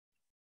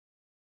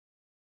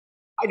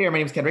Hi there, my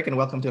name is Kendrick, and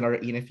welcome to another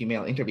ENFP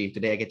male interview.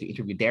 Today I get to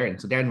interview Darren.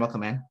 So Darren,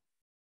 welcome, man.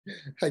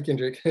 Hi,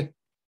 Kendrick.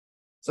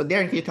 So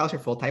Darren, can you tell us your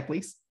full type,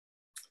 please?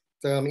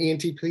 So I'm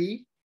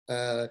ENTP,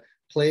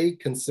 play,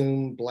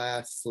 consume,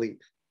 blast,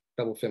 sleep,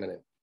 double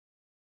feminine.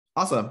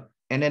 Awesome.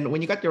 And then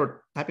when you got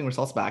your typing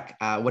results back,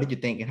 what did you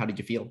think and how did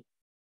you feel?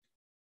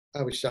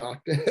 I was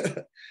shocked,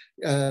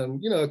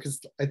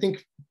 because I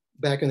think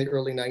back in the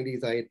early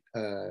 90s, I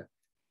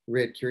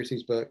read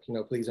Kiersey's book,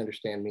 Please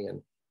Understand Me.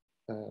 And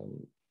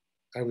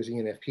I was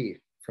ENFP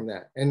from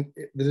that. And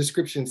the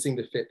description seemed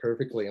to fit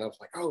perfectly. And I was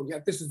like, oh, yeah,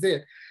 this is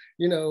it.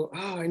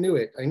 I knew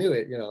it,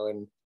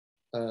 and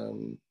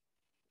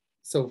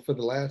so for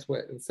the last,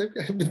 it's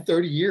been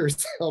 30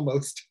 years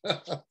almost.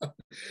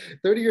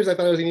 30 years I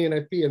thought I was an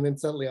ENFP, and then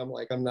suddenly I'm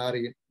like, I'm not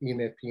an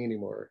ENFP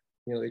anymore.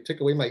 They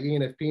took away my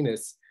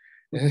ENFP-ness.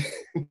 No,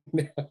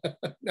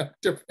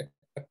 different.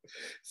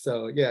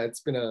 So yeah,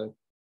 it's been a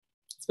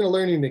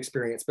learning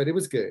experience, but it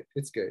was good.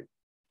 It's good.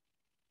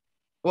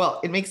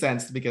 Well, it makes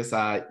sense because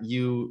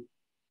you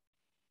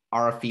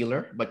are a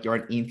feeler, but you're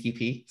an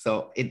ENTP.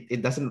 So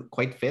it doesn't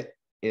quite fit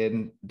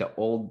in the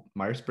old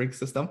Myers-Briggs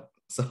system.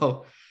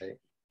 So, right.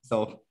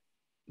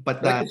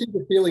 But I can see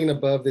the feeling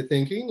above the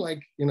thinking,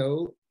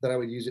 that I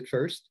would use it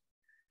first.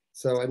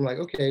 So I'm like,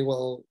 okay,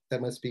 well,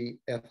 that must be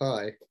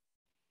FI.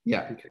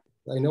 Yeah. Because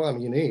I know I'm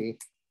an E.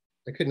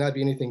 I could not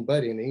be anything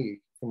but an E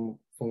from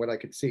what I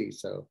could see.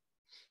 So.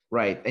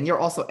 Right. And you're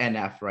also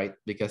NF, right?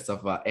 Because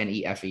of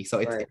NEFE. So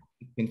it's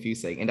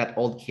confusing. In that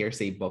old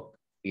Kiersey book,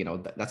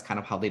 that's kind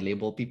of how they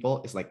label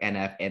people. It's like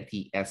NF,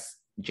 NT,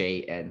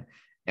 SJ, and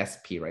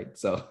SP, right?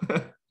 So.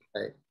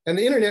 Right. And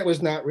the internet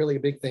was not really a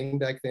big thing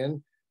back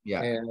then.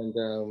 Yeah. And,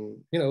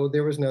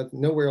 there was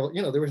nowhere,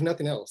 there was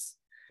nothing else.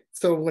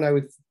 So when I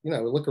would,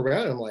 look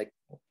around, I'm like,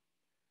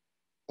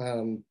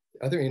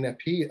 other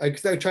ENFP,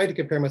 because I tried to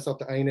compare myself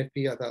to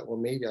INFP. I thought, well,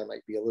 maybe I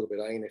might be a little bit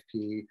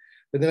INFP.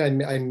 But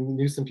then I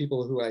knew some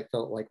people who I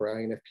felt like were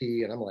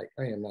INFP, and I'm like,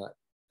 I am not.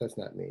 That's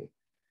not me.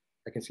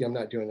 I can see I'm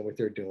not doing what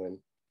they're doing.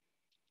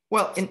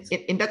 Well,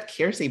 in that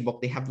Kiersey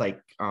book, they have they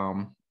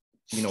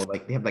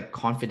have like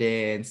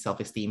confidence,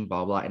 self-esteem,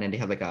 blah blah, and then they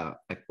have like a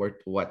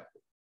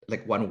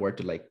one word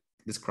to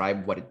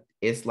describe what it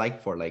is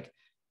like for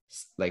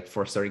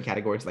for certain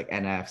categories like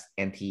NFs,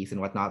 NTs,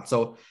 and whatnot.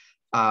 So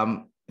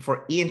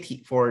for the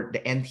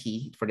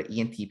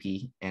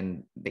ENTP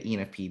and the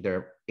ENFP,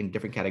 they're in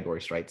different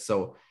categories, right?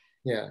 So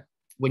yeah,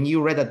 when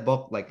you read that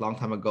book long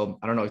time ago,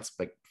 I don't know, it's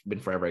been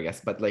forever, I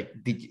guess, but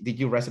did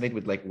you resonate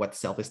with what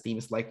self-esteem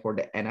is like for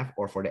the NF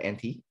or for the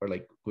NT, or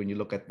when you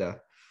look at the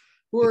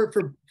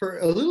for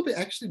a little bit,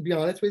 actually, to be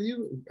honest with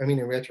you, I mean,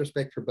 in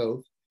retrospect, for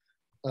both,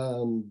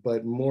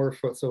 but more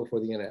for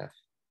the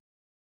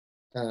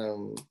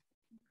NF.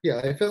 Yeah,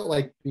 I felt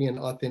like being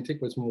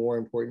authentic was more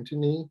important to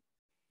me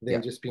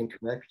than just being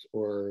correct,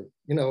 or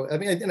I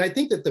mean, and I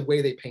think that the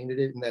way they painted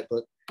it in that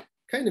book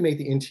kind of made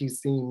the NT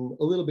seem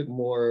a little bit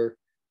more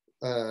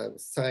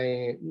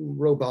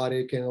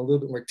robotic and a little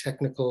bit more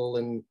technical,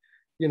 and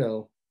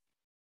yeah.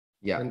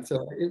 And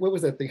so, what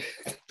was that thing?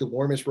 The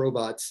warmest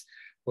robots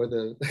or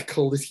the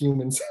coldest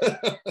humans?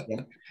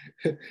 Yeah.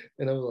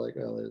 And I was like,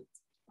 well,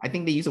 I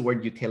think they use the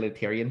word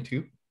utilitarian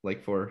too,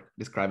 for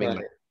describing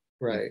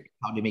right.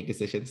 How they make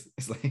decisions.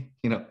 It's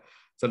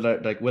so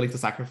they're willing to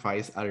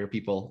sacrifice other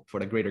people for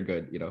the greater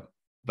good,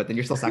 but then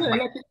you're still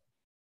sacrificing. Yeah,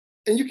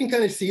 and you can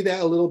kind of see that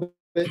a little bit,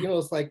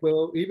 it's like,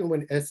 well, even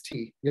when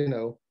TE,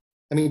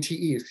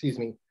 excuse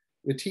me,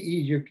 with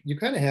TE, you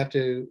kind of have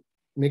to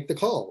make the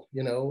call,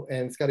 and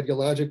it's got to be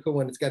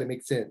logical and it's got to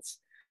make sense.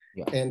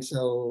 Yeah. And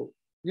so,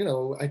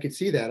 I could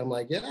see that. I'm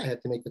like, yeah, I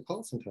have to make the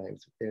call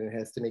sometimes, and it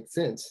has to make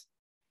sense.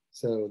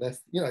 So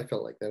that's, I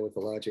felt like that was the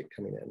logic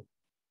coming in.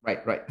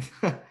 Right.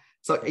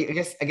 So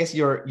I guess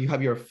you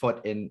have your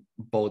foot in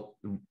both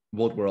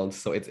worlds,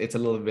 so it's a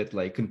little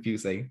bit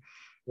confusing.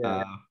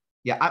 Yeah.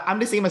 I'm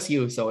the same as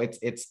you, so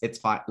it's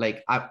fine.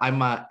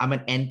 I'm an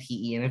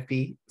NTE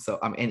NFP, so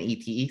I'm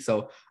NETE,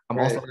 so I'm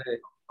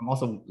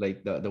also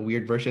the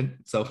weird version.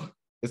 So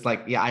it's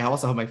I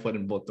also have my foot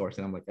in both doors,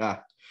 and I'm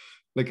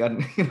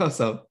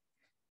so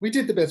we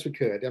did the best we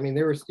could. I mean,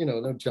 there was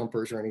no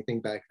jumpers or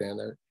anything back then.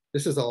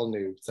 This is all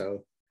new,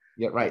 so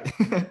yeah, right.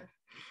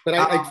 But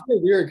I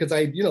feel weird because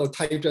I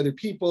typed other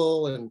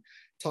people and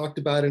talked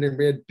about it and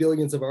read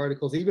billions of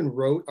articles, even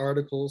wrote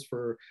articles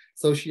for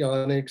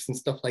socionics and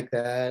stuff like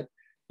that,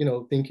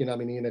 thinking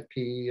I'm an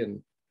ENFP,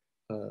 and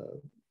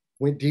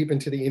went deep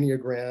into the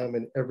Enneagram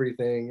and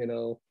everything,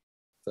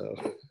 so.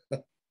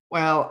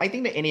 Well, I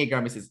think the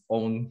Enneagram is its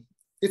own.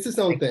 It's its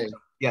own thing.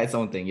 Yeah, its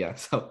own thing, yeah.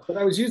 So. But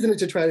I was using it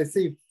to try to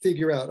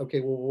figure out, okay,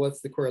 well,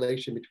 what's the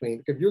correlation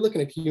between, if you're looking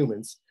at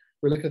humans,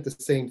 we're looking at the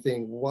same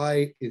thing.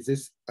 Why is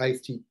this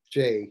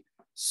ISTJ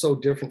so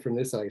different from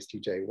this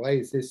ISTJ? Why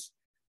is this,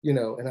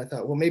 and I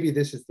thought, well, maybe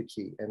this is the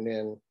key. And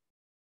then,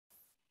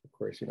 of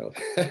course,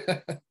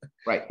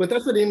 right. But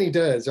that's what NE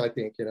does, I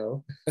think,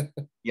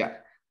 Yeah.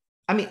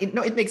 I mean,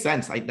 it makes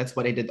sense. That's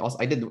what I did also.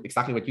 I did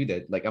exactly what you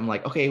did. I'm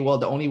like, okay, well,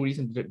 the only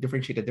reason to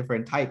differentiate the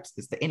different types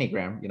is the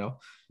Enneagram,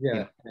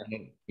 Yeah.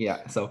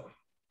 Yeah. So,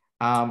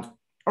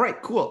 All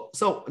right, cool.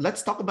 So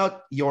let's talk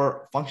about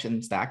your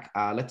function stack.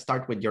 Let's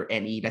start with your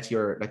NE. That's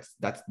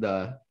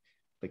the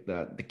like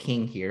the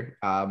king here.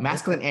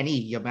 Masculine NE.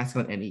 You have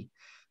masculine NE.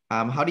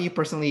 How do you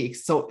personally?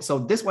 So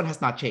this one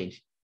has not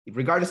changed.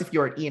 Regardless if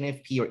you're an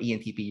ENFP or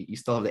ENTP, you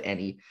still have the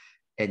NE,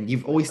 and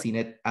you've always seen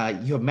it.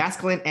 You have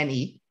masculine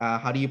NE.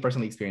 How do you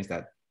personally experience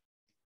that?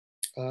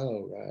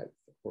 Oh, right.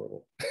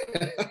 Horrible.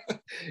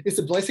 It's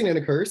a blessing and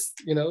a curse,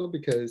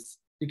 because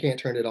you can't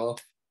turn it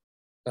off.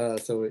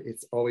 So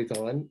it's always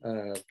on,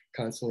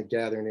 constantly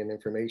gathering in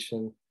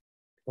information,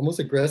 almost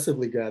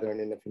aggressively gathering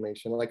in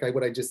information. Like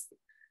what I just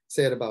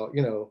said about,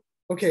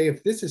 okay,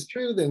 if this is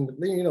true, then,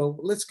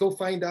 let's go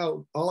find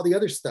out all the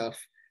other stuff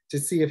to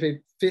see if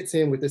it fits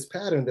in with this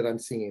pattern that I'm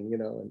seeing,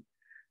 And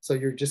so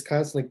you're just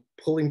constantly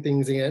pulling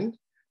things in,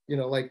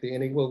 like the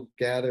NA will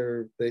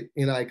gather the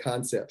NI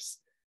concepts.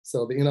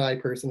 So the NI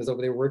person is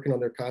over there working on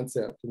their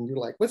concept, and you're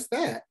like, what's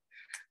that?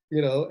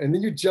 And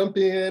then you jump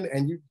in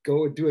and you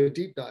go and do a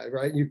deep dive,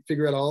 right? You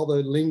figure out all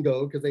the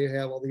lingo because they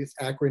have all these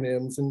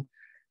acronyms and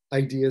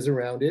ideas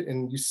around it,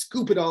 and you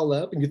scoop it all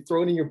up and you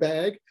throw it in your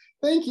bag.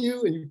 Thank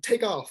you, and you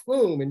take off,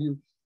 boom, and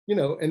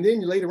and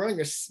then later on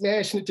you're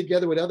smashing it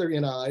together with other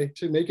NI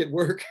to make it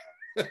work.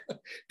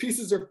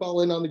 Pieces are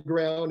falling on the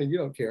ground, and you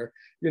don't care,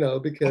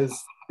 because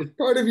it's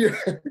part of your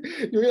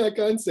NI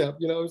concept.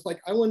 It's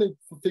like I want to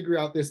figure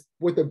out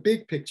what the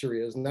big picture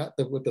is, not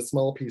what the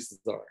small pieces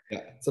are.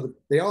 Yeah. So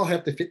they all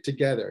have to fit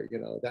together,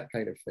 that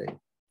kind of thing.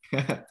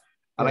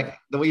 I like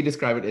the way you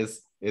describe it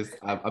is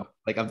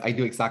I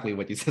do exactly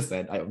what you just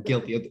said. I'm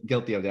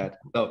guilty of that.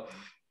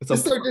 So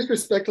it's so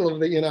disrespectful of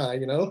the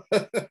NI,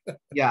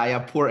 yeah,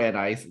 poor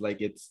NIs. Like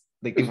it's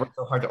like they work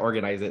so hard to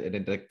organize it, and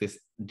then like this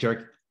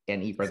jerk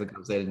NE person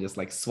comes in and just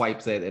like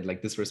swipes it and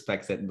like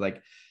disrespects it, and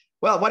like,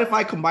 well, what if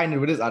I combine it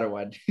with this other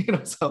one?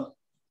 So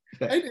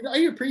yeah. I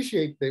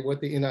appreciate what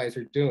the NIs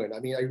are doing.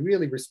 I mean, I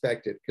really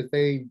respect it because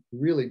they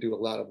really do a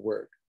lot of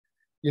work,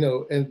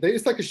 and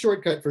it's like a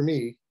shortcut for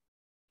me.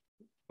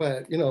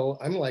 But,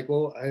 I'm like,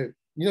 well,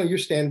 you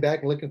stand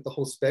back and look at the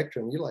whole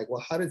spectrum. You're like,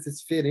 well, how does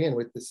this fit in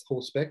with this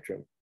whole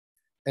spectrum?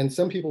 And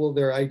some people,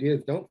 their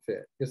ideas don't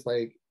fit. It's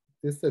like,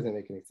 this doesn't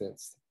make any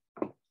sense.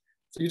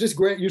 So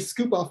you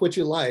scoop off what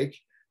you like.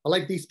 I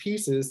like these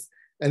pieces.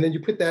 And then you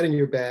put that in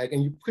your bag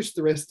and you push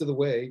the rest of the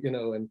way,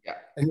 and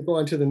you go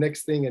on to the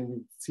next thing and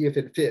you see if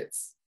it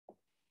fits.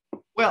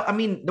 Well, I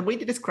mean, the way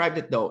they described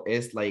it though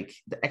is like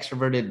the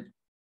extroverted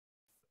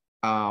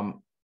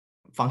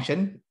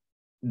function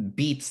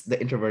beats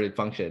the introverted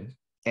function.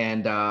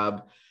 And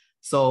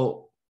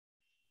so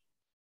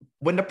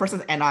when the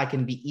person's NI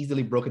can be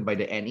easily broken by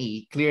the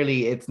NE,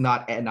 clearly it's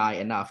not NI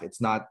enough. It's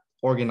not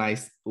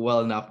organized well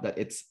enough that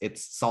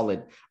it's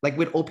solid. Like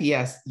with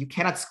OPS, you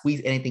cannot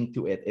squeeze anything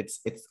to it.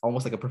 It's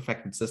almost like a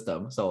perfected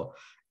system. So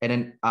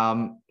and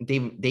then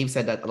Dave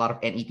said that a lot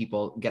of NE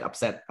people get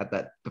upset at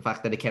the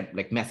fact that they can't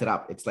like mess it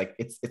up. It's like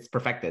it's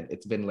perfected.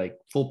 It's been like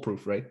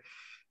foolproof, right?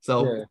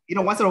 So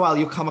once in a while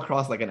you come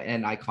across like an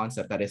NI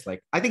concept that is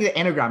like, I think the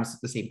Enneagram is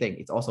the same thing.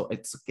 It's also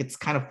it's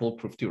kind of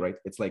foolproof too, right?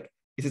 It's like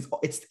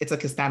it's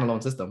like a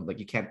standalone system. Like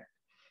you can't,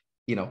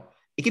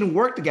 it can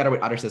work together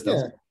with other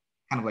systems,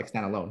 kind of like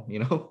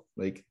standalone,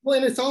 like. Well,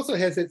 and it also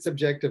has its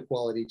subjective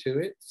quality to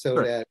it, so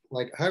sure. That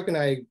like, how can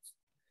I,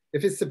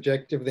 if it's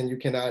subjective, then you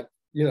cannot,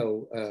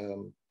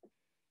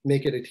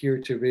 make it adhere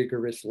to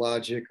rigorous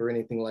logic or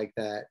anything like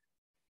that,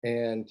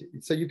 and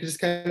so you can just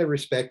kind of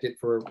respect it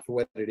for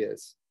what it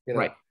is.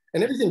 Right.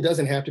 And everything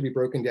doesn't have to be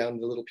broken down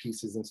into little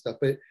pieces and stuff.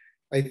 But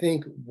I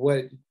think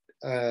what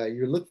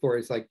you look for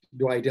is like,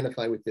 do I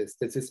identify with this?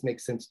 Does this make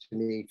sense to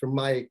me from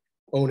my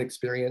own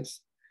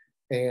experience?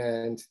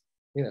 And,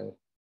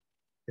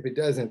 if it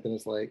doesn't, then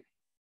it's like,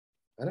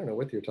 I don't know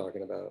what you're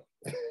talking about.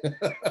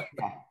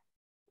 Yeah.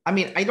 I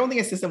mean, I don't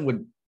think a system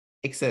would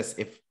exist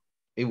if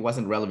it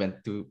wasn't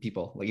relevant to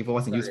people, like if it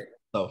wasn't useful.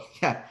 So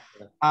yeah.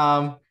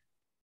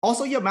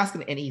 Also you have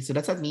masculine NE. So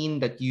does that mean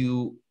that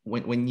you,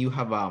 when you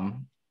have,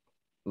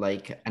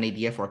 like an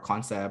idea for a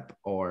concept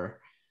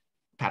or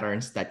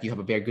patterns, that you have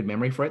a very good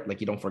memory for it,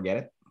 like you don't forget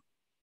it?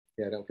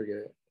 Yeah, I don't forget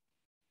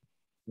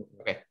it.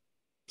 Okay,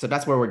 so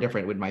that's where we're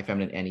different with my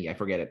feminine NE. I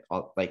forget it.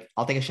 I'll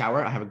take a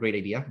shower, I have a great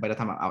idea, by the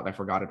time I'm out I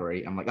forgot it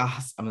already. I'm like,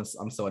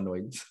 I'm so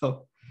annoyed.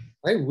 So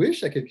I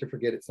wish I could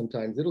forget it.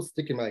 Sometimes it'll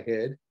stick in my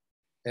head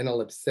and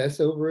I'll obsess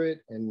over it,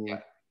 and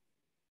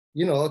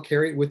I'll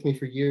carry it with me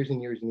for years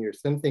and years and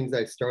years. Some things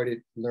I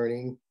started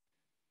learning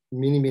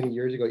many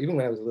years ago, even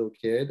when I was a little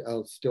kid,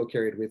 I'll still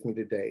carry it with me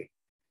today.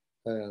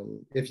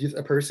 If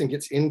a person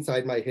gets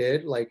inside my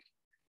head, like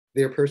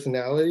their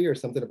personality or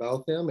something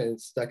about them, and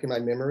it's stuck in my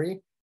memory,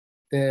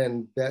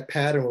 then that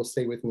pattern will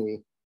stay with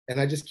me,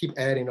 and I just keep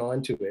adding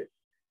on to it.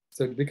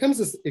 So it becomes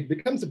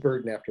a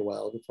burden after a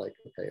while. It's like,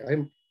 okay,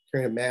 I'm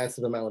carrying a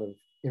massive amount of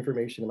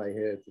information in my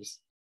head, this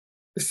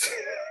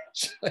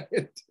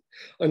giant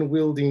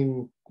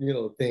unwielding,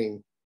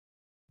 thing.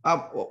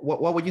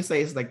 What would you say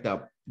is like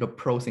the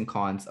pros and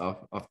cons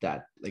of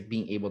that, like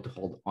being able to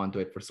hold on to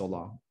it for so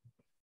long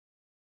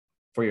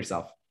for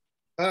yourself?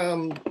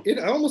 It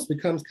almost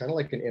becomes kind of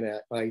like an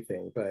NI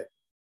thing, but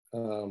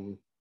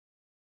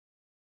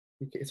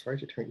it's hard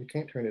to turn, you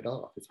can't turn it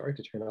off. It's hard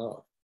to turn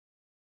off,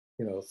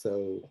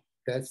 so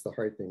that's the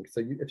hard thing.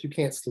 So if you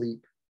can't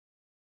sleep,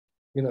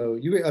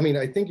 I mean,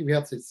 I think you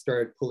have to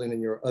start pulling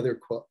in your other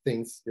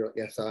things, your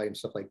SI and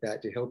stuff like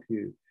that, to help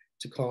you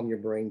to calm your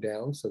brain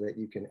down so that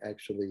you can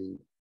actually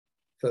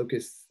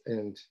focus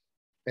and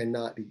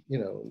not be,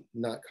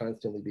 not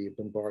constantly be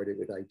bombarded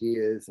with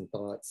ideas and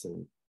thoughts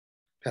and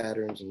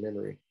patterns and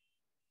memory.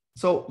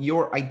 So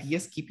your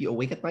ideas keep you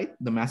awake at night?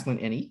 The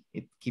masculine NE,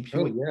 it keeps you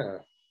awake? Yeah.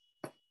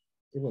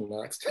 It will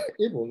not.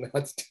 It will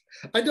not.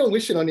 I don't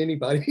wish it on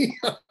anybody.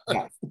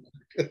 Yeah.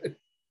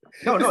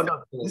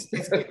 No.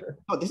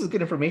 This is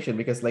good information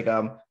because like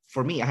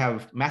for me, I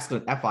have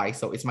masculine FI,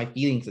 so it's my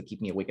feelings that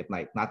keep me awake at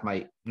night, not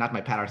my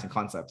patterns and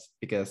concepts,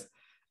 because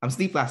I'm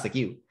sleepless like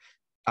you.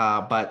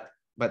 But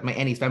my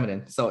NE is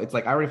feminine, so it's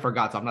like I already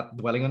forgot, so I'm not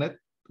dwelling on it.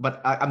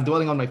 But I'm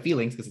dwelling on my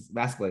feelings because it's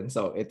masculine.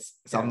 So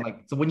I'm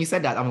like, so when you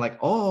said that, I'm like,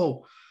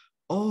 oh,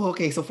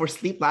 okay. So for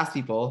sleepless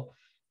people,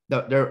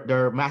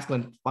 their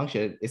masculine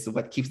function is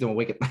what keeps them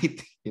awake at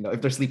night.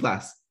 If they're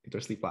sleepless.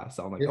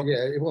 So I'm like, okay.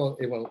 Yeah, it won't.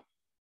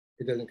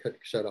 It doesn't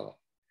shut off.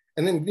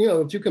 And then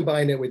if you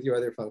combine it with your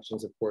other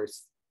functions, of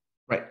course.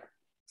 Right.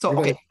 So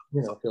okay.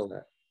 Feel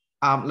that.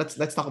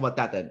 Let's talk about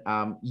that then.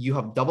 You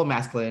have double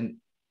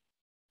masculine,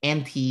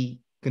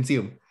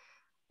 anti-consume.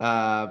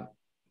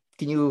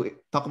 Can you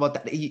talk about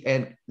that?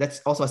 And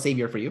that's also a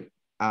savior for you.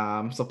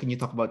 So can you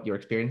talk about your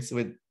experience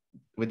with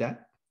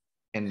that?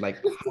 And like,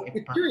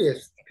 it's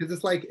curious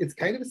because it's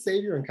kind of a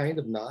savior and kind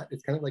of not.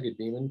 It's kind of like a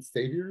demon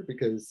savior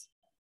because,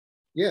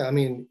 yeah, I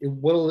mean,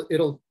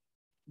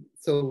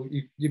 so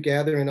you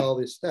gather in all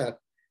this stuff.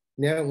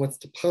 Now it wants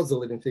to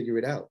puzzle it and figure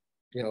it out.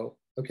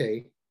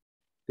 Okay,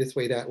 this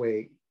way, that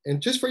way,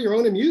 and just for your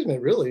own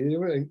amusement, really.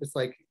 It's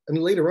like, and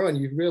later on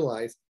you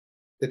realize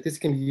that this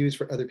can be used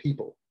for other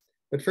people.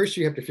 But first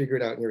you have to figure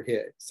it out in your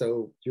head.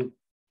 So you're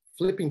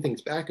flipping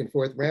things back and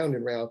forth, round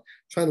and round,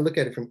 trying to look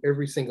at it from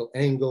every single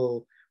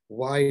angle.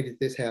 Why did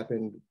this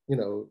happen?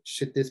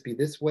 Should this be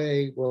this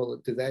way?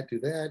 Well, does that do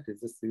that?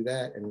 Does this do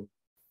that? And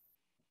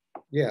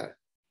yeah.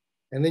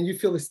 And then you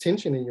feel this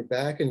tension in your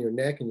back and your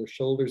neck and your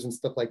shoulders and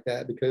stuff like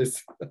that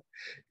because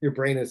your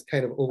brain is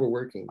kind of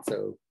overworking.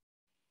 So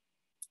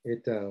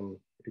it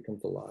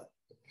becomes a lot.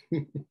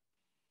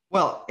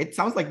 Well, it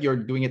sounds like you're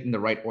doing it in the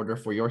right order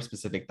for your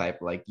specific type.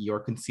 Like you're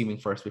consuming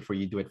first before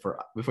you do it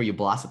before you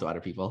blast it to other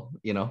people,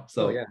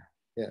 So yeah.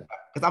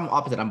 Because I'm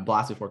opposite, I'm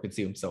blast before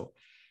consume. So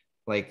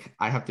like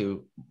I have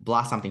to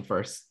blast something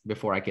first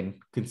before I can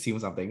consume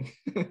something.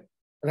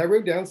 And I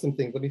wrote down some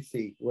things. Let me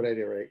see what I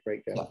did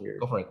write down here.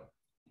 Go for it.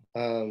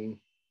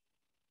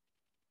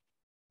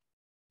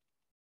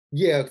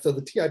 Yeah, so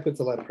the TI puts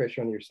a lot of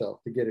pressure on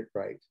yourself to get it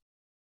right.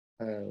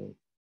 And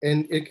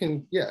it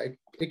can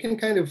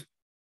kind of,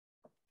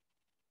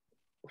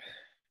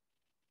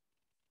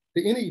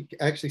 the NE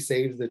actually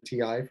saves the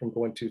TI from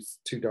going too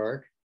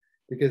dark,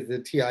 because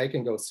the TI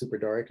can go super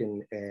dark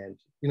and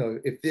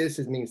if this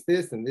means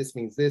this and this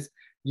means this,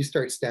 you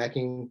start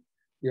stacking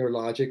your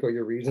logic or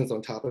your reasons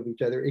on top of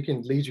each other. It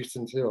can lead you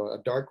into a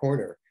dark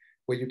corner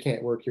where you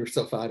can't work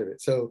yourself out of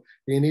it. So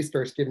the NE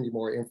starts giving you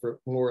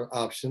more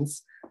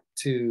options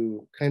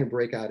to kind of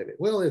break out of it.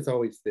 Well, it's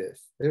always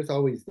this, there's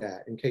always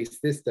that, in case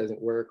this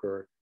doesn't work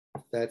or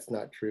that's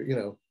not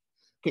true,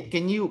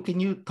 Can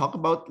you talk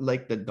about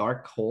like the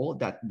dark hole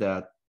that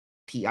the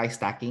TI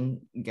stacking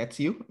gets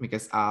you?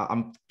 Because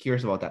I'm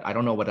curious about that. I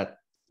don't know what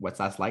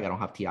that's like. I don't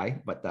have TI,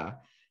 but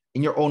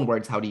in your own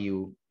words, how do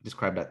you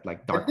describe that,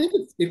 like dark? I think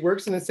it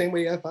works in the same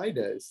way FI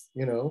does,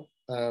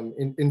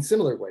 in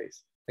similar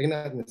ways. Like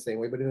not in the same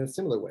way, but in a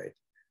similar way,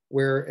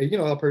 where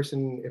a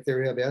person, if they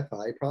have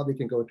FI, probably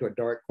can go into a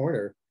dark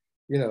corner.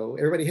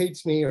 Everybody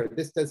hates me, or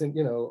this doesn't,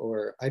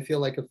 or I feel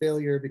like a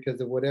failure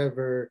because of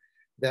whatever,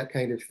 that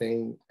kind of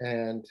thing.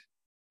 And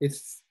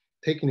it's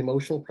taking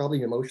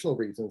probably emotional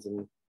reasons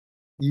and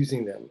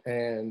using them.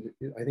 And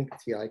I think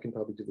TI can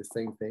probably do the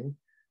same thing.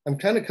 I'm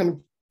trying to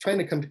come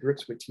to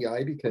grips with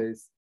TI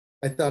because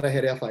I thought I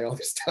had FI all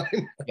this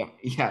time.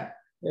 Yeah.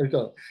 There we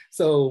go.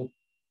 So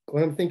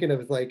what I'm thinking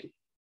of is like,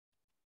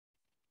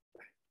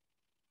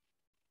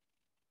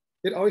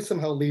 it always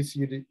somehow leads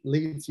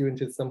you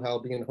into somehow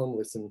being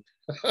homeless and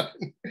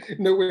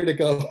nowhere to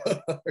go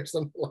or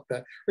something like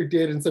that, or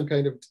dead in some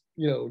kind of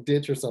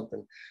ditch or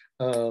something.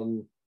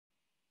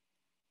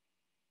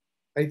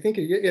 I think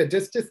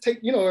just take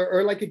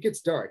or like it gets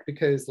dark,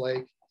 because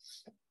like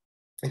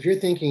if you're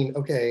thinking,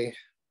 okay,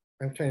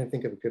 I'm trying to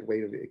think of a good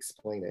way to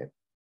explain it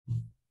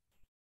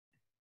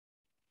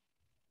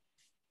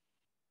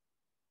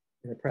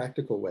in a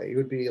practical way. It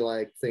would be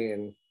like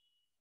saying,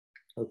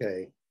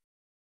 okay,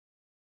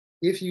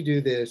 if you do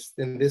this,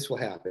 then this will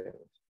happen.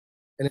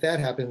 And if that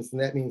happens,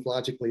 then that means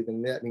logically,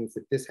 then that means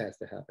that this has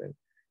to happen.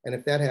 And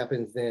if that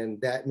happens, then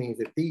that means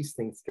that these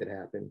things could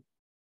happen,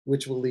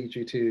 which will lead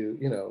you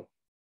to,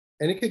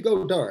 and it could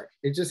go dark.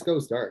 It just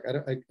goes dark.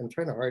 I'm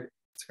trying to hard,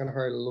 it's kind of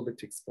hard a little bit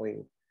to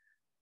explain.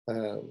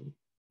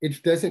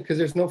 It doesn't, because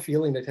there's no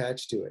feeling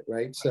attached to it,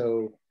 right?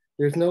 So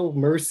there's no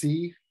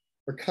mercy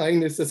or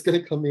kindness that's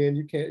going to come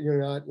in.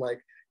 You're not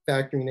like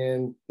factoring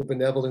in the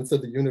benevolence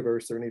of the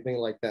universe or anything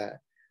like that.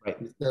 Right.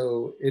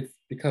 So it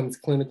becomes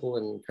clinical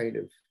and kind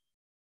of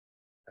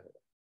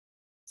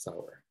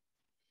sour.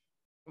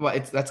 Well,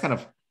 that's kind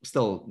of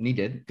still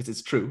needed because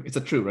it's true. It's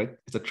a true, right?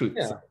 It's a truth.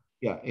 Yeah. So,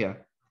 yeah, yeah.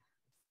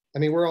 I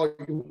mean, we're all,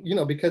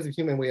 because of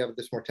human, we have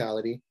this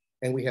mortality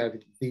and we have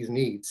these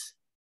needs,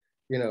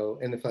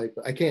 and if I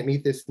can't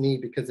meet this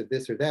need because of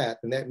this or that,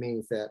 then that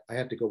means that I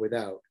have to go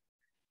without.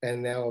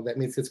 And now that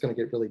means it's going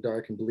to get really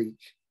dark and bleak,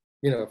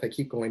 if I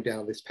keep going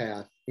down this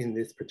path in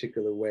this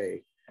particular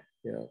way,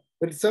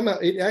 but somehow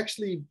it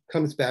actually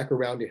comes back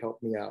around to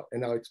help me out.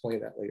 And I'll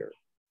explain that later.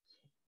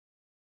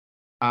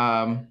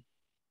 I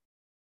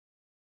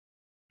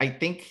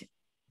think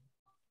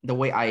the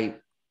way I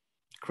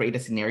create a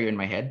scenario in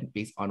my head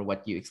based on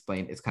what you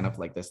explained is kind of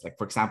like this. Like,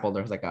 for example,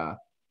 there's like a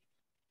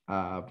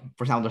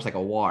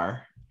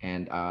war,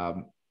 and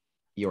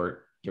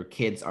your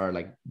kids are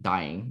like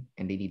dying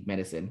and they need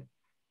medicine.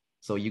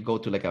 So you go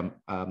to like a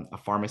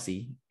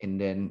pharmacy, and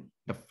then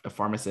the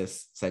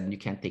pharmacist said you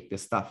can't take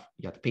this stuff.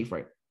 You have to pay for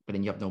it, but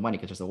then you have no money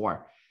because there's a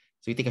war.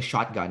 So you take a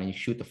shotgun and you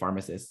shoot the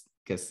pharmacist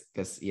because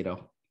that's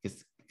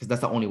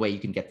the only way you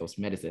can get those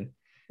medicine.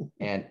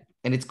 And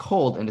it's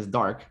cold and it's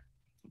dark,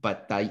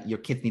 but your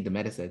kids need the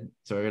medicine.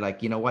 So you're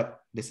like, you know what?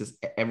 This is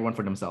everyone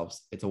for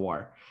themselves. It's a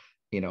war.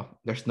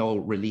 There's no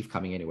relief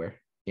coming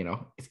anywhere.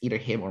 It's either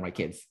him or my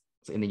kids.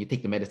 So, and then you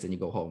take the medicine, you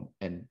go home,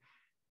 and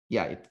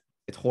yeah,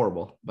 it's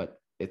horrible, but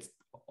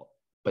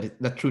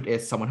the truth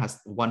is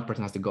one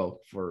person has to go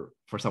for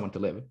someone to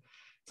live.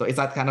 So is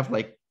that kind of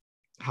like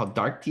how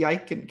dark TI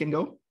can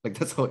go? Like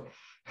that's how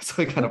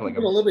it kind of like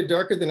a little bit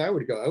darker than I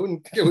would go. I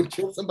wouldn't think I would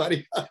kill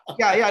somebody.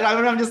 yeah.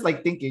 I'm just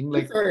like thinking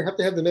like, sorry, I have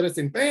to have the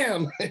medicine.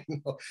 Bam.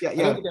 Yeah. I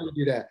don't think I would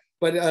do that.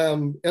 But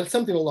it's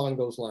something along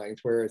those lines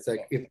where it's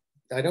like, if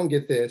I don't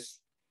get this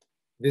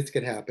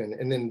could happen,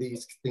 and then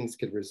these things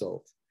could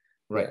result.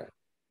 Right.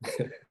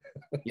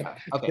 Yeah.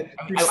 Okay.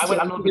 I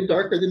went a little bit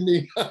darker than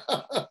me.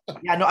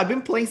 Yeah. No, I've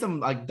been playing some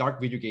like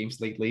dark video games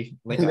lately.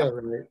 Like,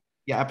 right?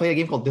 Yeah, I played a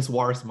game called This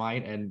War Is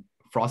Mine and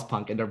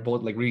Frostpunk, and they're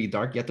both like really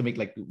dark. You have to make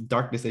like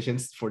dark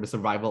decisions for the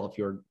survival of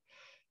your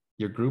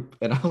group.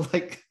 And I was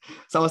like,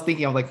 so I was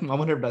thinking, I'm like, I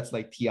wonder if that's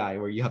like TI,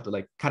 where you have to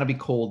like kind of be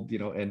cold,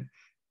 and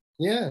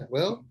yeah,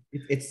 well,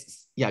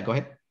 it's yeah. Go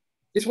ahead.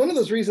 It's one of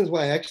those reasons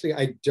why actually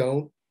I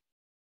don't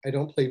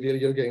play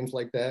video games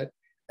like that,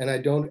 and I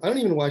don't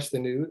even watch the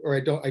news, or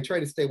I try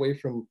to stay away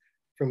from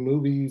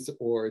movies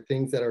or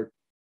things that are,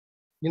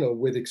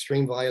 with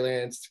extreme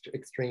violence,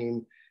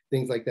 extreme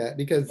things like that,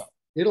 because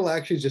it'll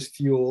actually just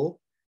fuel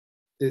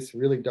this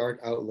really dark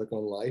outlook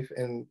on life.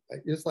 And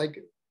it's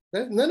like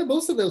that,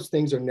 most of those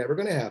things are never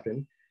going to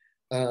happen.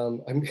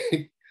 I'm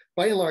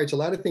by and large, a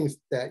lot of things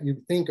that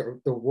you think are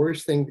the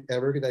worst thing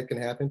ever that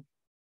can happen,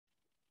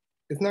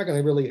 it's not going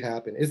to really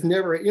happen. It's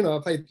never,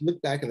 if I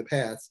look back in the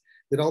past,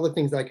 did all the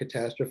things I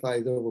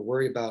catastrophize over,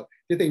 worry about,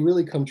 did they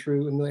really come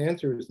true? And the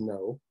answer is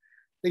no,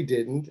 they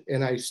didn't.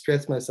 And I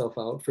stressed myself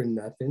out for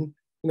nothing,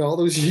 all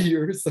those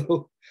years.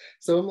 So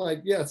I'm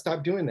like, yeah,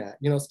 stop doing that.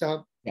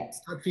 Stop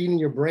feeding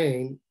your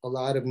brain a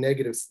lot of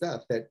negative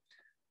stuff that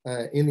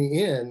in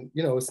the end,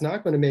 it's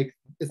not going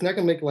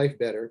to make life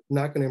better,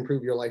 not going to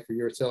improve your life for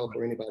yourself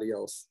or anybody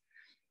else.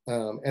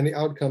 And the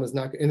outcome is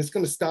not, and it's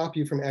going to stop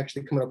you from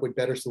actually coming up with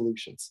better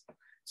solutions.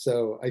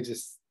 So I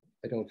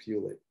don't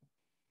fuel it.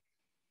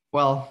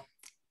 Well,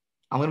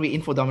 I'm going to be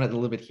info dominant a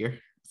little bit here,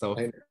 so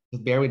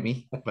just bear with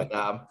me. But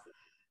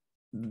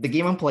the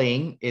game I'm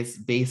playing is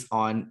based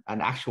on an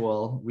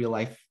actual real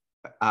life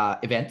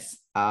events.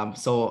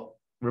 So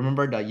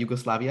remember the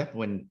Yugoslavia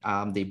when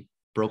they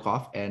broke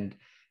off, and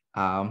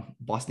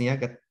Bosnia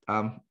got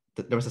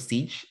there was a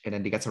siege, and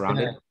then they got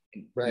surrounded.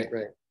 Yeah. Right.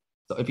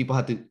 So people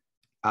had to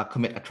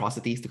commit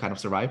atrocities to kind of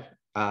survive.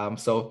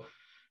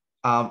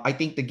 I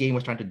think the game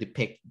was trying to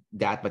depict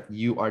that, but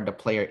you are the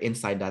player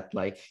inside that,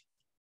 like,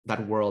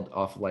 that world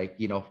of, like,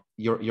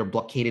 you're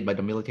blockaded by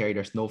the military.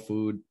 There's no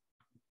food.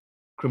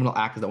 Criminal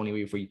act is the only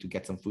way for you to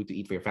get some food to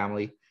eat for your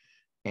family.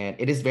 And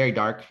it is very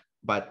dark,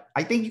 but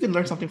I think you can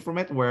learn something from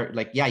it, where,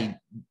 like, yeah, you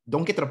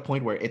don't get to the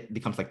point where it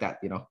becomes like that,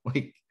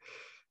 like,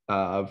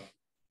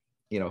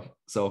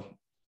 so.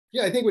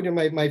 Yeah, I think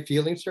when my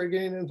feelings start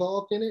getting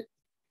involved in it,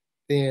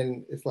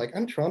 then it's like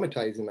I'm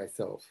traumatizing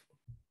myself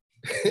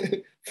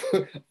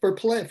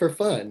for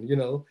fun,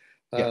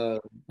 Yeah.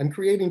 I'm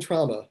creating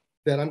trauma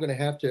that I'm going to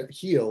have to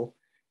heal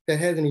that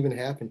hasn't even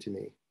happened to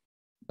me.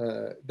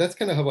 That's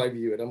kind of how I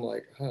view it. I'm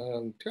like,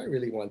 do I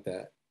really want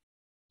that?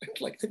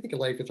 Like, I think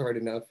life is hard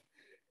enough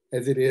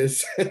as it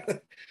is.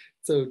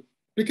 So,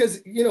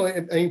 because,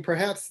 I mean,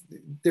 perhaps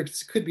there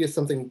could be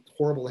something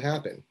horrible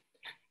happen.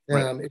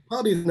 Right. It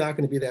probably is not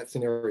going to be that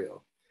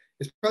scenario.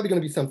 It's probably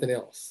going to be something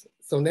else.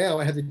 So now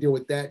I have to deal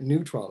with that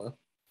new trauma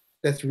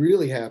that's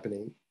really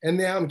happening. And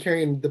now I'm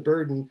carrying the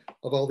burden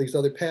of all these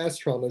other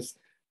past traumas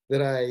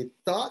that I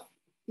thought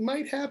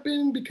might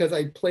happen because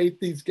I played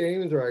these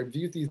games, or I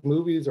viewed these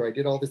movies, or I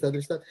did all this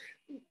other stuff.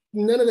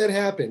 None of that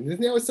happened.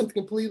 Now it's something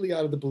completely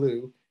out of the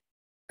blue.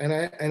 And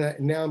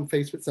now I'm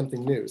faced with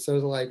something new. So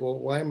it's like, well,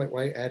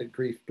 why added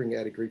grief, bring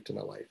added grief to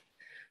my life?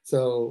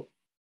 So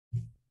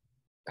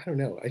I don't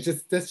know.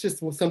 That's just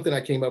something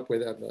I came up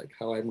with. I'm like,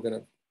 how I'm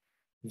gonna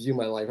view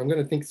my life. I'm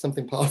gonna think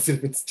something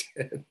positive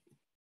instead.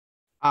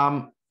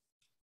 Um,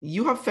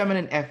 you have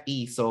feminine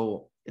FE,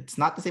 so it's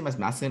not the same as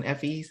masculine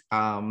FEs.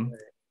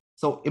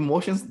 So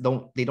emotions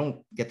don't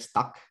get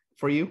stuck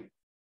for you,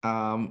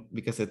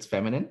 because it's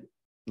feminine.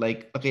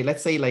 Like, okay,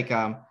 let's say like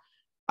I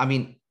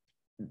mean,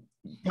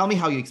 tell me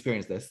how you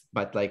experience this,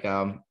 but like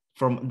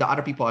from the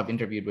other people I've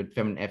interviewed with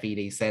feminine FE,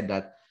 they said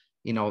that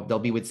they'll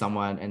be with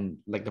someone and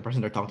like the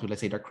person they're talking to, let's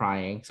say they're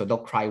crying, so they'll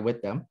cry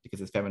with them because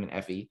it's feminine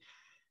FE.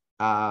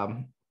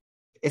 Um,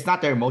 it's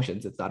not their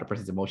emotions, it's the other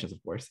person's emotions,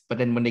 of course. But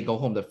then when they go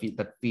home,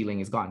 that feeling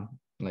is gone.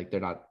 Like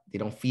they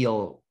don't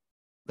feel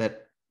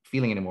that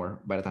feeling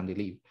anymore by the time they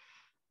leave.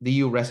 Do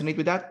you resonate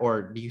with that,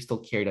 or do you still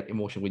carry that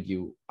emotion with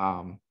you,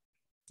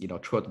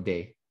 throughout the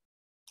day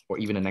or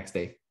even the next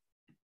day?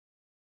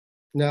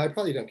 No, I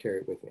probably don't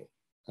carry it with me.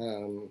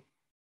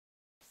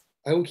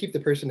 I will keep the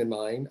person in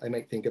mind. I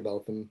might think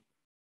about them.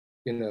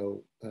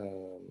 I'm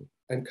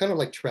kind of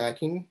like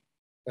tracking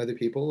other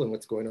people and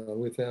what's going on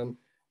with them,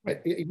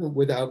 even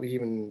without me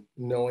even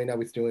knowing I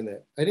was doing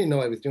that. I didn't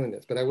know I was doing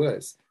this, but I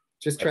was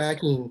just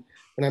tracking.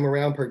 When I'm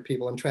around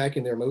people, I'm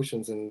tracking their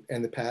emotions and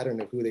the pattern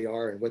of who they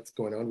are and what's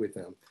going on with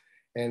them.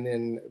 And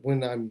then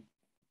when I'm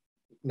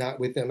not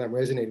with them, I'm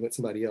resonating with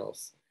somebody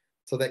else.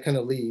 So that kind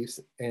of leaves.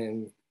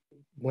 And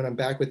when I'm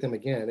back with them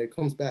again, it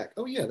comes back.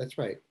 Oh yeah, that's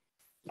right.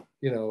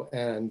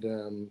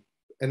 And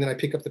then I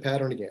pick up the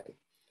pattern again.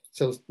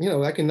 So,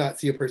 I can not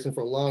see a person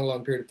for a long,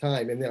 long period of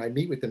time. And then I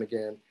meet with them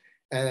again.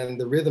 And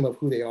the rhythm of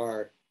who they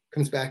are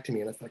comes back to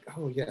me. And it's like,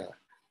 oh, yeah.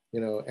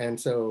 And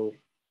so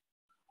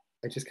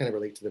I just kind of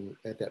relate to them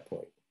at that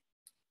point.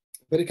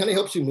 But it kind of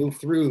helps you move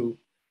through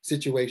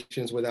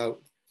situations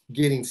without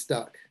getting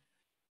stuck.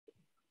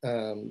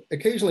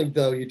 Occasionally,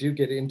 though, you do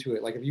get into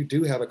it. Like if you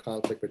do have a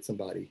conflict with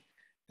somebody,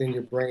 then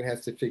your brain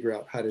has to figure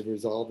out how to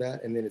resolve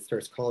that. And then it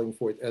starts calling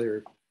forth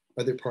other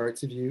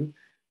parts of you,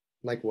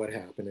 like what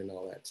happened and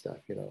all that stuff.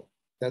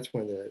 That's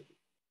when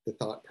the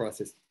thought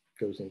process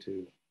goes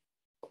into.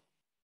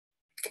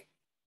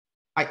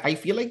 I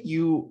feel like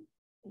you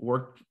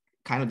were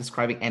kind of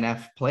describing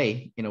NF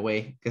play in a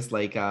way, because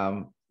like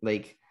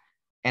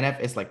NF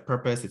is like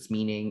purpose, it's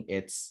meaning,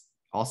 it's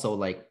also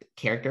like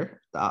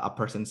character, a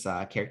person's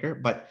character.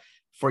 But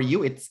for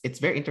you, it's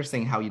very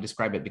interesting how you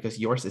describe it, because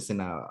yours is in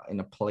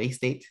a play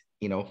state,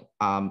 in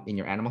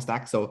your animal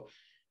stack. So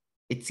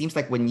it seems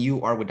like when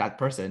you are with that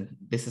person,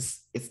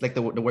 it's like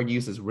the word you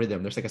use is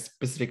rhythm. There's like a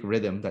specific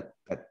rhythm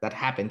that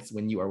happens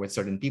when you are with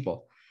certain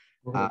people.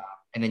 Mm-hmm.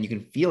 And then you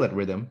can feel that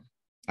rhythm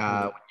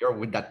Mm-hmm. when you're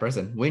with that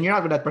person. When you're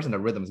not with that person, the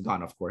rhythm is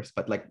gone, of course.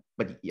 But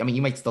I mean,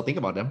 you might still think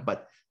about them,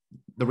 but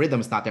the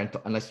rhythm is not there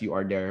unless you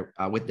are there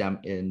with them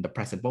in the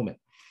present moment.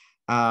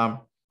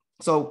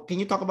 So can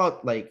you talk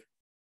about like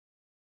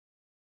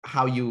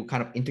how you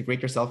kind of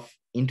integrate yourself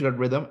into that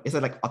rhythm? Is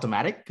it like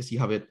automatic because you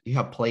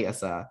have play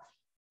as a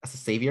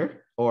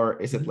savior,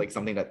 or is it like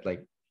something that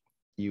like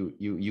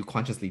you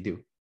consciously do,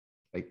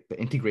 like the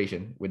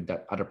integration with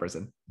that other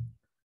person?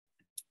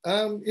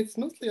 It's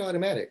mostly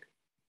automatic.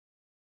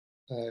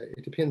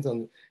 It depends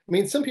on. I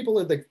mean, some people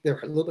are like they're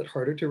a little bit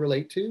harder to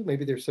relate to.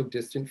 Maybe they're so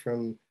distant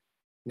from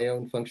my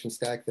own function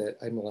stack that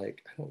I'm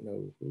like, I don't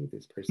know who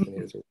this person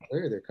is or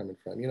where they're coming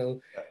from.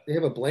 They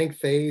have a blank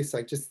face.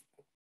 I just,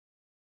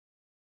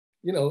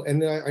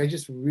 and then I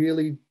just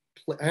really,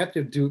 I have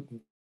to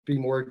be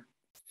more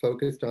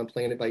focused on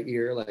playing it by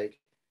ear, like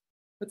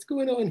what's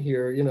going on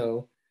here,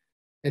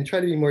 and try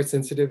to be more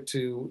sensitive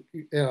to,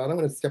 I don't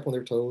want to step on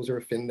their toes or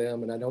offend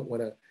them, and I don't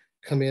want to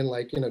come in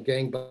like,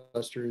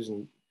 gangbusters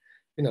and,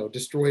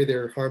 destroy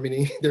their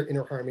harmony, their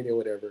inner harmony or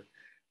whatever.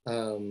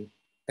 And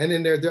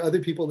then there are other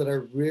people that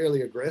are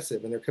really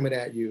aggressive and they're coming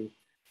at you,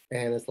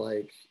 and it's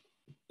like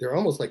they're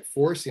almost like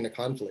forcing a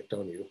conflict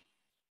on you,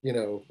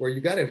 where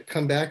you got to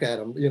come back at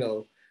them,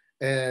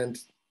 and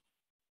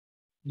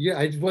yeah,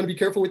 I just want to be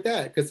careful with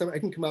that, because I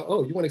can come out,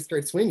 oh, you want to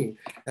start swinging,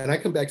 and I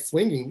come back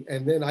swinging,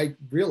 and then I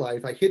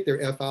realize I hit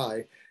their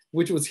FI,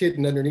 which was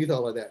hidden underneath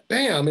all of that,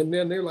 bam, and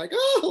then they're like,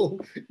 oh,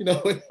 and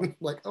I'm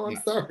like, oh, I'm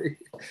sorry,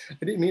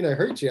 I didn't mean I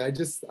hurt you, I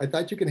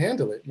thought you can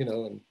handle it,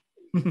 and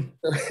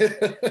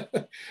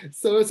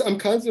so I'm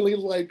constantly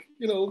like,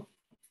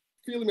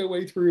 feeling my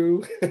way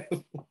through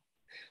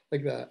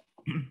like that.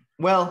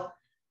 Well,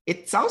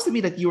 it sounds to me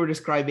that you were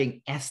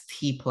describing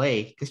ST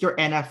play, because you're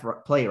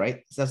NF play,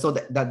 right? So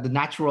the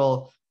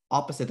natural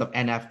opposite of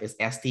NF is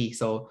ST.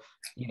 So,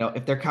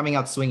 if they're coming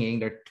out swinging,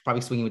 they're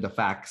probably swinging with the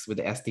facts, with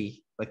the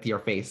ST, like to your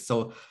face.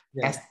 So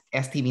Yeah.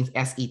 ST means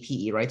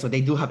SETE, right? So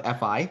they do have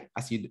FI,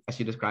 as you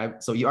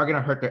described. So you are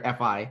gonna hurt their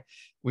FI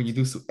when you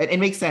do. It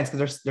makes sense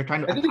because they're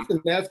trying to. I think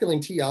the masculine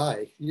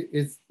TI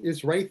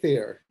is right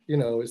there.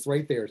 It's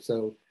right there.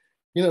 So,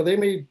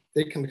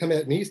 they can come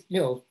at me,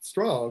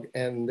 strong,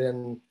 and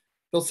then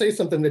they'll say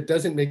something that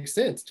doesn't make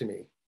sense to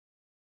me,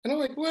 and I'm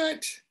like,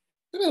 what?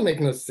 That doesn't make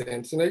no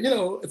sense.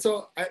 And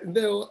so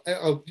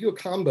I'll do a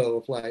combo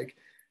of like,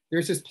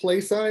 there's this play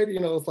side,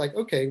 it's like,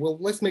 okay, well,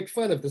 let's make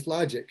fun of this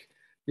logic,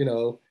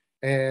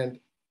 and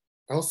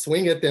I'll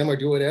swing at them or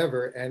do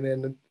whatever, and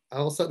then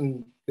all of a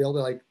sudden they'll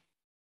like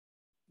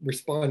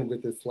respond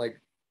with this like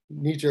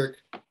knee jerk,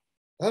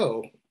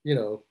 oh, you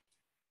know,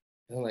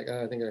 and I'm like,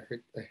 oh, I think I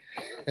hurt,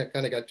 I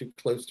kind of got too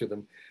close to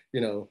them,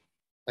 you know.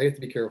 I have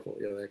to be careful,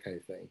 you know, that kind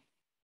of thing.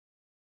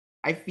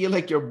 I feel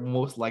like you're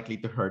most likely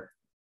to hurt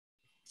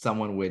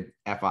someone with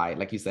FI,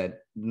 like you said,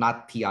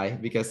 not TI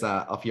because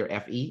of your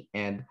FE,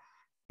 and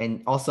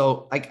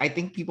also like I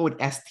think people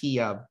with ST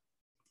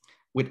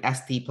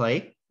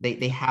play,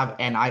 they have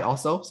NI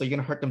also, so you're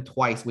gonna hurt them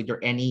twice with your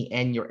NE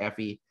and your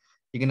FE.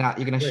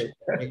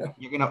 Right.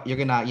 You're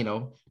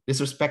gonna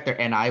disrespect their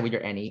NI with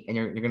your NE, and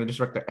you're gonna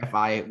disrespect their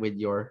FI with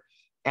your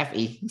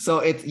FE. So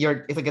it's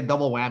like a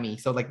double whammy.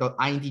 So like the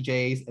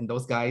INTJs and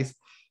those guys,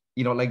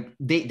 like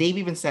they've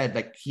even said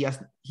like he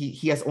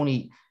has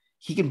only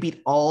he can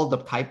beat all the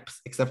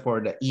types except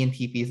for the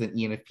ENTPs and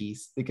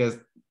ENFPs because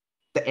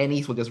the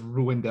NEs will just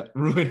ruin them,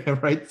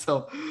 right?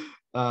 So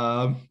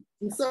I'm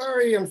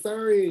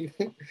sorry.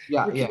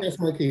 yeah, We're yeah. class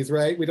monkeys,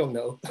 right? We don't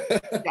know. Yeah,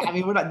 I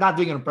mean, we're not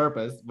doing it on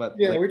purpose, but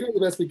Yeah, like, we're doing the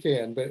best we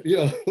can, but you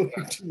know, we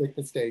yeah. do make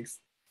mistakes.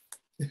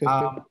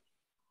 Um,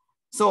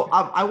 so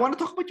I want to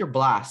talk about your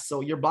blast.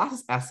 So your blast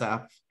is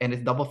SF and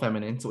it's double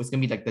feminine, so it's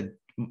gonna be like the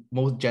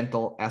most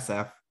gentle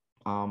SF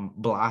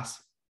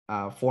blast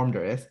form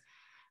there is.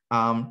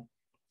 Um,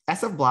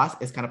 SF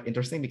blast is kind of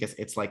interesting because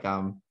it's like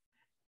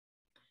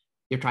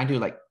you're trying to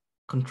like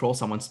control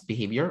someone's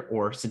behavior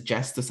or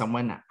suggest to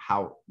someone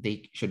how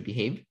they should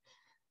behave.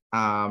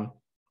 Um,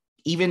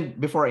 Even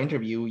before our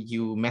interview,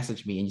 you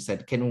messaged me and you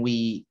said, "Can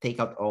we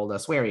take out all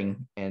the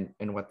swearing and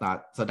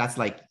whatnot?" So that's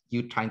like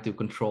you trying to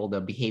control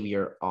the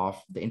behavior of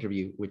the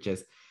interview, which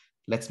is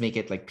let's make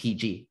it like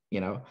PG,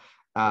 and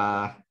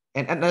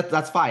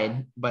that's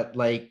fine. But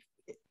like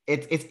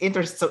it's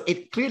interesting. So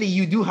it clearly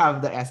you do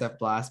have the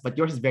SF blast, but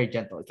yours is very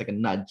gentle. It's like a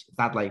nudge.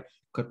 It's not like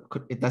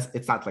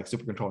it's not like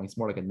super controlling. It's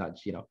more like a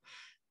nudge.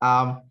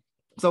 Um,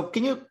 so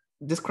can you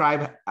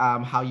describe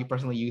how you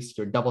personally use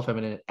your double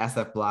feminine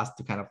SF blast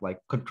to kind of like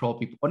control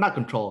people, or not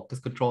control,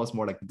 because control is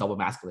more like double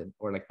masculine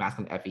or like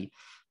masculine FE,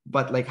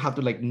 but like how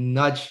to like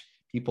nudge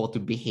people to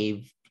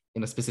behave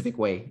in a specific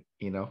way,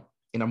 in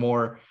a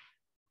more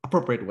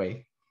appropriate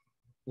way.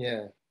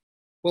 Yeah.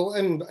 Well,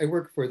 I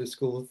work for the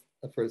school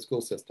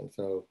system,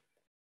 so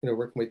you know,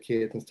 working with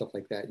kids and stuff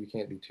like that, you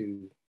can't be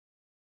too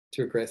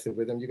aggressive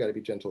with them. You got to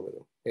be gentle with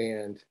them.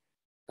 And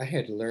I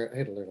had to learn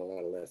a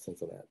lot of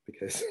lessons on that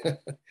because,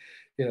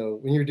 you know,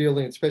 when you're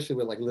dealing, especially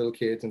with like little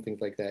kids and things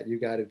like that, you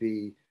got to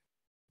be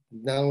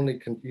not only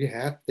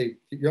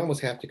you almost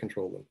have to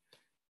control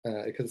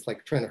them because it's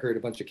like trying to herd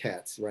a bunch of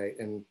cats, right?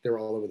 And they're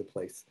all over the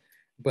place.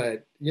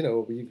 But you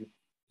know,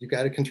 you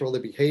got to control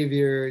their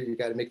behavior. You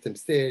got to make them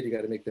sit. You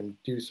got to make them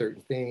do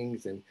certain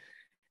things, and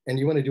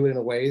you want to do it in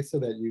a way so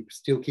that you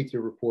still keep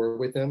your rapport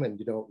with them and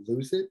you don't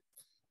lose it.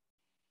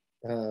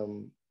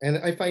 And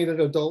I find that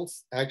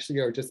adults actually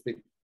are just big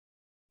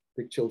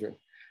children.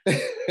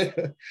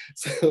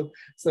 so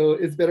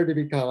it's better to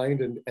be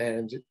kind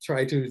and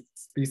try to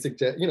be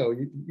suggest. You know,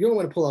 you don't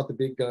want to pull out the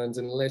big guns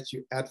unless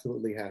you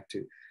absolutely have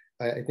to.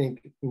 I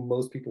think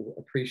most people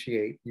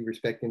appreciate you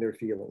respecting their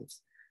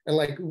feelings. And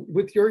like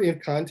with your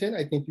content,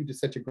 I think you did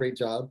such a great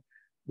job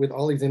with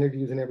all these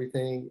interviews and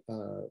everything.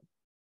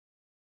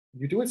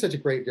 You're doing such a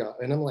great job,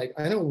 and I'm like,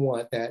 I don't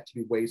want that to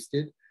be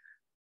wasted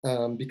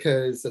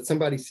because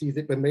somebody sees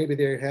it, but maybe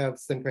they have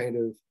some kind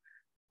of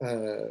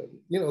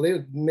you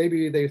know,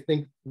 maybe they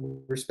think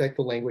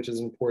respectful language is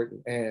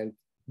important, and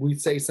we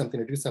say something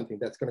or do something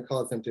that's going to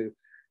cause them to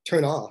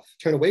turn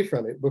away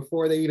from it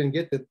before they even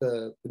get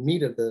the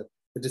meat of the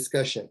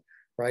discussion,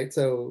 right?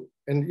 So,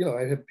 and you know,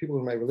 I have people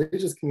in my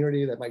religious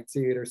community that might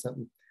see it or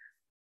something.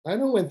 I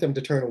don't want them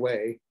to turn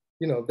away.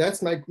 You know,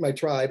 that's my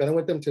tribe. I don't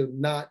want them to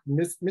not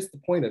miss the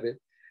point of it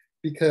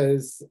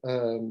because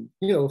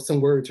you know,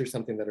 some words or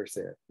something that are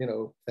said, you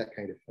know, that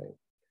kind of thing.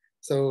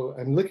 So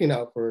I'm looking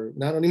out for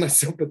not only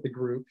myself, but the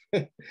group,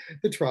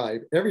 the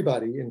tribe,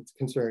 everybody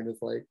concerned is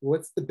like,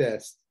 what's the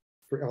best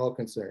for all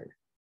concerned?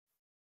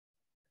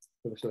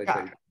 What should I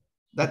Yeah,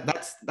 say?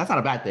 that's not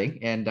a bad thing,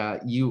 and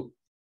you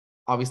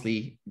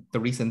obviously the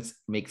reasons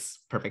makes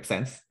perfect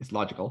sense. It's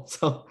logical.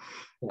 So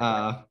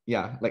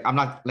yeah, like I'm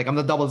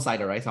the double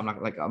decider, right? So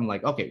I'm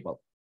like okay,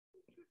 well,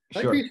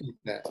 I sure. appreciate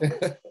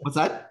that. What's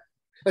that?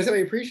 I said I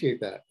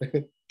appreciate that.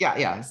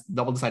 Yeah, it's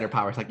double decider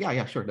power. It's like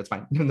yeah, sure, that's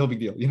fine. No big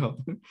deal.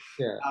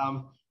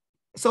 Yeah.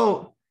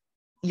 So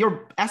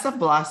your SF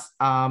blast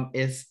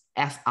is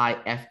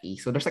SIFE.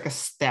 So there's like a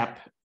step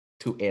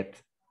to it.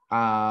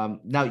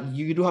 Now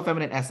you do have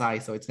feminine SI,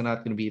 so it's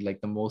gonna be like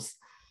the most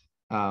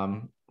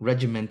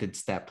regimented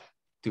step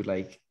to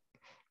like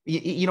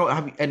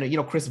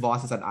and Chris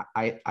Voss is an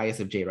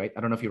ISFJ, right?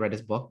 I don't know if you read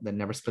his book, The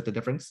Never Split the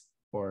Difference,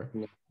 or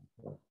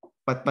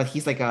but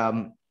he's like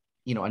a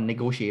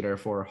negotiator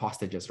for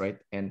hostages, right?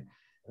 And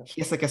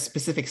he has like a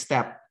specific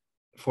step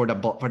for the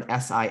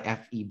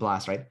SIFE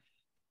blast, right?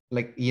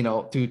 Like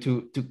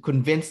to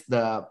convince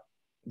the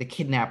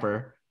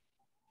kidnapper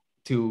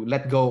to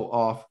let go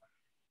of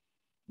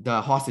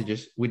the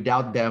hostages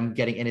without them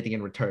getting anything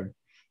in return.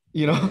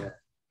 Yeah.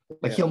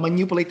 Like Yeah. he'll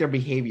manipulate their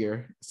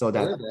behavior so I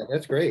that love that.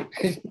 That's great.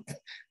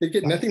 They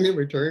get nothing in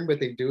return, but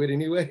they do it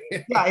anyway.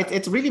 yeah,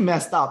 it's really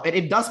messed up. And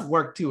it does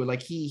work too.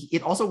 Like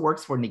it also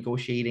works for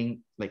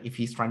negotiating, like if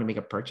he's trying to make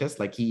a purchase,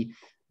 like he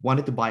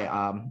wanted to buy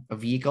a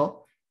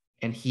vehicle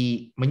and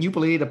he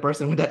manipulated a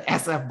person with that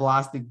SF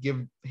blast to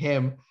give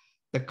him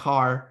the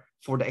car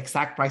for the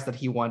exact price that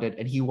he wanted.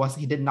 And he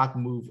did not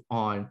move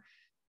on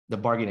the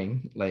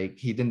bargaining. Like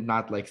he did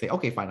not like say,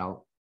 okay, fine,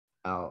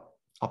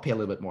 I'll pay a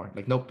little bit more.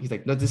 Like, nope. He's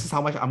like, no, this is how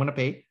much I'm gonna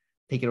pay.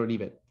 Take it or leave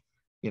it.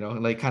 You know,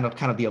 like kind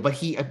of deal. But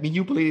he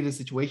manipulated the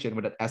situation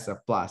with an SF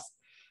blast.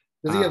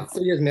 Does he have?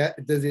 So he has.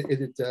 Does it? Is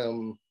it?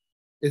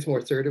 It's more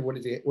assertive. What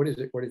is it? What is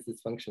it? What is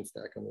this function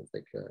stack? I mean, it's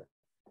like.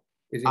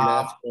 Is he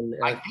masculine?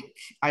 I think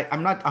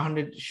I'm not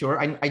 100 sure.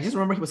 I just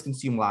remember he was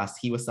consume last.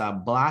 He was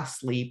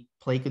blast, sleep,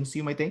 play,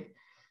 consume. I think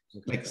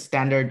like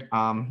standard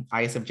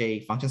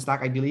ISFJ function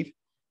stack. I believe.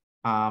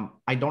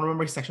 I don't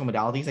remember his sexual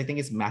modalities. I think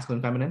it's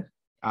masculine, feminine.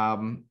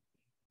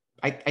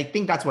 I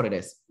think that's what it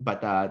is,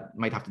 but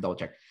might have to double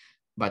check.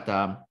 But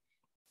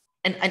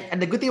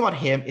and the good thing about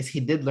him is he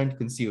did learn to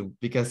consume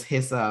because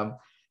his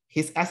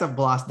SF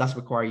blast does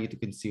require you to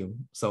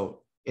consume.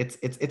 So it's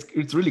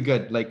really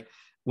good. Like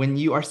when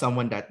you are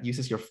someone that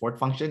uses your fourth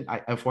function,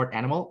 a fourth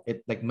animal,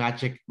 it like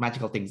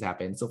magical things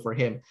happen. So for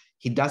him,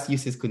 he does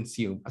use his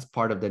consume as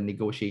part of the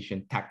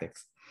negotiation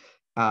tactics.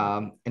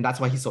 And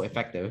that's why he's so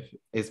effective,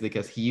 is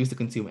because he used the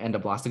consume and the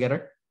blast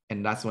together.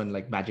 And that's when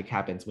like magic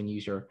happens, when you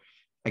use your,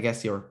 I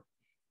guess, your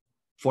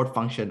fourth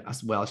function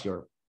as well as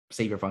your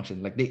savior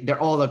function. Like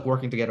they're all like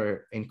working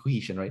together in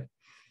cohesion, right?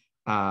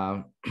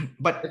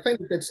 But I find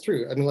that that's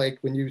true. I mean, like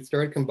when you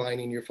start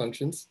combining your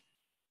functions,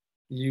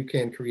 you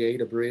can create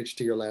a bridge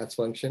to your last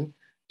function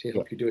to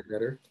help you do it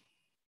better.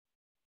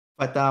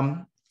 But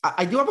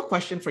I do have a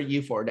question for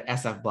you for the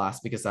SF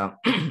blast, because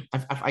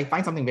I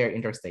find something very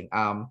interesting.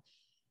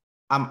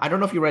 I don't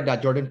know if you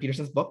read Jordan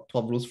Peterson's book,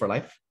 12 Rules for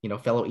Life, you know,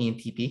 fellow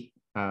ENTP.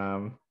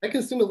 I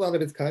consume a lot of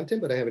his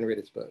content, but I haven't read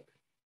his book.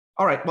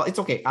 All right, well, it's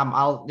okay.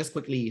 I'll just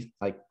quickly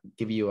like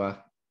give you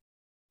a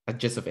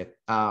gist of it.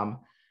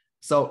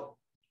 So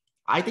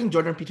I think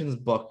Jordan Peterson's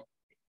book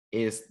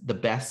is the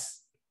best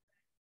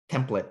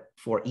template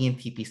for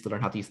ENTPs to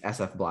learn how to use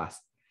SF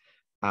blast.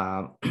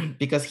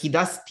 Because he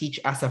does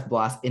teach SF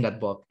blast in that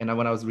book. And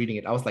when I was reading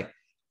it, I was like,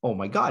 oh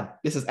my God,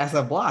 this is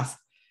SF blast.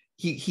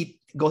 He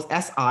goes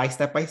SI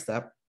step by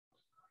step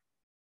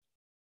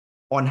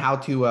on how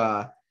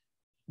to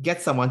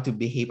get someone to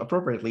behave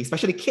appropriately,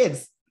 especially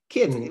kids,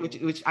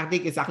 which I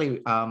think is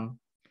actually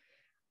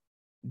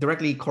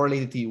directly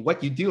correlated to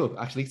what you do,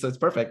 actually. So it's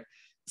perfect.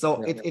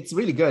 So it's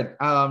really good.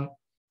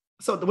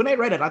 So when I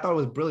read it, I thought it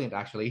was brilliant,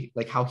 actually,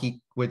 like how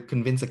he would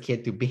convince a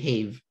kid to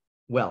behave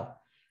well.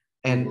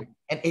 And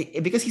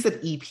because he's an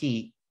EP,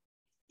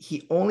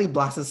 he only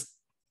blasts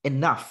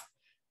enough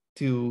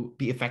to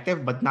be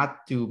effective, but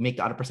not to make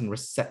the other person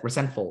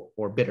resentful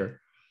or bitter,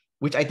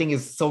 which I think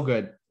is so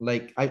good.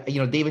 Like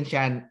Dave and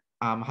Chan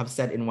have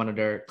said in one of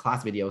their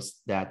class videos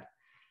that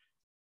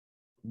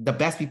the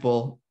best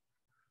people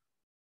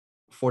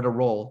for the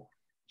role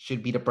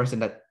should be the person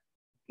that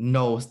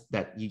knows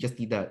that you just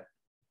need the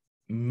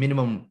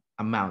minimum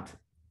amount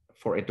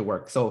for it to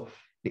work. So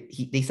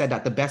they said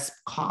that the best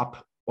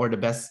cop or the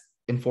best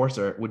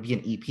enforcer would be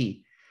an EP,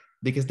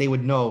 because they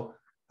would know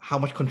how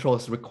much control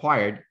is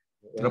required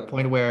to the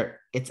point where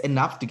it's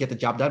enough to get the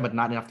job done, but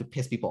not enough to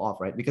piss people off,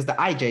 right? Because the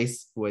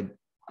IJs would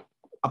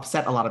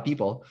upset a lot of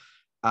people,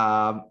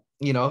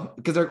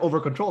 because they're over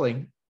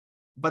controlling,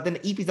 but then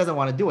the EP doesn't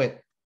want to do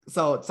it.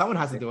 So someone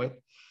has to do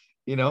it,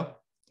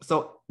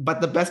 So,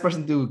 but the best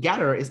person to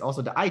gather is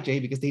also the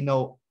IJ, because they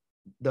know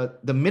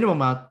the minimum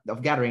amount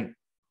of gathering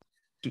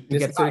to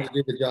get to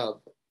do the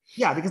job.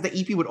 Yeah, because the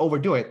EP would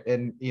overdo it,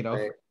 and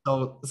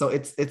so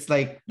it's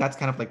like that's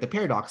kind of like the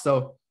paradox.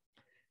 So,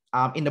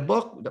 in the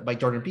book by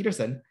Jordan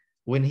Peterson,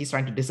 when he's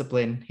trying to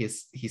discipline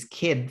his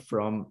kid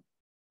from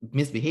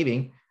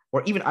misbehaving,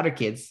 or even other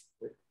kids,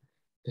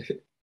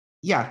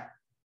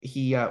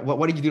 he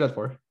what did you do that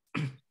for?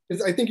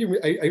 I think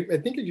I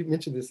think you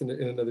mentioned this in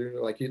another,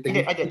 like you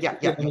think I did, yeah,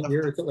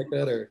 or something like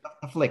that, or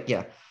a flick,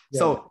 yeah.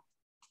 So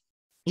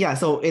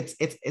it's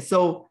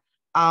so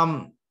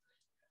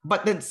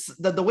but then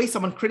the way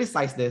someone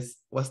criticized this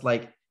was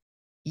like,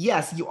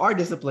 yes, you are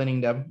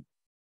disciplining them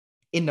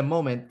in the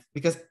moment,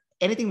 because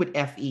anything with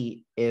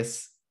FE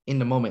is in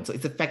the moment, so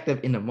it's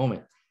effective in the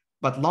moment.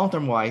 But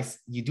long-term wise,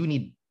 you do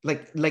need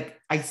like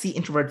I see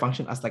introvert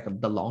function as like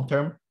the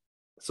long-term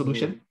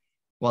solution,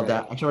 while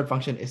the extrovert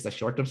function is the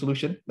short-term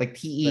solution. Like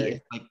TE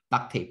is like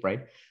duct tape,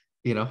 right?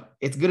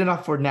 It's good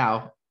enough for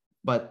now,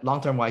 but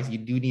long-term wise, you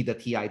do need the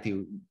TI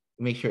to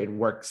make sure it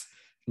works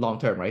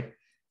long-term, right?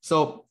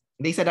 So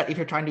they said that if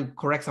you're trying to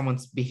correct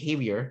someone's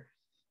behavior,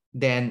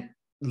 then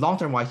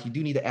long-term wise, you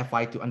do need the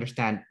FI to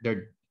understand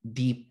their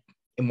deep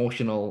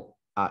emotional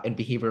and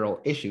behavioral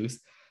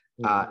issues,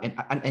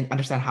 and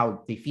understand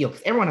how they feel.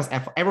 Because everyone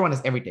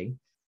has everything.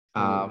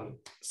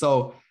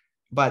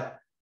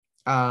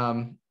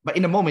 But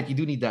in the moment, you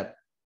do need that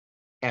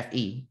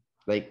FE.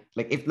 Like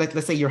if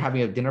let's say you're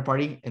having a dinner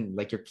party and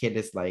like your kid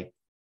is like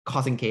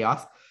causing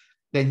chaos,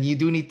 then you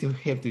do need to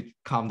him to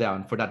calm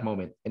down for that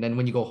moment. And then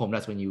when you go home,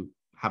 that's when you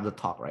have the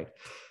talk, right?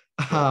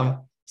 Yeah.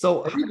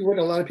 So I think what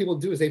a lot of people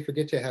do is they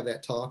forget to have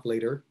that talk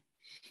later,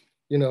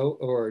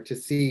 or to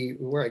see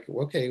where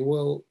okay,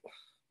 well,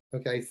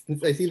 okay,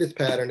 since I see this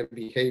pattern of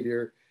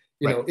behavior,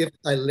 right. if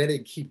I let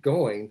it keep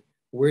going,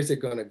 where's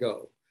it going to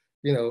go?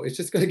 It's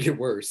just going to get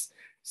worse.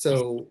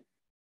 So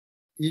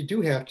you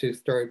do have to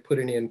start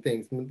putting in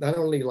things, not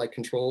only like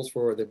controls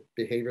for the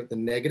behavior, the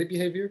negative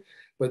behavior,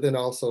 but then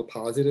also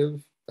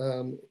positive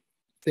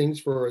things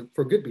for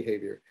good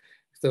behavior.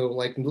 So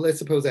like, let's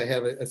suppose I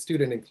have a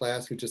student in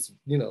class who just,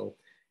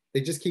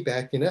 they just keep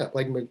acting up.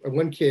 Like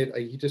one kid,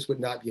 he just would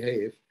not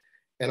behave.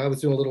 And I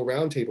was doing a little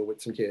round table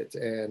with some kids.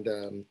 And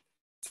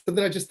so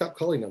then I just stopped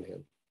calling on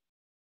him.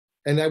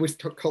 And I would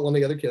call on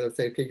the other kid. I would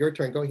say, okay, your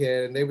turn, go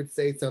ahead. And they would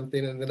say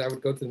something. And then I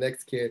would go to the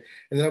next kid.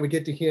 And then I would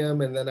get to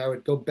him. And then I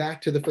would go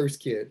back to the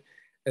first kid.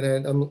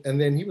 And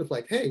then he was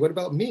like, hey, what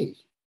about me?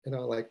 And I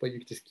was like, well, you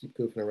can just keep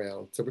goofing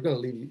around. So we're going to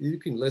leave you. You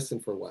can listen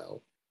for a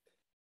while.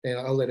 And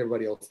I'll let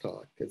everybody else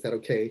talk. Is that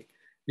okay?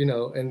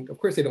 And of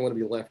course they don't want to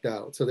be left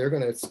out. So they're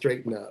going to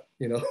straighten up,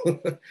 Yeah.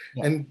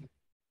 And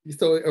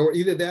so, or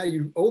either that,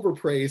 you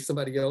overpraise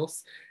somebody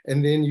else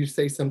and then you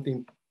say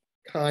something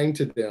kind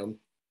to them,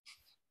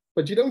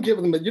 but you don't give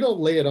them, you don't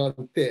lay it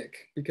on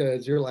thick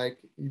because you're like,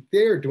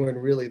 they're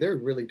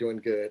really doing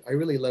good. I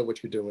really love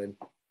what you're doing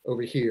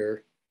over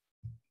here.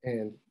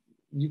 And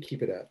you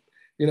keep it up,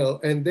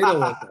 and they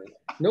don't want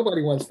that.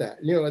 Nobody wants that.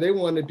 They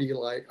want to be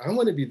like, I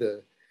want to be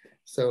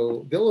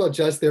so they'll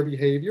adjust their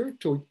behavior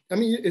to,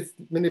 it's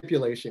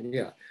manipulation.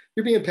 Yeah.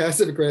 You're being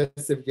passive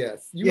aggressive.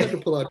 Yes. You have to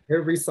pull out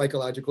every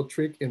psychological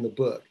trick in the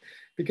book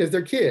because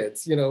they're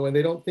kids, and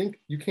they don't think,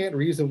 you can't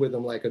reason with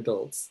them like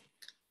adults.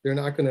 They're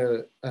not going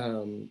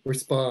to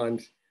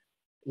respond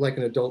like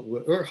an adult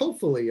would, or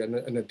hopefully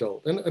an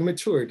adult, a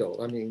mature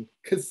adult.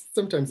 Because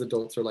sometimes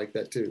adults are like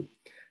that too.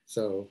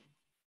 So,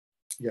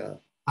 yeah.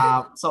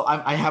 So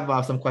I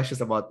have some questions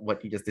about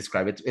what you just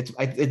described.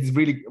 It's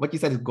really what you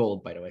said is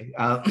gold, by the way.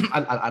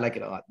 I like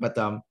it a lot. But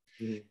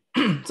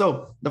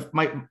so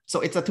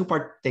it's a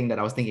two-part thing that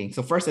I was thinking.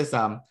 So first is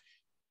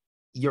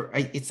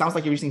it sounds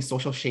like you're using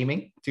social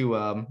shaming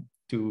to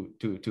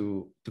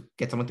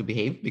get someone to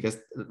behave, because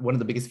one of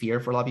the biggest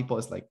fear for a lot of people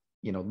is like,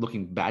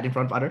 looking bad in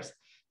front of others.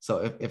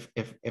 So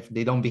if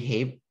they don't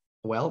behave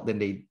well, then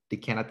they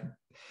cannot.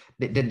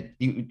 Then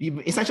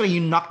you essentially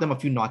you knock them a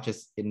few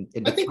notches in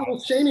I think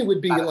shaming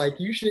would be like,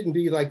 you shouldn't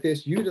be like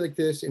this, you like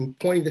this, and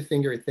pointing the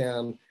finger at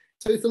them.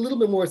 So it's a little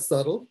bit more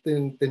subtle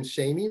than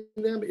shaming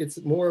them.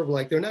 It's more of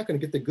like, they're not going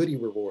to get the goodie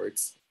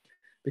rewards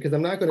because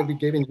I'm not going to be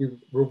giving you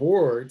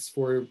rewards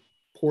for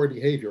poor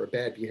behavior or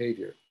bad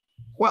behavior.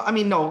 Well,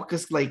 no,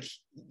 because like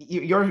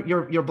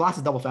your blast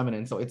is double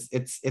feminine, so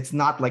it's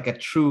not like a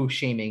true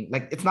shaming.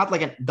 Like it's not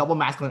like a double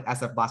masculine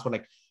SF blast, where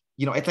like,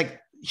 it's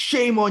like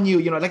shame on you.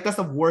 Like that's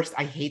the worst.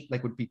 I hate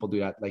like when people do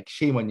that. Like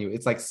shame on you.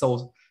 It's like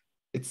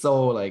it's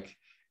so like,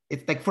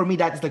 it's like for me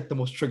that is like the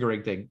most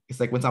triggering thing.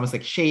 It's like when someone's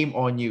like shame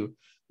on you.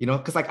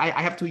 Because like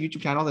I have 2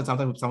 YouTube channels, and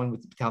sometimes someone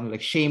would tell me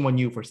like shame on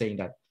you for saying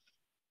that.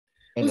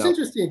 And, well, it's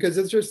interesting because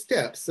there's just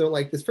steps. So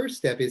like this first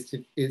step is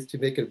to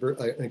make an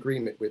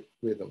agreement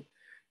with them.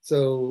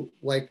 So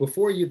like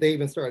before they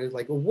even started,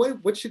 like, well,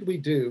 what should we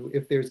do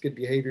if there's good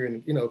behavior,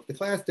 and if the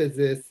class does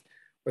this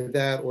or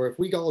that, or if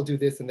we all do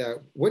this and that,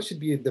 what should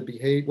be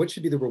what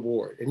should be the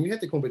reward? And you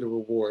have to come up with a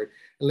reward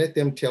and let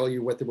them tell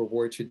you what the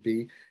reward should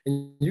be,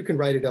 and you can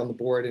write it on the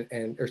board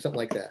and or something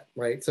like that,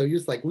 right? So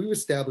just like, we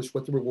establish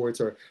what the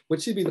rewards are,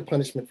 what should be the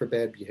punishment for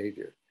bad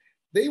behavior.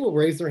 They will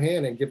raise their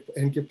hand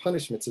and give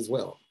punishments as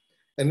well.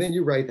 And then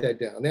you write that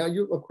down. Now,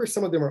 of course,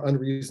 some of them are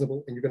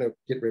unreasonable and you're going to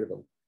get rid of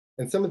them.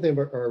 And some of them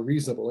are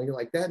reasonable. And you're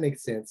like, that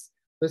makes sense.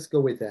 Let's go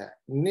with that.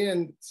 And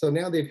then, so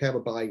now they have a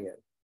buy-in.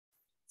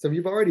 So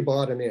you've already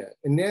bought them in.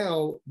 And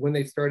now when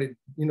they started,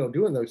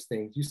 doing those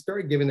things, you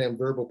start giving them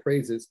verbal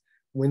praises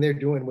when they're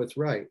doing what's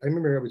right. I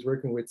remember I was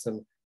working with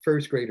some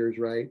first graders,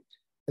 right?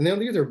 And now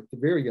these are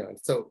very young.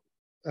 So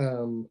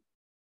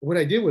what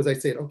I did was I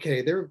said,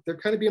 okay, they're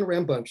kind of being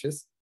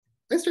rambunctious.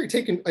 I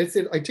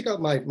took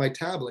out my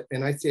tablet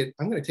and I said,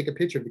 I'm going to take a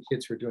picture of the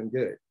kids who are doing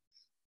good.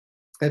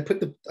 I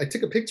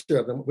took a picture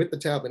of them with the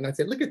tablet and I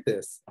said, look at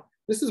this.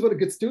 This is what a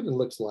good student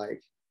looks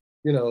like.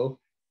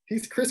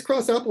 He's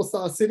crisscross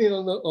applesauce sitting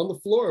on the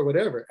floor or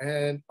whatever.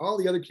 And all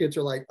the other kids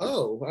are like,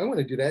 oh, I want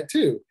to do that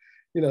too.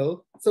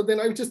 So then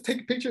I would just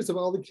take pictures of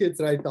all the kids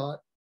that I thought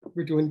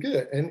were doing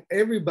good, and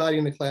everybody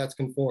in the class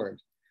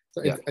conformed.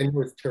 So yeah. I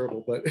know it's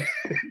terrible, but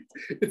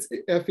it's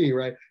FE,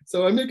 right?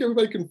 So I make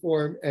everybody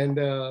conform, and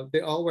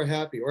they all were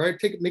happy. Or I'd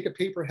make a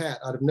paper hat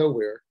out of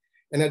nowhere,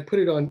 and I'd put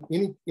it on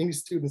any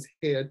student's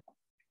head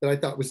that I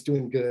thought was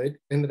doing good,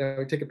 and then I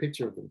would take a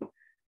picture of them.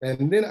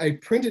 And then I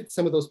printed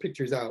some of those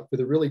pictures out for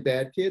the really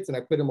bad kids, and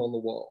I put them on the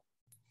wall.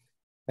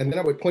 And then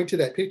I would point to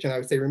that picture, and I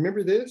would say,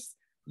 remember this?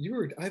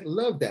 I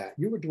love that.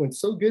 You were doing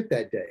so good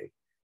that day.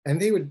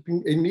 And they would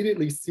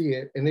immediately see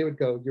it, and they would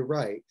go, you're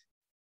right.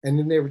 And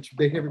then their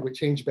behavior would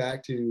change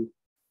back to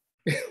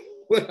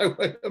what I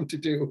want them to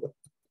do.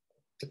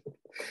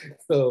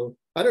 So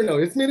I don't know.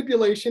 It's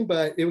manipulation,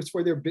 but it was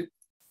for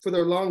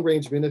their long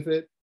range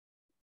benefit.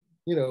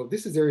 You know,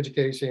 this is their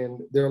education,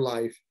 their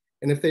life,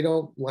 and if they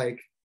don't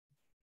like,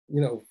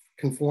 you know,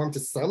 conform to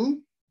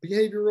some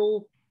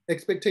behavioral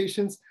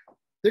expectations,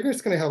 they're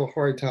just going to have a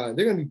hard time.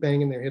 They're going to be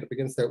banging their head up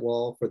against that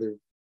wall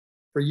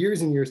for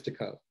years and years to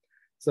come.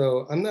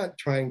 So I'm not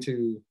trying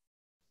to,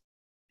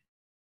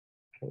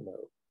 I don't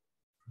know.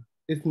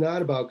 It's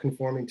not about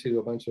conforming to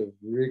a bunch of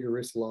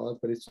rigorous laws,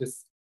 but it's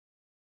just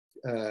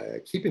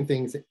keeping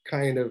things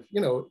kind of,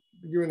 you know,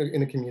 you're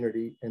in a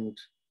community and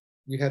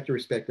you have to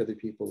respect other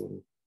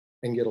people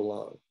and get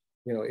along.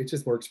 You know, it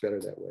just works better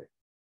that way.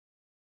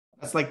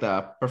 That's like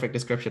the perfect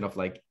description of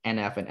like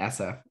NF and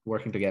SF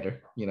working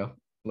together, you know,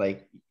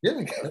 like, Yeah,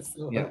 I guess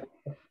so. yeah.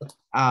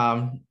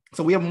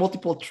 So we have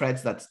multiple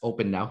threads that's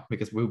open now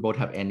because we both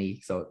have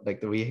any. So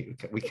like we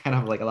kind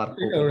of have like a lot of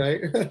open,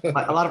 right?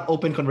 a lot of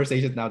open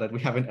conversations now that we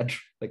haven't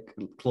like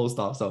closed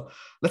off. So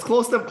let's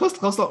close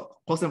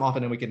them off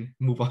and then we can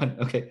move on.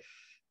 Okay.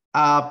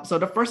 So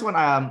the first one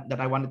that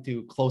I wanted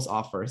to close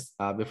off first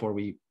before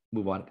we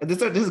move on.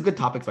 This is good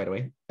topics, by the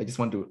way. I just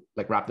want to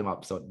like wrap them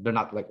up so they're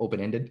not like open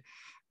ended.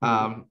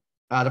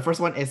 The first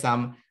one is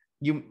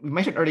you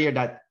mentioned earlier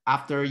that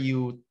after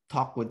you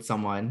talk with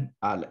someone,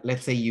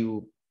 let's say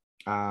you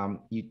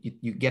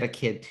get a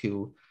kid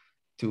to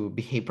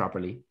behave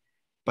properly,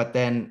 but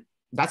then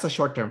that's a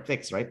short-term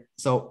fix, right?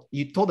 So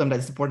you told them that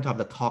it's important to have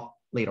the talk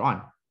later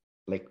on.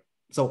 Like,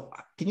 so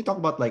can you talk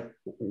about like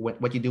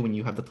what you do when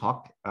you have the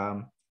talk,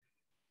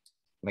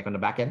 like on the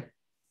back end?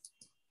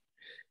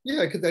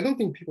 Yeah, because I don't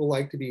think people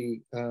like to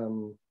be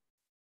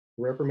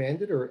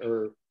reprimanded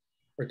or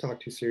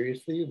talked too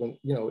seriously when,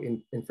 you know,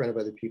 in front of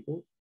other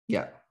people.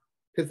 Yeah.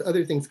 Because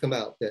other things come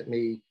out that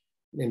may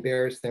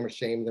embarrass them or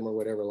shame them or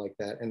whatever like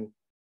that. And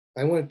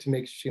I wanted to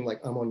make it seem like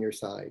I'm on your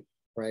side,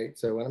 right?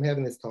 So when I'm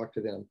having this talk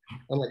to them,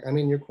 I'm like, I'm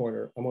in your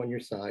corner, I'm on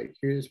your side.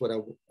 Here's what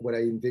I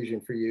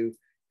envision for you.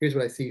 Here's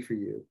what I see for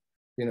you,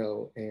 you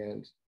know,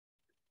 and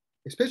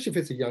especially if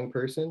it's a young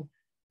person,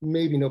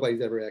 maybe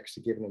nobody's ever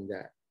actually given them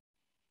that.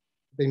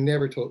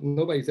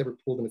 Nobody's ever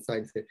pulled them aside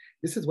and said,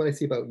 this is what I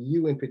see about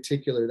you in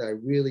particular that I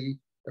really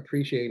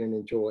appreciate and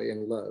enjoy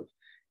and love,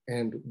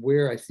 and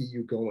where I see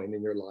you going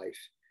in your life,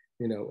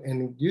 you know.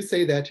 And you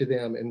say that to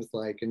them, and it's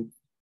like, and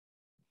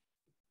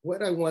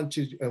what I want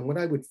you and what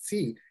I would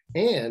see,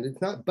 and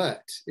it's not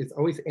but, it's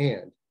always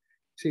and.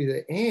 So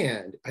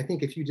and I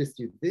think if you just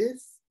do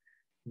this,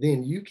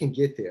 then you can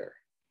get there.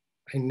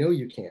 I know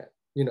you can,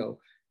 you know,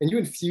 and you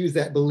infuse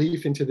that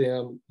belief into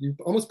them, you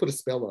almost put a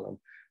spell on them.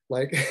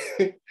 Like,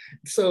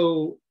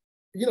 so,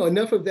 you know,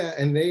 enough of that,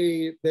 and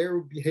their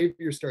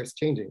behavior starts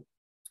changing.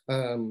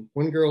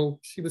 One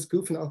girl, she was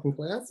goofing off in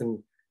class,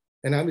 and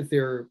I was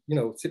there, you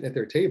know, sitting at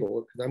their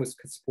table because I was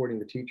supporting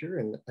the teacher,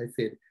 and I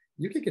said,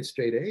 "You could get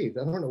straight A's.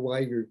 I don't know why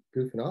you're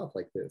goofing off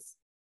like this."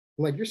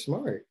 I'm like, "You're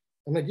smart."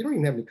 I'm like, "You don't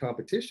even have any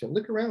competition.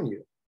 Look around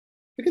you.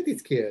 Look at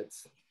these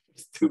kids.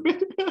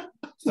 Stupid.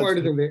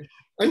 Smarter than me."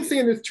 I'm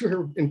saying this to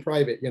her in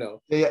private, you know.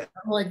 Yeah.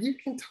 I'm like, "You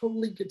can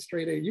totally get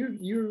straight A.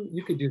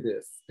 You could do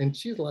this." And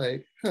she's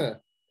like, "Huh."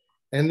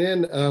 And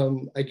then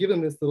I give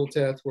them this little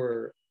test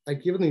where I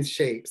give them these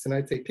shapes, and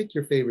I'd say, "Pick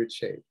your favorite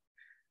shape."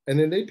 And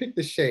then they pick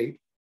the shape,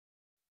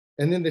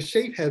 and then the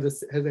shape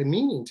has a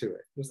meaning to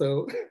it.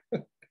 So,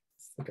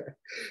 okay.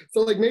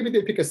 So like maybe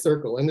they pick a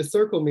circle, and the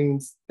circle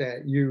means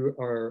that you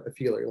are a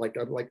feeler. Like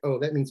I'm like, oh,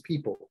 that means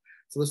people.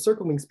 So the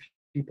circle means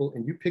people,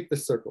 and you pick the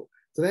circle.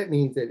 So that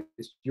means that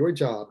it's your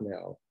job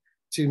now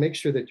to make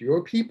sure that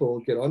your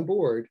people get on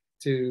board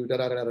to da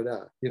da da da da.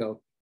 You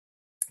know.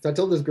 So I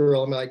told this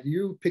girl, I'm like,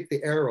 you pick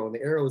the arrow, and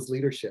the arrow is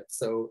leadership.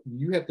 So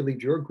you have to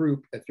lead your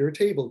group at your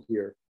table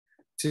here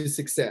to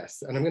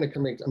success. And I'm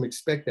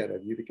expect that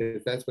of you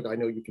because that's what I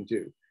know you can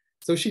do.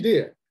 So she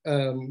did.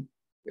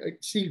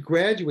 She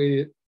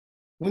graduated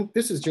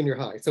this is junior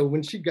high. So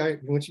when she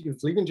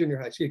was leaving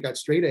junior high, she had got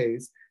straight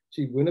A's.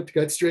 She went up to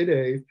got straight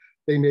A's.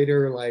 They made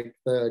her like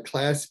the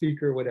class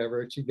speaker or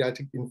whatever. She got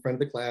to in front of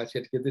the class. She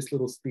had to give this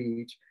little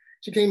speech.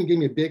 She came and gave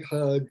me a big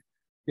hug.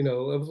 You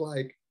know, I was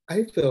like,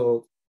 I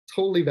felt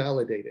totally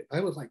validated.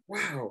 I was like,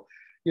 wow,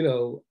 you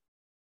know,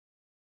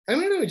 I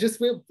don't know,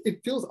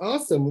 it feels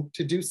awesome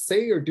to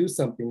say or do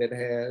something that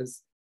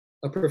has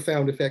a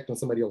profound effect on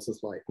somebody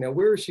else's life. Now,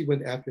 where she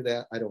went after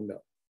that, I don't know.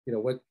 You know,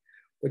 what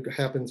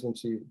happens when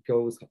she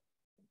goes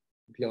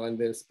beyond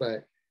this,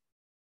 but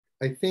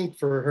I think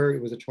for her,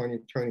 it was a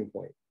turning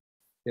point.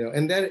 You know,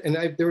 and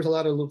there was a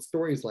lot of little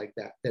stories like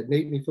that that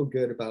made me feel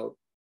good about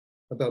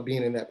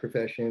being in that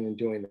profession and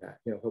doing that,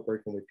 you know,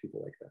 working with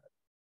people like that.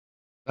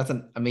 That's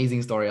an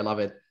amazing story. I love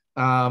it.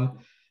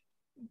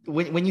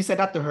 When you said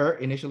that to her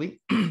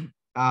initially,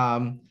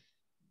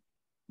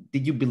 did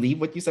you believe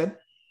what you said?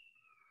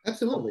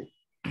 Absolutely.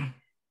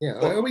 Yeah,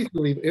 I always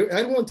believe.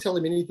 I won't tell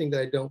them anything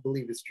that I don't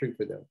believe is true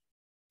for them,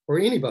 or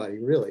anybody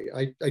really.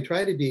 I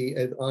try to be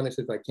as honest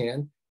as I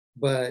can,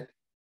 but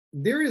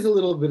there is a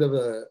little bit of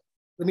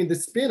the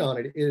spin on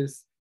it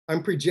is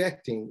I'm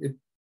projecting it,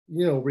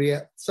 you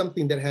know,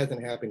 something that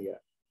hasn't happened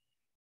yet.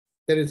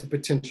 That is a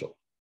potential.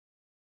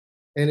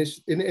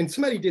 And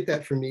somebody did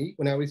that for me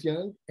when I was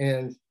young,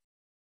 and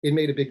it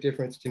made a big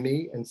difference to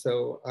me. And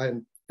so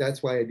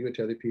that's why I do it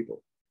to other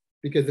people.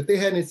 Because if they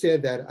hadn't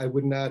said that, I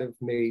would not have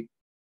made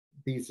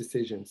these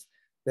decisions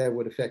that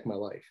would affect my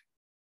life.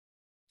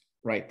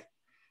 Right.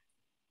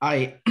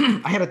 I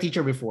I had a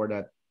teacher before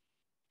that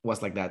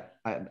was like that.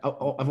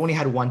 I've only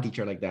had one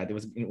teacher like that. It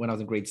was when I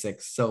was in grade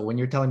 6. So when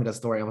you're telling me that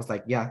story, I was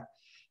like, yeah.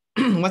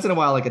 Once in a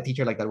while, like a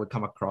teacher like that would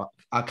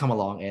come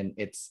along, and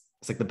it's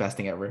like the best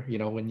thing ever. You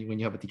know, when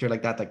you have a teacher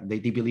like that, like they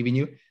believe in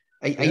you.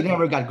 I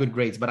never got good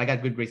grades, but I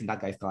got good grades in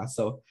that guy's class.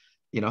 So,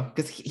 you know,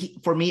 because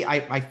for me,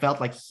 I felt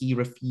like he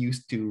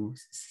refused to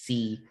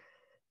see,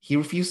 he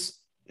refused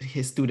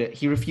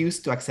he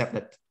refused to accept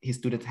that his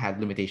students had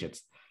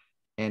limitations,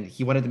 and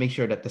he wanted to make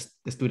sure that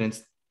the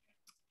students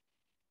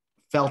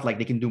felt like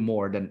they can do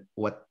more than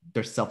what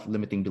their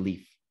self-limiting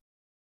belief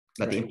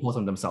that they impose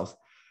on themselves.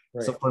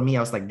 Right. So for me, I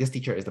was like, this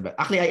teacher is the best.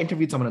 Actually, I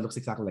interviewed someone that looks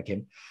exactly like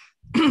him.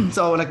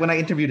 So like when I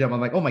interviewed him,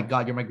 I'm like, oh my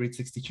God, you're my grade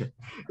 6 teacher.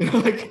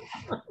 Like,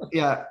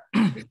 yeah.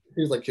 He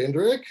was like,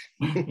 Kendrick.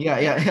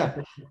 yeah.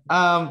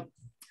 I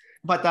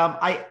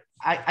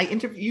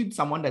interviewed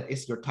someone that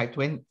is your type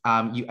twin.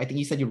 I think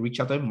you said you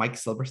reached out to him, Mike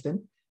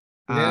Silverstein.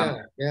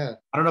 Yeah. I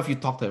don't know if you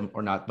talked to him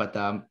or not, but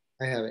I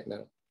haven't,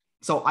 no.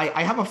 So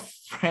I have a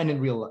friend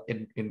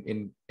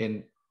in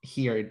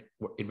here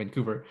in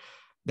Vancouver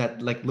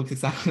that like looks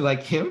exactly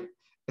like him.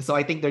 So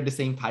I think they're the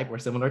same type or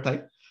similar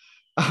type.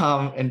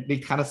 And they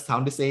kind of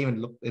sound the same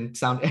and look and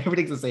sound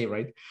everything's the same,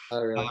 right?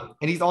 Oh, really?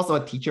 And he's also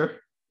a teacher.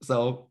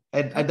 So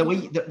and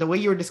the way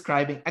you're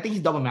describing, I think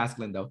he's double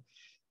masculine though,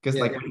 because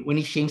when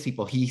he shames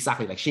people, he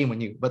exactly like shame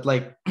on you. But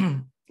like,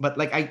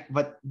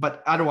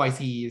 but otherwise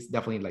he is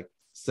definitely like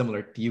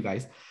similar to you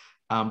guys.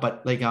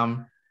 But like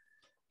I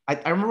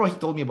remember what he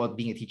told me about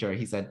being a teacher.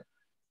 He said,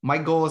 my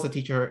goal as a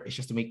teacher is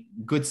just to make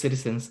good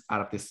citizens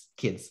out of these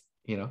kids,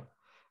 you know?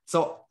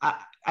 So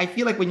I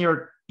feel like when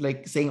you're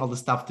like saying all the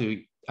stuff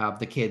to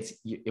the kids,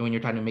 when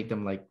you're trying to make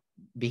them like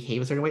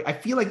behave a certain way, I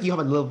feel like you have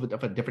a little bit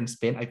of a different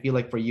spin. I feel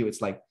like for you,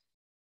 it's like,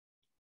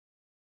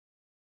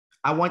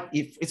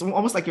 it's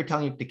almost like you're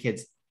telling the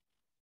kids,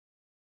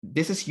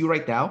 this is you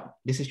right now.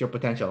 This is your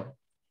potential.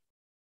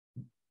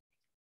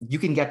 You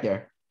can get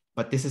there,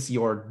 but this is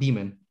your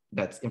demon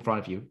that's in front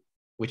of you,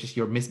 which is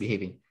you're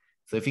misbehaving.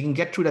 So if you can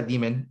get through that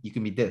demon, you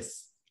can be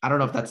this. I don't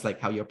know if that's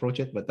like how you approach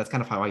it, but that's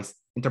kind of how I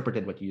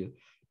interpreted what you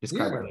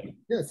described.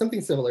 Yeah,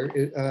 something similar.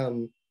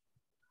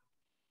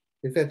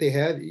 Is that they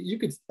have,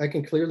 I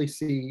can clearly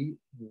see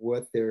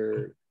what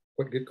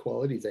good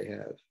qualities they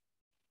have.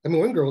 I mean,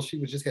 one girl, she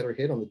just had her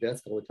head on the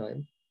desk all the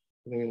time.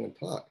 I didn't even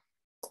talk.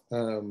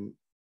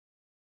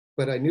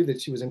 But I knew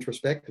that she was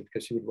introspective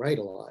because she would write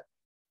a lot.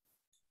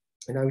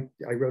 And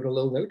I wrote a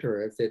little note to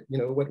her. I said, you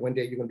know what, one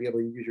day you're going to be able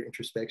to use your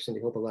introspection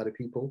to help a lot of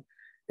people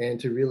and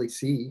to really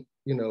see,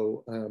 you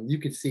know, you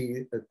could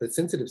see the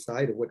sensitive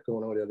side of what's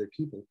going on with other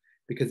people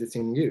because it's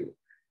in you.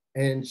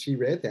 And she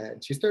read that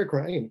and she started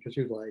crying because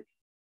she was like,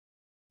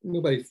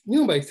 nobody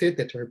said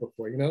that to her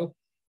before, you know?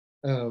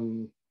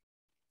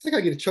 It's like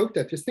I get choked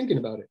up just thinking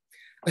about it.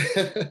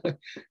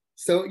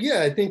 So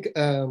yeah, I think,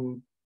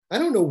 I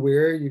don't know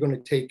where you're going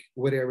to take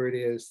whatever it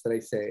is that I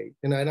say.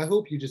 And I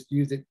hope you just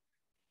use it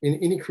in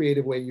any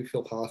creative way you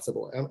feel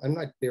possible. I'm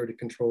not there to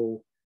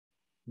control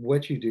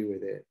what you do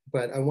with it,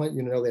 but I want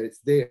you to know that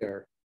it's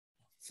there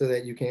so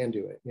that you can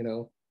do it, you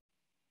know?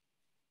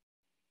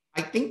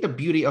 I think the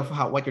beauty of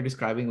what you're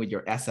describing with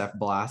your SF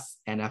blast,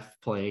 NF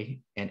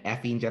play, and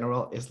FE in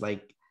general is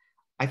like,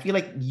 I feel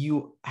like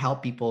you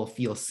help people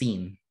feel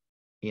seen,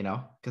 you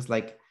know? Because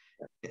like,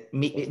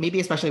 maybe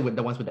especially with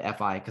the ones with the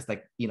FI, because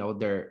like, you know,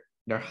 they're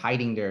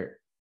hiding their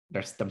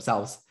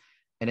themselves.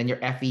 And then your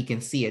FE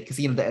can see it because,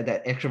 you know,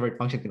 the extrovert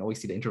function can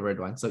always see the introvert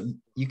one. So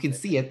you can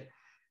see it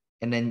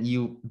and then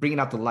you bring it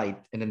out to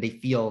light and then they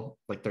feel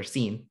like they're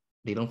seen.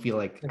 They don't feel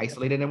like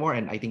isolated anymore.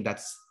 And I think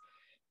that's,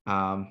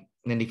 and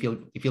then they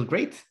feel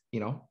great, you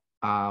know,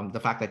 the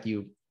fact that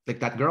you, like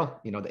that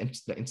girl, you know,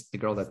 the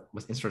girl that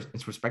was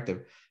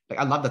introspective. Like,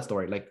 I love that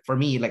story. Like for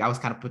me, like I was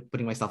kind of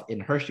putting myself in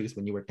her shoes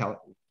when you were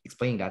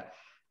explaining that.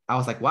 I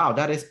was like, wow,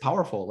 that is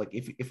powerful. Like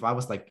if I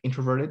was like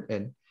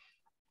introverted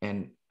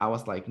and I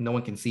was like, no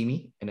one can see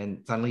me. And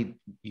then suddenly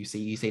you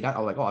say that, I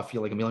was like, oh, I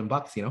feel like $1 million,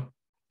 you know?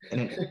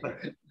 And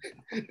then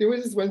there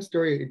was this one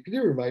story, could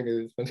you remind me of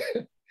this one?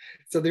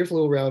 So there's a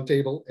little round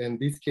table and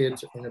these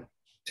kids are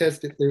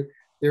tested,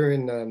 they're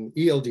in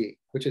ELD,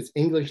 which is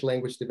English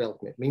language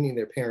development, meaning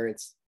their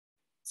parents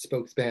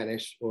spoke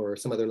Spanish or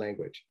some other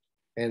language.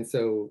 And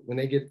so when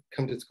they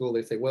come to school,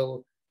 they say,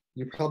 well,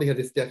 you probably have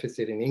this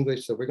deficit in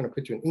English, so we're going to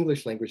put you in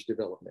English language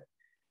development.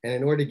 And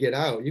in order to get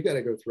out, you got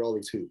to go through all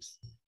these hoops.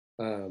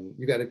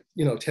 You got to,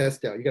 you know,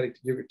 test out.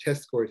 Your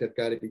test scores have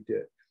got to be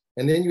good.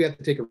 And then you have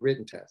to take a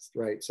written test,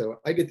 right? So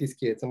I get these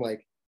kids, I'm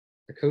like,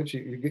 I coach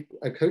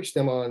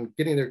them on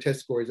getting their test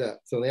scores up.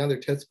 So now their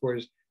test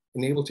scores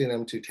enable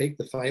them to take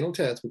the final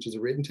test, which is a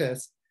written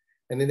test,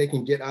 and then they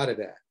can get out of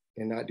that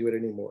and not do it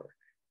anymore.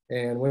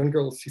 And one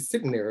girl, she's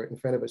sitting there in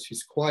front of us.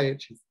 She's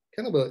quiet. She's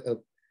kind of a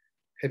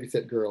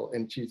heavyset girl,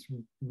 and she's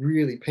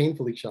really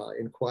painfully shy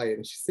and quiet,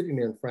 and she's sitting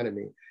there in front of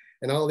me.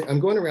 And I'm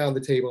going around the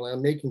table and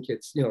I'm making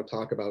kids, you know,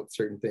 talk about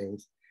certain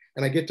things.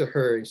 And I get to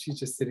her and she's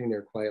just sitting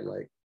there quiet,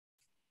 like,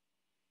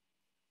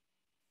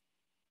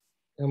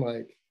 I'm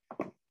like,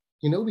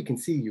 you know, we can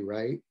see you,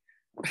 right?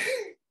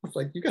 It's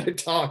like, you got to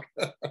talk.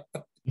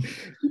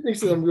 She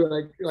thinks that I'm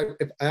like,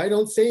 if I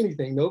don't say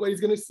anything,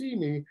 nobody's going to see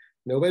me.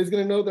 Nobody's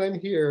going to know that I'm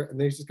here. And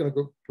they're just going to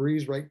go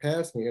breeze right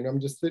past me. And I'm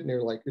just sitting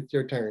there like, it's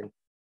your turn.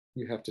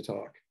 You have to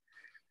talk.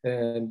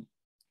 And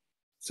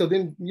so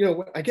then, you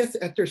know, I guess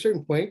after a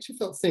certain point, she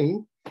felt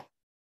seen.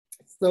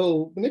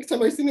 So the next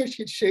time I seen her,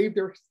 she had shaved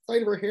her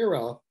side of her hair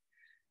off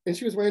and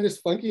she was wearing this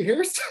funky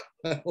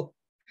hairstyle.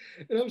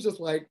 And I was just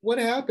like, what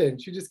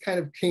happened? She just kind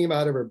of came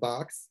out of her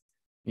box,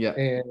 Yeah.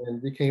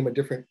 and became a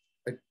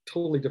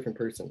totally different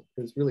person.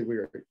 It was really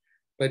weird.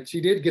 But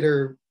she did get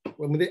her,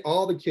 when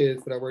all the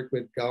kids that I worked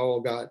with they all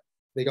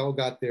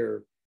got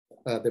their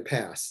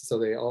pass. So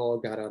they all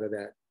got out of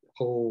that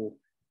whole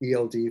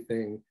ELD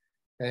thing.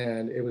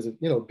 And it was a,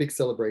 you know, big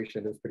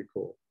celebration. It was pretty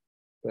cool.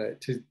 But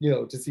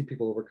to see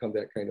people overcome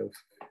that kind of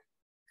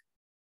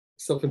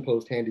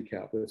self-imposed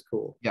handicap was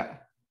cool. Yeah.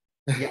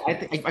 Yeah.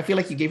 I feel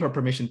like you gave her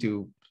permission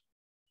to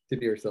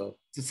be herself,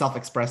 to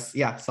self-express.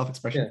 Yeah,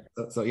 self-expression.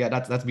 Yeah. So yeah,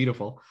 that's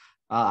beautiful.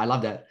 I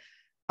love that.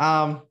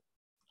 All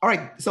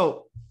right.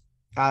 So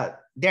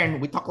Darren,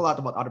 we talk a lot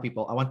about other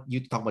people. I want you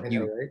to talk about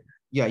you. Right?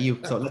 Yeah, you.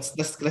 So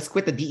let's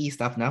quit the DE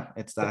stuff now.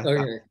 It's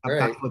Okay.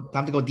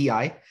 time to go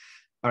DI.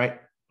 All right.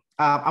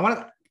 I want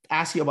to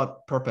ask you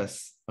about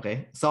purpose.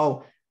 Okay.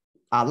 So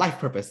life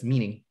purpose,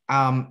 meaning.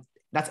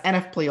 That's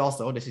NF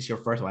also. This is your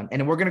first one.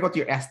 And then we're gonna go to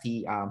your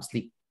ST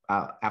sleep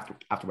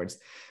afterwards.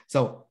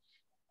 So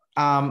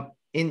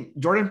in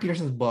Jordan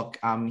Peterson's book,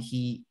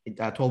 he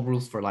 12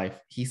 Rules for Life,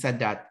 he said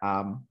that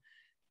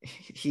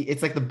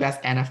it's like the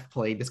best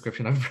NF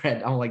description I've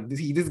read. I'm like,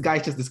 this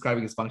guy's just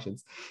describing his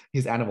functions,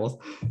 his animals.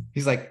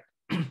 He's like,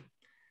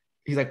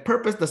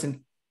 purpose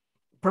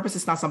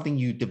is not something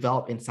you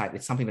develop inside.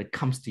 It's something that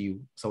comes to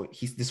you. So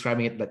he's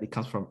describing it that it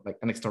comes from like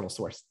an external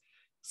source.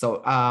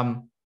 So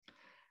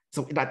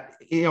so that,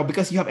 you know,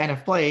 because you have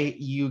NF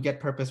you get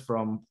purpose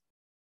from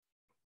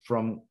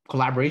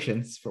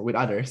collaborations with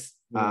others,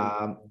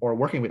 or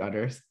working with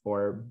others,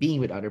 or being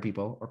with other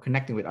people, or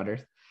connecting with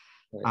others,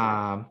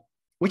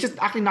 which is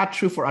actually not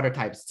true for other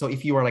types. So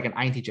if you are like an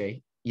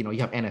INTJ, you know, you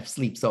have NF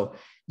sleep, so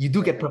you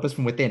do get purpose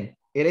from within.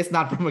 It is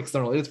not from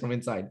external, it is from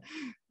inside.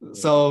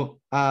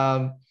 So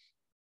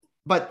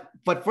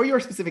but for your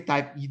specific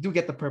type, you do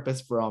get the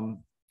purpose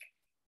from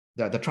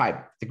the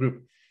tribe, the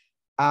group.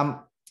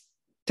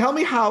 Tell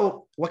me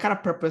what kind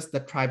of purpose the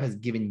tribe has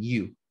given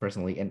you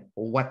personally, and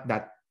what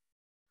that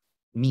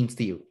means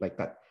to you. Like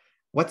that,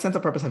 what sense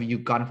of purpose have you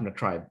gotten from the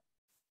tribe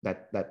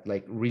that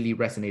like really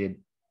resonated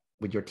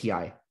with your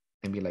TI,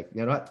 and be like,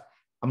 you know what,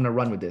 I'm gonna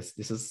run with this.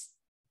 This is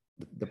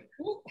the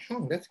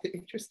that's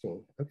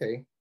interesting.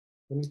 Okay,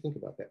 let me think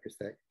about that for a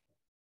sec.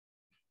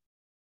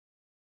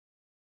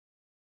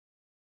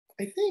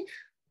 I think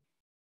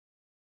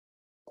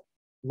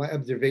my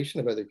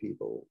observation of other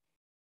people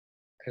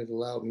has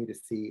allowed me to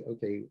see,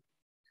 okay,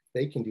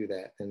 they can do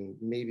that, and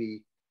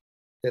maybe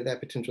that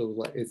potential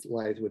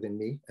lies within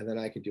me, and then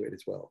I could do it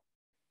as well.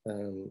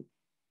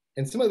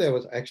 And some of that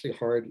was actually a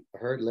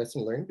hard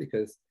lesson learned,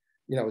 because,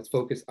 you know, it's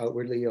focused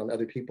outwardly on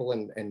other people,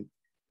 and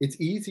it's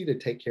easy to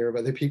take care of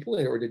other people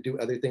or to do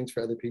other things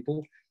for other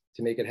people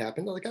to make it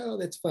happen. They're like, oh,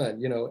 that's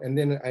fun, you know. And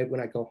then when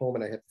I go home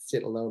and I have to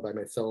sit alone by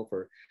myself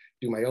or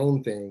do my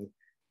own thing,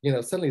 you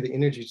know, suddenly the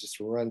energy just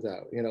runs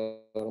out, you know.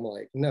 And I'm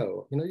like,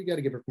 no, you know, you got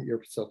to give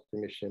yourself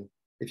permission.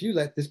 If you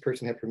let this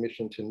person have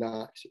permission to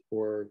not,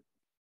 or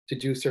to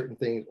do certain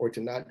things, or to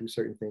not do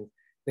certain things,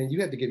 then you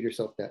have to give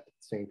yourself that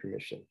same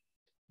permission,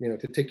 you know,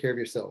 to take care of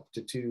yourself,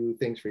 to do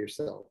things for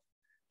yourself.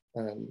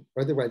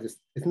 Otherwise,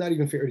 it's not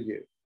even fair to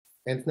you,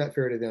 and it's not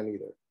fair to them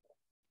either.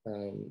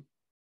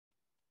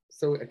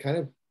 So it kind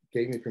of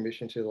gave me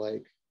permission to,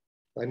 like,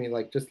 I mean,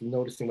 like, just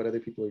noticing what other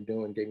people are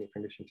doing gave me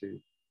permission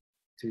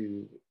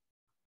to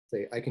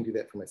say, I can do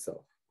that for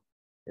myself,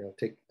 you know,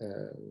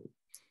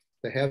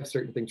 to have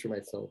certain things for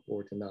myself,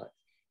 or to not,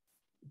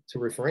 to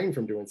refrain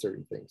from doing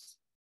certain things.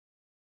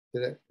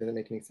 Did that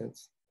make any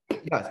sense?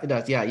 It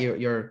does. Yeah,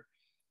 you're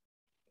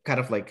kind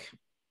of like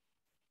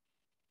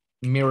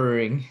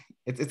mirroring.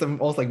 It's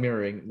almost like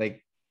mirroring.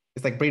 Like,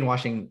 it's like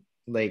brainwashing.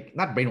 Like,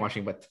 not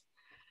brainwashing, but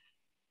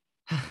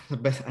the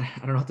best. I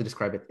don't know how to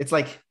describe it. It's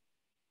like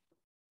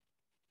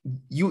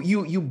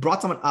you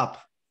brought someone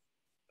up,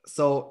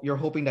 so you're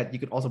hoping that you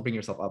could also bring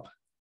yourself up.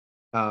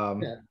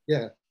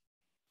 Yeah,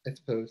 I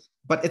suppose.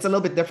 But it's a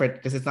little bit different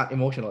because it's not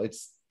emotional.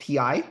 It's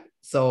TI.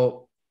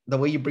 So the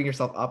way you bring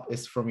yourself up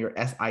is from your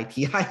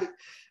SITI,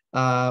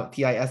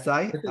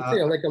 TISI.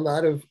 Like a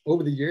lot of,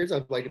 over the years,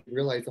 I've like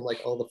realized I'm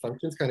like all the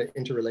functions kind of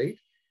interrelate,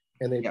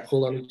 and they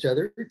pull on each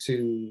other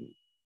to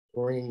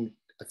bring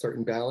a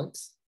certain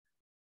balance.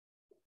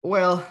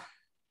 Well,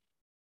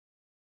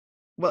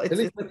 at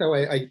least that's how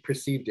I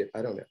perceived it.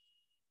 I don't know.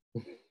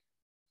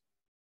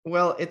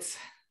 Well, it's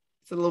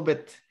a little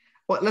bit.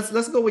 Well,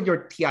 let's go with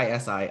your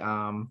TISI.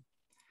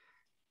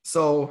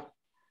 So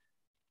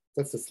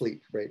That's the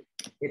sleep, right?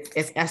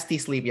 it's ST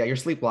sleep. Yeah, your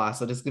sleep loss.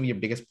 So this is gonna be your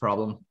biggest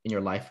problem in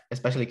your life,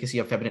 especially because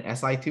you have feminine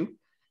SI too.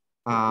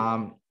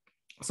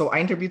 So I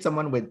interviewed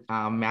someone with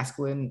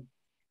masculine,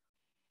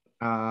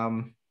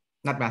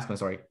 not masculine,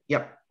 sorry.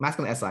 Yep,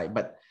 masculine SI,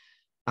 but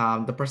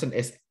the person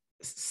is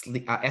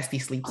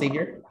ST sleep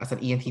savior as an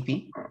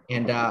ENTP.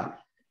 And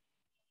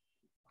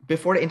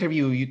before the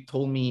interview, you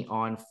told me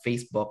on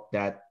Facebook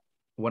that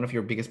one of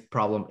your biggest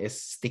problem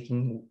is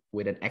sticking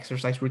with an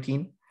exercise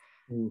routine.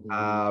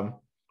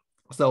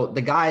 So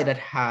the guy that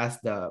has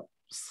the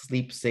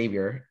sleep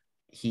savior,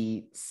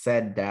 he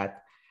said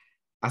that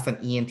as an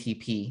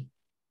ENTP,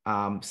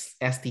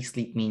 ST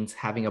sleep means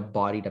having a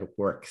body that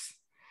works.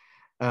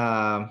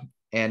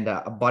 And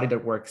a body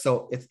that works.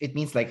 So it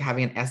means like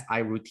having an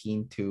SI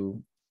routine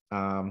to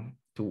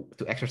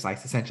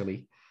exercise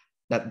essentially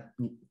that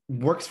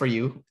works for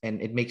you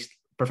and it makes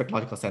perfect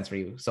logical sense for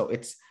you. So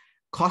it's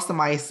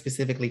customized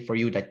specifically for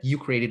you that you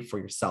created for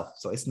yourself.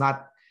 So it's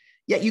not,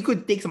 yeah, you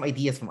could take some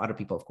ideas from other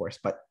people, of course,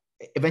 but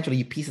eventually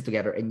you piece it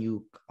together and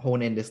you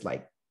hone in this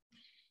like,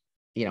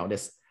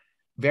 this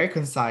very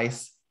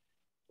concise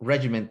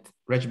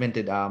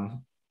regimented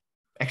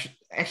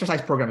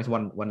exercise program is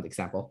one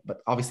example,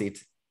 but obviously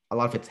it's a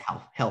lot of it's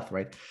health,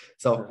 right?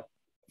 So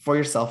for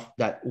yourself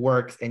that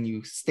works and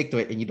you stick to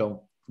it and you don't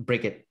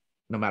break it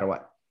no matter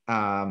what.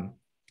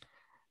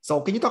 So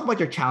can you talk about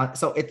your challenge?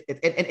 So and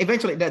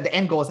eventually the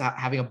end goal is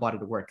having a body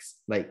that works.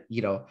 Like,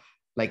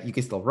 like you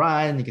can still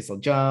run, you can still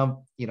jump,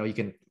 you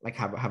can like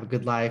have a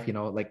good life,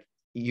 like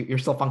you're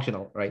still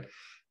functional, right?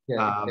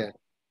 As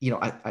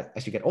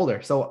you get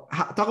older. So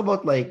talk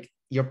about like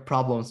your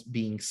problems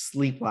being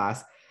sleep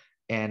loss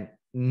and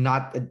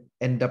not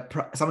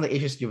some of the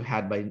issues you've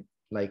had by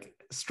like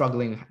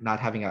struggling not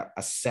having a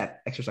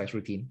set exercise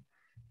routine.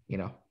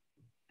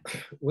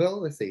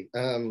 Well, let's see.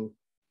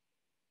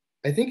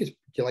 I think it's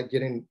like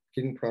getting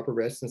proper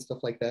rest and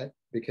stuff like that,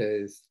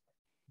 because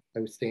I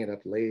was staying up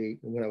late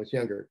when I was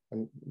younger.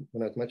 When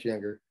I was much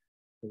younger,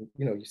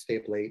 you stay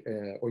up late,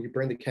 or you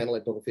burn the candle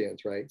at both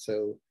ends, right?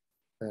 So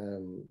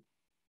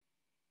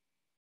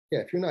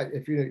yeah,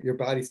 your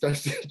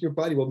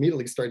body will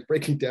immediately start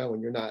breaking down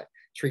when you're not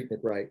treating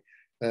it right.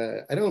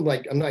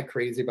 I'm not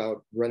crazy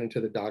about running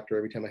to the doctor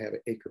every time I have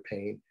an ache or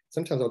pain.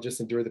 Sometimes I'll just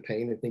endure the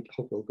pain and think,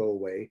 hope it'll go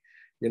away,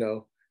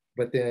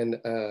 But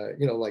then,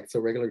 so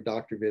regular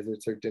doctor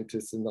visits or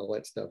dentists and all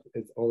that stuff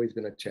has always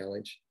been a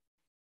challenge.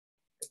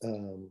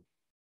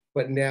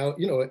 But now,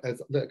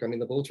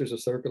 the vultures are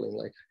circling,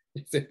 like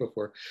you said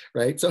before,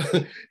 right? So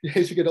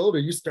as you get older,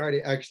 you start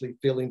actually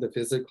feeling the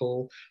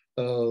physical.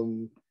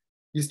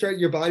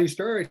 Your body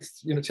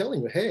starts,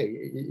 telling you, hey,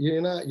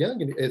 you're not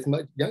as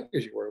much young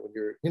as you were when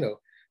you're,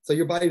 so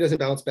your body doesn't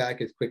bounce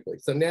back as quickly.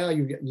 So now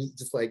you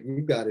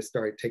got to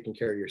start taking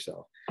care of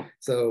yourself.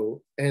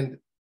 So, and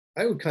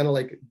I would kind of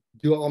like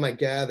do all my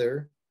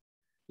gather,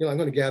 I'm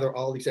going to gather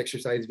all these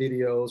exercise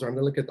videos, or I'm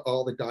going to look at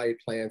all the diet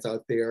plans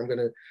out there.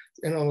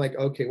 I'm like,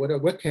 okay,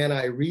 what can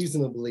I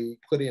reasonably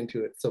put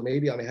into it? So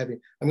maybe I'm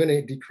going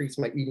to decrease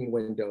my eating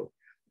window.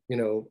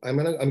 I'm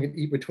going to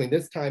eat between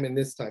this time and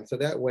this time. So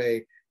that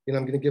way,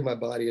 I'm going to give my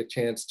body a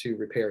chance to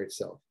repair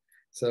itself.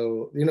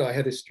 So, I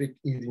had a strict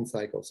eating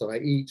cycle. So I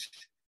eat,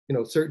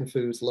 certain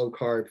foods, low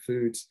carb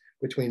foods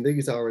between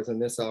these hours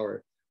and this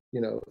hour,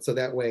 so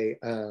that way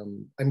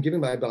I'm giving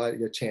my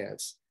body a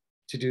chance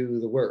to do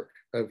the work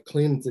of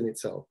cleansing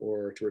itself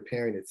or to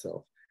repairing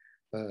itself.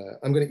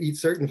 I'm going to eat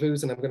certain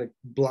foods and I'm going to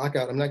block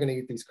out. I'm not going to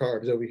eat these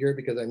carbs over here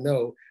because I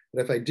know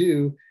that if I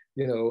do,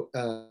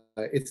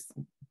 it's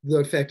the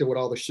effect of what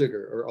all the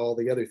sugar or all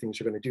the other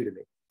things are going to do to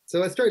me.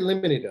 So I started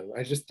limiting them.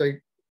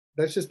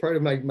 That's just part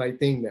of my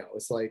thing now.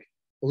 It's like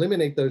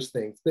eliminate those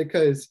things,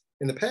 because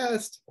in the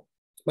past,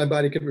 my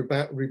body could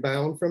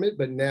rebound from it,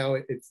 but now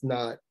it's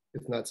not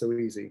so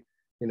easy,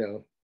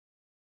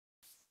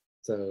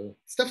 So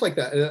stuff like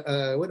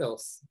that. What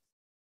else?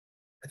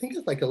 I think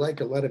it's like a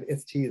lot of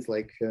STs,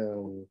 like I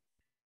don't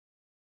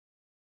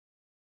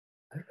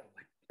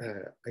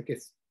know, I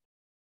guess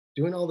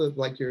doing all the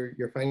like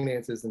your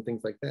finances and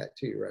things like that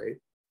too, right?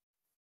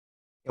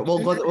 Yeah,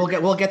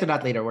 we'll get to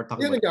that later. We're talking.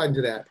 We haven't gotten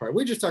to that part.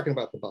 We're just talking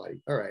about the body.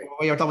 All right.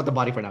 Well, you're talking about the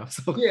body for now.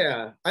 So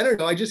yeah, I don't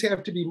know. I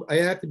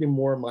have to be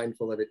more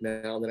mindful of it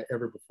now than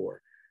ever before.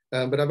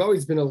 But I've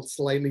always been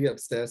slightly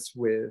obsessed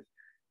with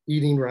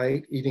eating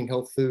right, eating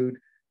health food,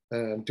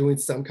 doing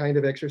some kind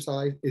of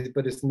exercise,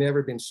 but it's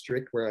never been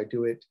strict where I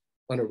do it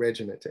on a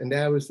regiment. And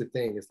that was the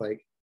thing. It's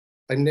like,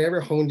 I've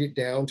never honed it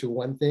down to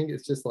one thing.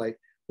 It's just like,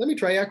 let me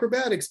try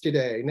acrobatics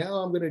today. Now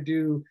I'm going to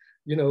do,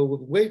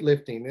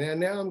 weightlifting, and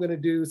now I'm going to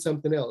do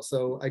something else.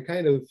 So I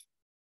kind of,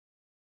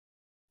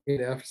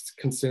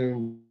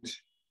 consumed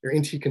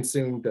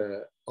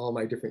all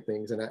my different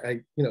things. And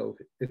I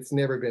it's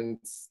never been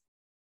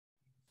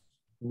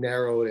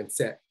narrowed and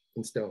set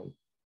in stone.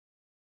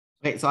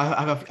 Okay, so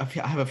I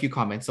have a few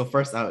comments. So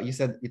first,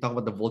 you talk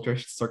about the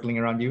vultures circling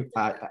around you.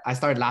 I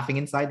started laughing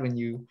inside when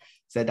you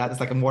said that. It's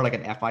like more like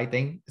an FI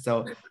thing.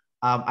 So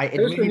I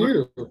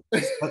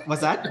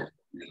What's that?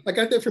 I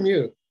got that from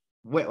you.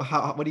 Wait,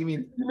 what do you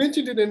mean? You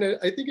mentioned it in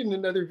I think in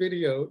another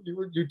video.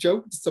 You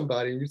joked to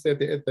somebody. You said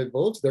the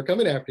wolves, they're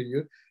coming after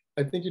you.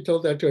 I think you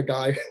told that to a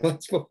guy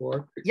once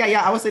before.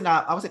 Yeah. I was in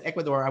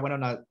Ecuador. I went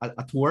on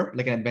a tour,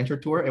 like an adventure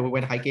tour, and we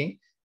went hiking.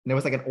 And there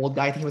was like an old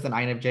guy. I think he was an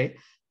INFJ.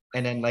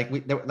 And then like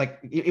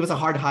it was a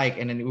hard hike,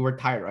 and then we were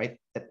tired, right?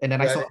 And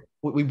then I saw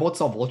Right, we both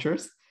saw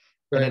vultures,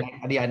 and then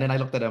right. and then I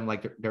looked at them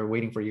like they're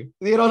waiting for you,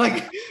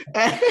 like.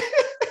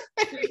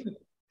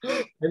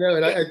 I know,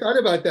 and I thought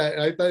about that.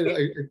 And I thought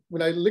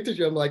when I looked at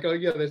you, I'm like, oh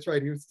yeah, that's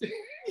right. He was.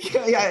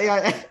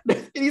 Yeah.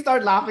 And he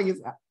started laughing.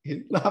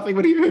 He's laughing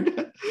when he heard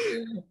that.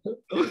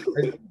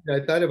 I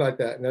thought about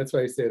that, and that's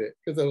why I said it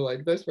because I'm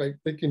like, that's right.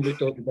 Thinking Nick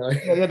told the guy.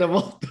 Yeah, the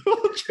vulture.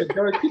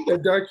 The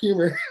dark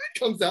humor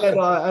comes out. And,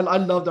 I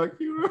love dark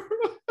humor.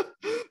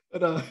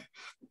 And,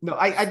 no,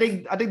 I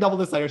think double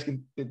deciders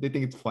they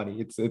think it's funny.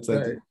 It's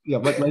Right. yeah,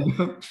 but like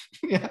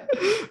yeah,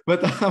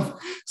 but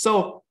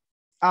so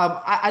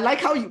I like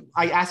how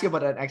I asked you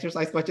about an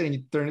exercise question and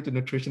you turn it to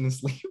nutrition and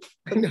sleep.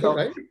 I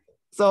know,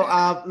 So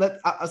right?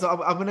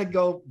 I'm gonna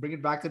go bring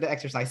it back to the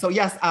exercise. So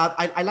yes,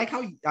 I like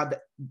how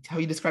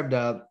you described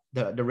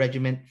the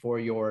regimen for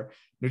your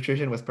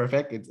nutrition was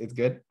perfect. It's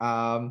good.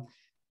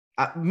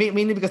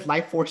 Mainly because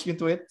life forced you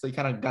into it, so you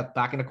kind of got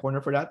back in the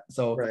corner for that.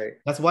 So Right.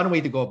 that's one way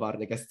to go about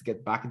it, I guess, to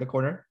get back in the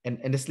corner.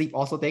 And the sleep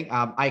also thing.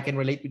 I can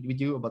relate with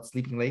you about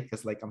sleeping late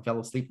because like I'm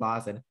fellow sleep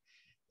loss and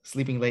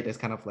sleeping late is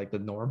kind of like the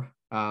norm.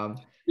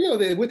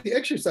 With the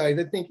exercise,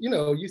 I think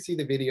you see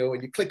the video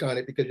and you click on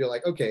it because you're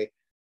like, okay,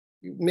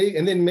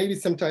 and then maybe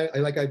sometime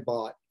I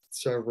bought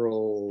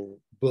several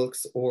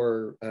books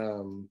or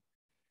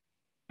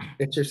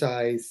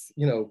exercise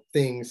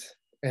things,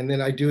 and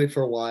then I do it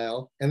for a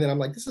while, and then I'm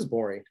like, this is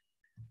boring,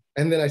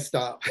 and then I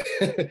stop,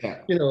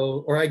 Yeah.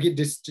 or I get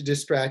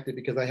distracted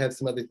because I have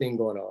some other thing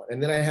going on,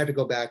 and then I have to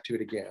go back to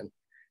it again,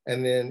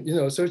 and then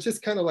so it's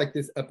just kind of like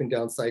this up and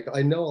down cycle.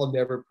 I know I'll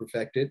never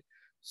perfect it,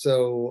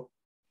 so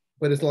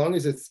but as long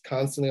as it's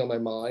constantly on my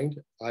mind,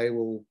 I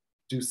will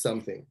do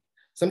something.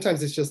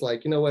 Sometimes it's just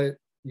like, you know what,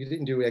 you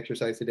didn't do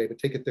exercise today, but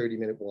take a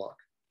 30-minute walk.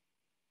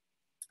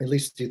 At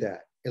least do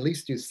that. At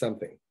least do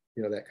something,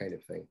 that kind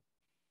of thing.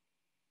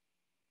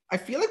 I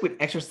feel like with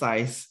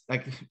exercise,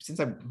 like since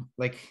I'm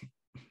like,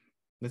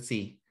 let's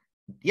see,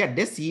 yeah,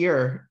 this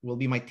year will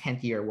be my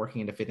 10th year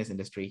working in the fitness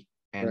industry.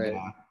 And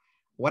Right.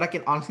 What I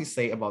can honestly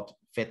say about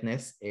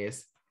fitness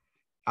is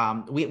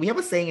we have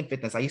a saying in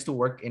fitness. I used to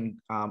work in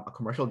a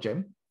commercial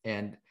gym,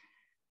 and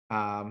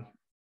um,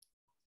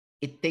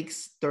 it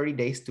takes 30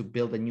 days to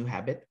build a new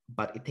habit,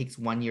 but it takes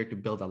 1 year to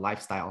build a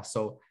lifestyle.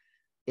 So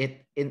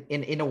it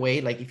in a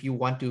way, like if you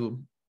want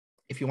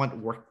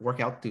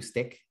workout to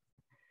stick,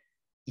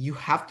 you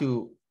have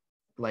to,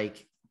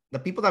 like, the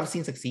people that I've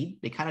seen succeed,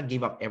 they kind of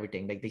gave up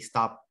everything. Like they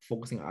stopped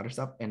focusing on other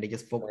stuff and they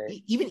just focus.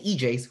 Right. Even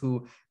EJs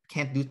who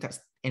can't do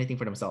anything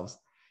for themselves.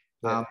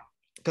 Yeah.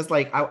 Because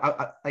like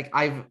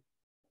I've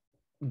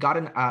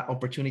gotten an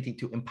opportunity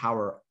to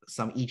empower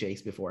some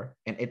EJs before,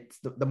 and it's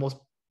the most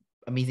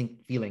amazing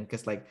feeling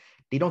because like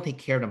they don't take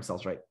care of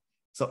themselves, right?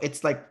 So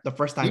it's like the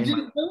first time in my,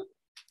 EJs don't?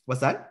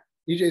 what's that?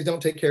 EJs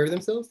don't take care of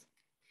themselves?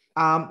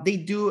 They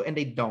do and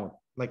they don't.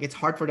 Like it's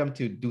hard for them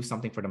to do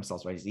something for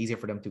themselves, right? It's easier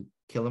for them to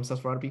kill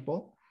themselves for other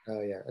people.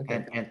 Oh yeah.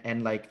 Okay.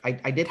 And like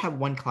I did have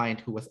one client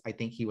who was, I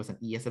think he was an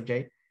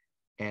ESFJ,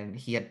 and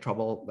he had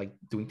trouble like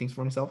doing things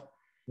for himself.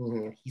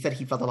 Mm-hmm. He said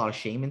he felt a lot of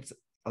shame and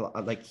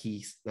like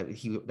that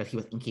he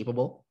was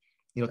incapable.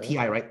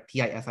 TI, right?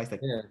 TISI is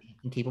like Yeah.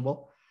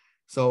 incapable.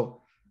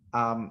 So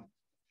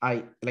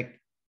I like,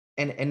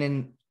 and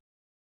then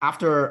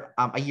after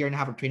a year and a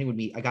half of training with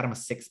me, I got him a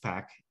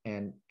 6-pack,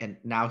 and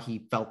now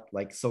he felt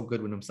like so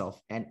good with himself.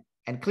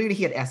 And clearly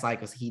he had SI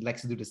because he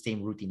likes to do the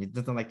same routine. He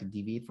doesn't like to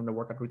deviate from the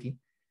workout routine.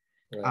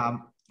 Right.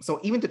 So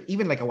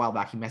even like a while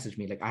back, he messaged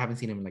me like, I haven't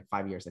seen him in like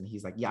 5 years, and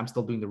he's like, yeah, I'm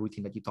still doing the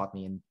routine that you taught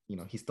me, and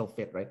he's still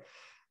fit, right?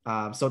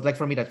 So like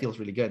for me, that feels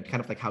really good,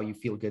 kind of like how you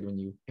feel good when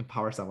you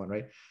empower someone,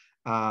 right?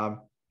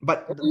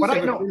 But what I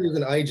know, he was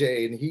an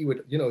IJ, and he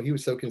would, he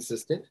was so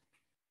consistent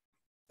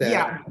that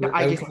yeah, the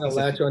I would IJ kind of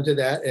latch onto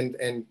that,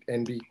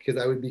 and because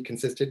I would be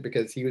consistent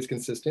because he was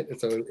consistent, and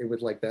so it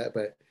was like that.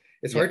 But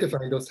it's hard to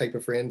find those type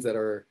of friends that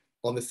are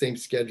on the same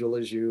schedule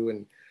as you,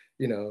 and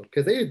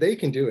because they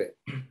can do it.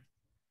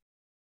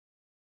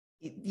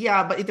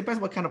 Yeah, but it depends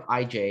what kind of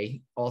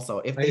IJ also.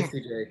 If they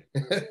ICJ.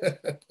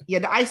 yeah,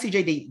 the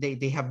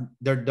ICJ,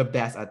 they're the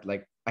best at,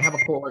 like, I have a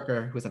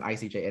coworker who's an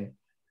ICJ, and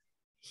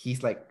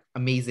he's like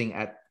amazing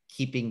at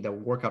keeping the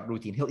workout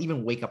routine. He'll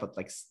even wake up at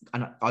like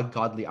an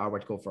ungodly hour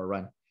to go for a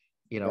run.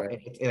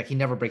 Right. Like he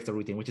never breaks the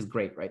routine, which is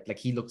great, right? Like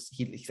he's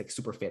like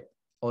super fit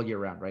all year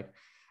round, right?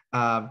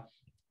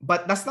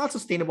 But that's not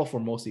sustainable for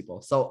most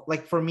people. So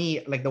like for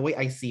me, like the way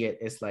I see it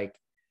is like,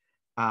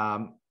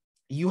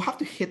 you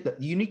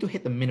need to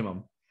hit the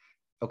minimum.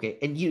 Okay.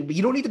 And you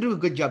don't need to do a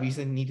good job. You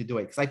just need to do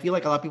it. Because I feel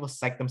like a lot of people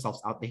psych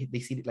themselves out. They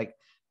see it like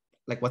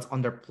what's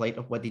on their plate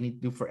of what they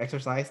need to do for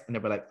exercise. And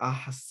they're like, I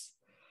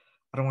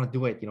don't want to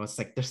do it. It's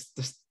like,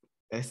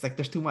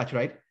 there's too much,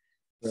 right?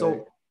 Right.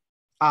 So,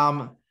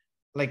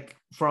 like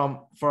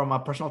from a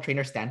personal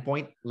trainer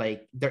standpoint,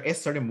 like there is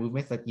certain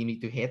movements that you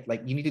need to hit.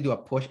 Like you need to do a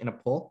push and a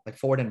pull, like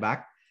forward and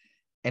back,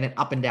 and then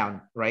up and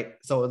down, right?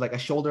 So like a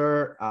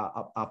shoulder,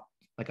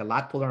 like a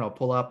lat puller and a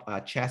pull up,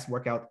 a chest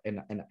workout,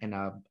 and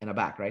a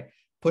back, right?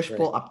 Push,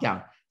 pull, up,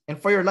 down.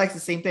 And for your legs, the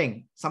same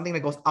thing. Something that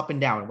goes up and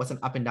down. What's an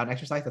up and down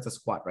exercise? That's a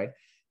squat, right?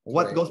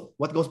 What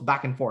goes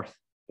back and forth?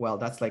 Well,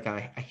 that's like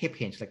a hip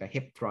hinge, like a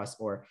hip thrust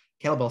or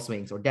kettlebell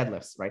swings or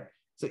deadlifts, right?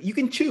 So you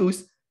can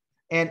choose.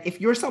 And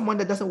if you're someone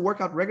that doesn't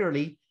work out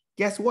regularly,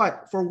 guess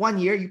what? For 1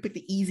 year, you pick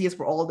the easiest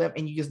for all of them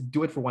and you just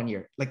do it for 1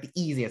 year, like the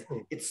easiest.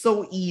 It's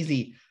so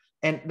easy.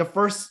 And the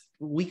first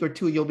week or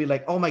two, you'll be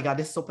like, oh my God,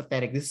 this is so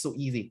pathetic. This is so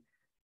easy.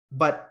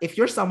 But if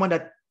you're someone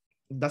that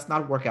does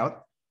not work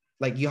out,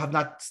 like you have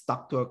not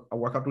stuck to a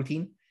workout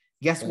routine,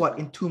 guess what?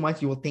 In 2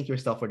 months, you will thank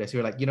yourself for this.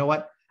 You're like, you know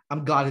what?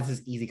 I'm glad this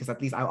is easy because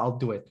at least I'll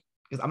do it.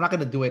 Because I'm not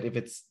going to do it if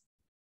it's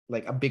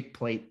like a big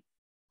plate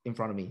in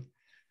front of me.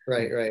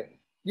 Right, right.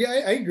 Yeah,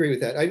 I agree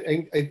with that. I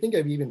think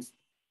I've even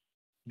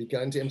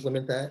begun to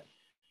implement that.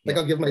 Like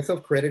I'll give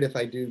myself credit if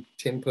I do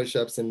 10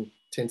 push-ups and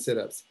 10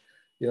 sit-ups,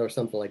 or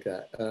something like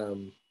that.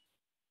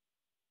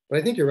 But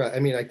I think you're right. I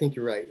mean, I think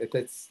you're right.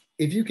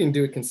 If you can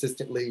do it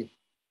consistently,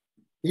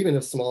 even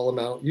a small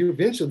amount, you'll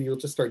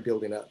just start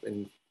building up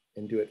and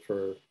do it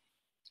because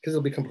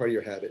it'll become part of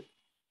your habit.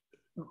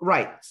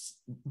 Right.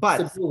 But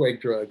it's a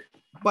weight drug.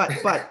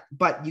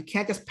 But you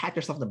can't just pat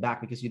yourself on the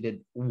back because you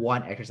did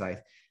one exercise.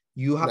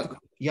 You have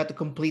to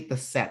complete the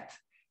set.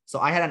 So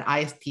I had an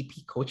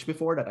ISTP coach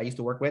before that I used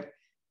to work with,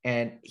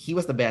 and he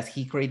was the best.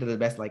 He created the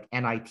best like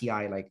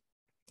NITI like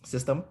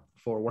system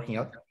for working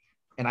out,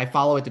 and I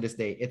follow it to this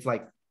day. It's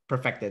like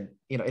perfected.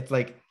 It's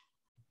like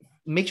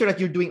make sure that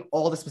you're doing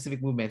all the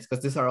specific movements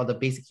because these are all the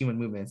basic human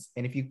movements.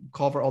 And if you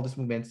cover all these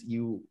movements,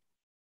 you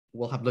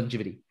will have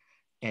longevity.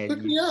 And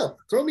look me up.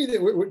 Throw me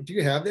that. Do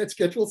you have that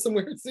scheduled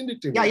somewhere? Send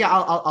it to me. Yeah.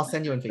 I'll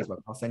send you on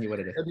Facebook. I'll send you what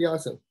it is. That'd be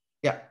awesome.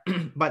 Yeah,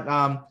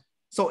 but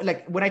so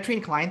like when I train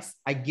clients,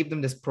 I give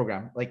them this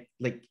program. Like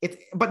it's,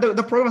 but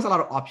the program has a lot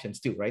of options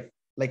too, right?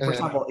 Like for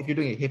example, if you're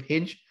doing a hip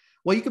hinge,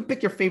 well, you can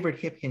pick your favorite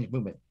hip hinge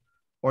movement,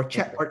 or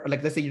or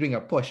like let's say you're doing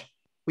a push,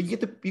 but you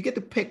get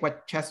to pick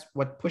what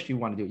push you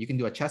want to do. You can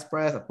do a chest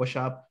press, a push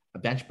up, a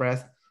bench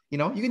press. You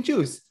can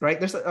choose, right?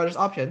 There's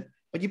options,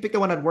 but you pick the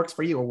one that works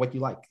for you or what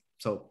you like.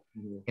 So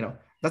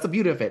that's the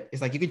beauty of it.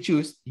 It's like you can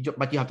choose,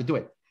 but you have to do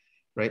it,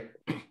 right?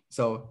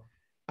 So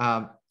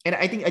and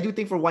I do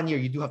think for 1 year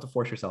you do have to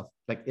force yourself.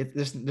 Like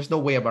there's no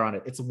way around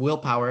it. It's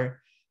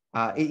willpower.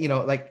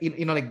 Like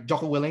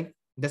Jocko Willing,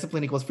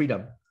 discipline equals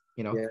freedom.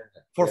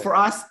 For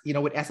us,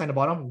 with S on the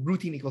bottom,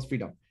 routine equals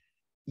freedom.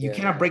 You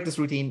cannot break this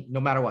routine no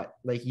matter what.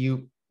 Like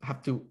you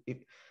have to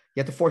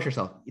force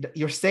yourself.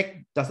 You're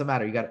sick, doesn't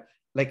matter. You got to,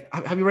 like,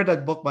 have you read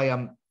that book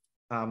by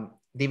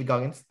David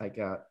Goggins, like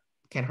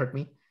Can't Hurt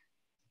Me?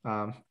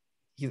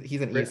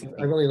 He's an ESTP.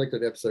 I've only looked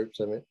at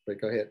episodes of it,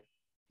 but go ahead.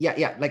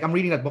 Yeah. Like I'm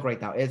reading that book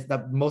right now. It's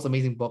the most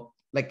amazing book.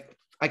 Like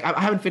I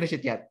haven't finished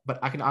it yet, but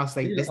I can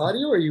honestly say this.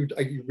 Audio or are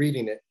you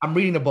reading it? I'm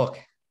reading the book.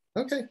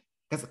 Okay.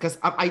 Because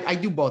I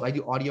do both. I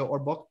do audio or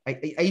book. I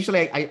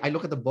usually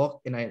look at the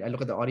book and I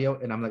look at the audio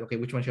and I'm like, okay,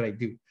 which one should I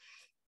do?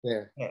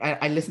 Yeah.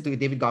 I listen to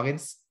David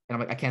Goggins and I'm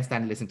like, I can't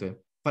stand to listen to him,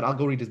 but I'll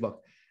go read his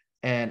book.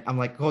 And I'm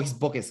like, oh, his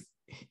book it's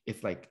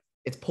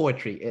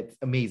poetry. It's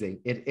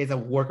amazing. It is a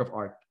work of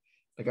art.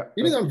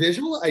 Even though I'm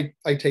visual,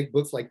 I take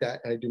books like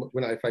that and I do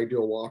if I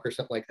do a walk or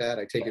something like that,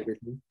 I take it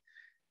with me.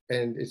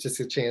 And it's just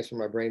a chance for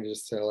my brain to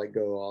just like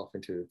go off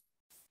into.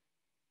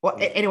 Well,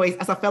 anyways,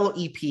 as a fellow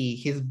EP,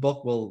 his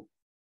book will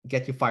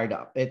get you fired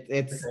up.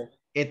 It's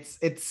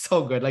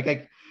so good.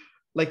 I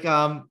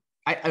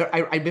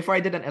before I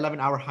did an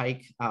 11-hour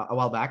hike a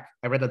while back,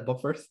 I read that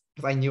book first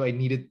because I knew I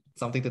needed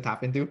something to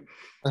tap into.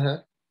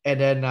 And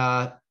then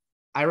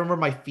I remember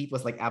my feet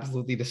was like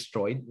absolutely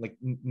destroyed, like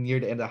near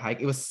the end of the hike.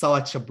 It was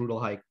such a brutal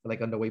hike,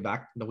 like on the way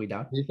back, the way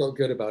down. You felt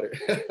good about it.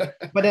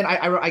 But then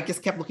I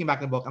just kept looking back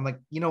at the book. I'm like,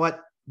 you know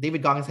what?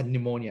 David Goggins had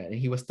pneumonia and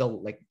he was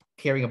still like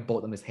carrying a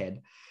boat on his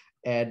head.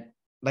 And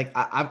like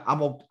I'm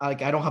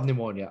like I don't have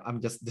pneumonia. I'm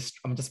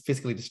just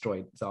physically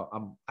destroyed.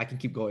 So I can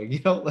keep going.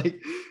 Or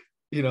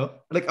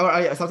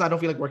sometimes I don't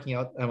feel like working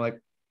out. And I'm like,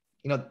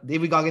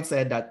 David Goggins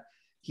said that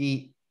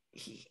he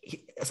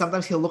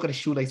sometimes he'll look at his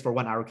shoelace for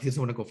 1 hour because he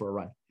doesn't want to go for a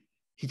run.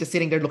 He's just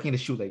sitting there looking at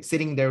his shoelace,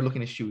 sitting there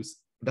looking at his shoes.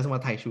 He doesn't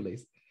want to tie his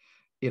shoelace,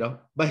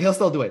 but he'll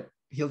still do it.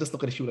 He'll just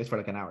look at his shoelace for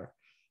like an hour.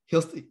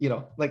 He'll,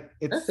 like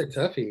it's. That's a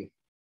toughie,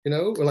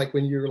 like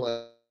when you're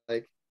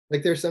like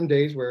there's some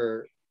days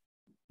where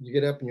you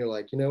get up and you're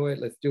like, you know what,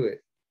 let's do it.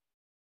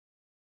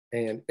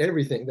 And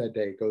everything that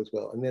day goes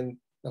well. And then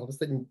all of a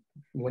sudden,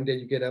 one day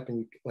you get up and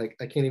you like,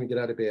 I can't even get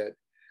out of bed.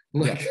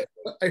 I'm like,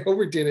 I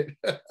overdid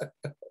it.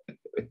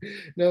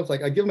 No, it's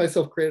like I give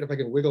myself credit if I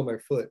can wiggle my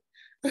foot.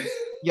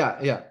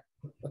 Yeah.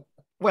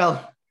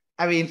 Well,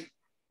 I mean,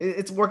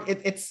 it's work.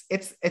 It's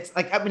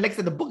like, I mean, like I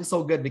said, the book is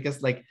so good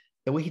because like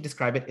the way he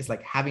described it is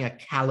like having a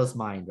callous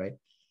mind, right?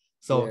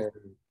 So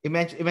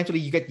eventually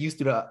you get used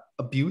to the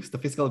abuse, the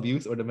physical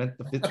abuse or the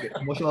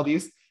emotional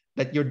abuse.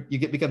 that you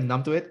get become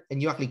numb to it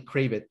and you actually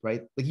crave it,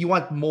 right? Like you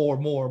want more,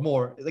 more,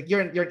 more. Like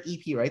you're an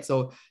EP, right?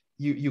 So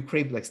you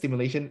crave like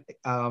stimulation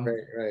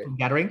Right. from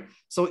gathering.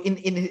 So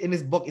in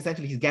his book,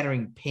 essentially he's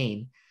gathering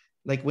pain.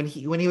 Like when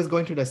he was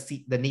going through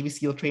the Navy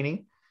SEAL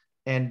training,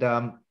 and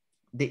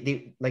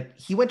they like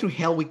he went through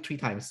Hell Week 3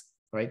 times,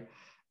 right?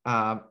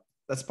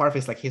 That's part of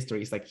his like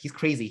history. It's like he's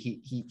crazy.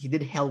 He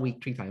did Hell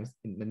Week 3 times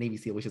in the Navy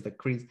SEAL, which is like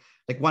crazy,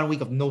 like 1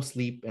 week of no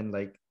sleep and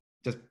like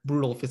just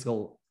brutal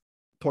physical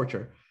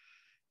torture.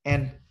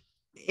 And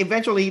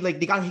eventually, like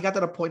he got to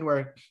the point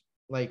where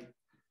like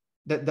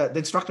the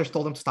instructors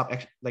told him to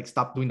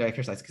stop doing the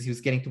exercise because he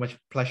was getting too much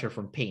pleasure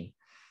from pain.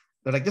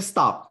 They're like, just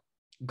stop,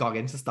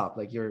 Goggins, just stop.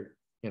 Like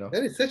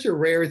That is such a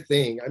rare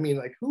thing. I mean,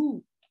 like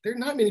there are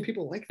not many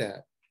people like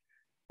that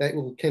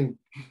can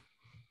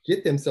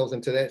get themselves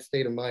into that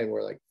state of mind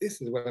where like, this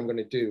is what I'm going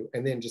to do.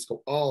 And then just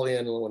go all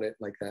in on it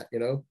like that,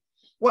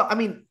 Well, I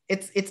mean,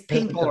 it's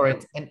pain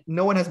tolerance, and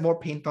no one has more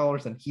pain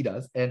tolerance than he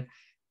does. And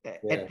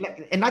Yeah.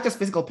 and not just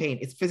physical pain,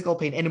 it's physical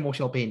pain and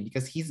emotional pain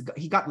because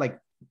he got like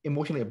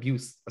emotionally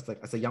abused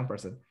as a young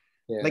person.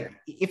 Yeah. Like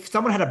if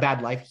someone had a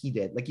bad life, he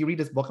did. Like you read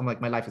this book, I'm like,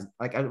 my life is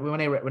like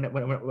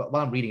while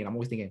I'm reading it, I'm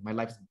always thinking my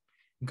life is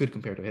good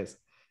compared to his.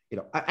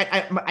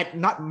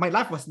 Not my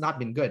life has not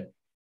been good.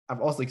 I've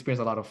also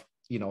experienced a lot of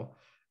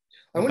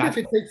I wonder if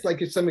it takes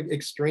like some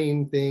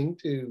extreme thing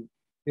to,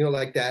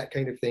 like that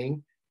kind of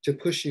thing to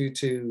push you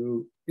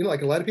to,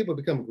 like a lot of people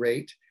become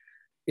great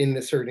in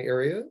a certain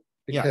area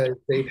because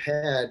they've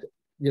had,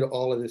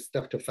 all of this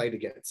stuff to fight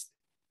against.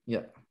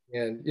 Yeah.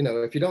 And,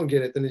 if you don't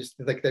get it, then it's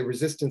like the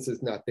resistance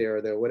is not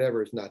there, the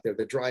whatever is not there,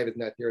 the drive is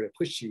not there to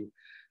push you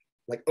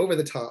like over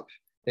the top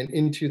and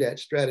into that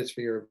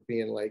stratosphere of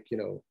being like,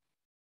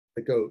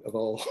 the GOAT of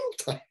all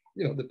time,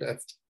 the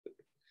best.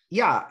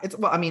 Yeah, it's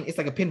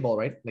like a pinball,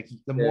 right? Like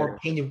the more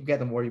pain you get,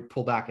 the more you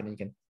pull back, and then you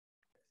can.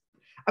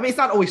 I mean, it's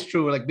not always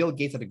true. Like Bill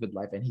Gates had a good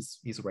life, and he's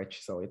rich,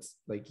 so it's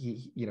like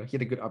he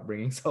had a good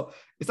upbringing. So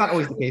it's not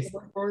always the case.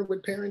 Or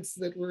with parents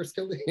that were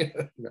still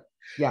there. No.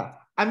 Yeah,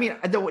 I mean,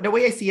 the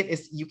way I see it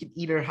is, you can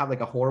either have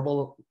like a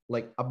horrible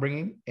like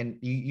upbringing, and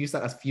you use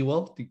that as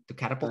fuel to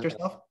catapult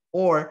yourself,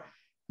 or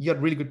you had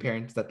really good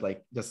parents that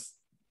like just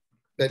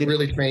that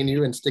really train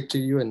you and stick to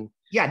you and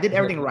did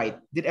everything right.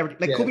 Did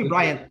everything like Kobe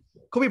Bryant.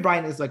 Kobe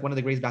Bryant is like one of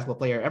the greatest basketball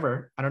player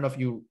ever. I don't know if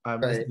you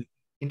listened to the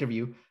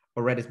interview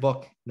or read his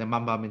book, The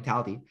Mamba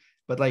Mentality,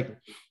 but like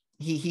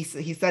he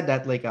said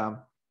that like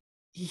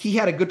he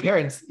had a good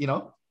parents. He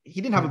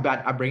didn't have a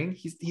bad upbringing.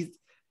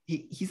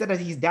 He said that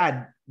his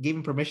dad gave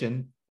him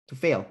permission to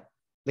fail.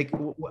 Like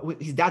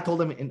his dad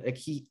told him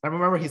I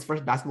remember his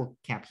first basketball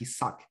camp, he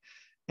sucked,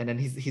 and then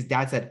his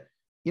dad said,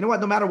 you know what,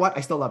 no matter what,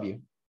 I still love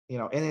you.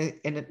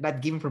 And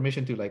that gave him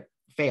permission to like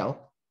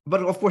fail.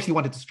 But of course, he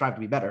wanted to strive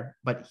to be better.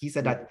 But he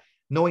said that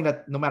knowing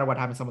that no matter what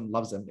happens, someone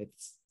loves him.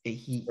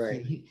 He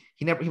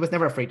was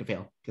never afraid to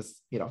fail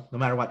because no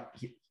matter what,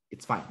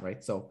 it's fine,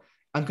 right? So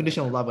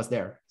unconditional love was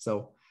there.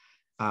 So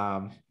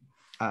I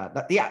don't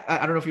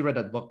know if you read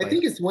that book. I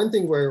think it's one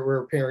thing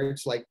where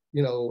parents like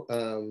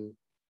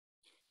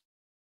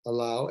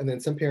allow, and then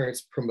some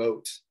parents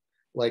promote.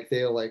 Like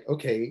they're like,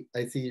 okay,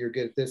 I see you're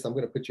good at this. I'm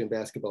going to put you in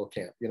basketball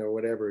camp,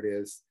 whatever it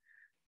is.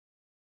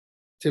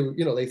 To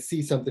they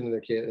see something in their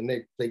kid and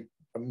they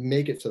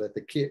make it so that the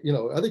kid,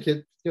 other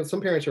kids,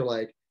 some parents are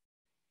like,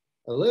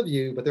 I love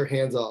you, but they're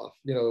hands off.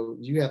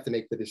 You have to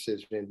make the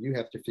decision. You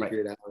have to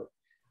figure it out,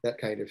 that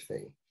kind of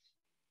thing.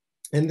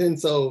 And then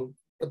so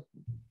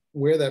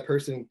where that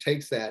person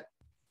takes that,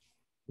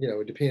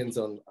 it depends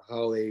on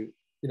how they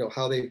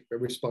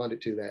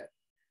responded to that,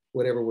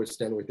 whatever was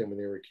done with them when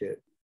they were a kid.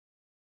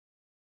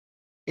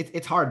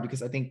 It's hard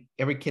because I think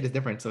every kid is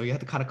different, so you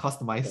have to kind of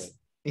customize.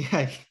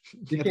 Yeah,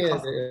 you can't.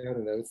 I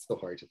don't know. It's so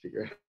hard to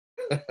figure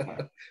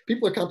out.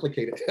 People are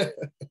complicated.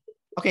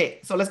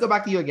 Okay, so let's go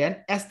back to you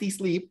again. ST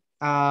Sleep.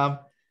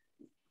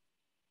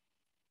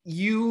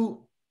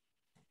 You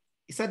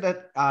said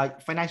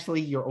that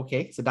financially you're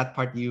okay, so that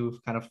part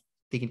you've kind of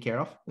taken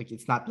care of. Like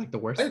it's not like the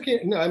worst.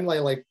 No, I'm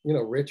like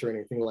rich or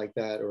anything like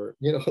that, or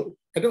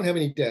I don't have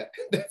any debt.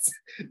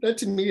 That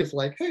to me is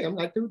like, hey, I'm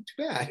not doing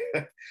too bad.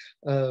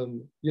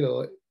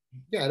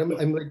 Yeah,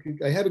 I'm like,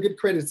 I have a good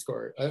credit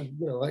score. I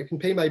can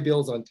pay my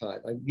bills on time.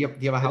 Do you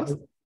have a house?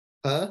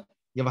 Huh?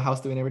 You have a house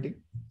doing everything?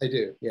 I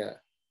do, yeah.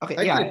 Okay,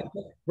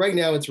 right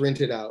now it's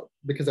rented out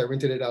because I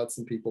rented it out to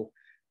some people.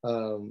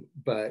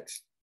 But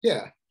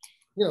yeah,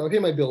 I pay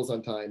my bills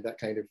on time, that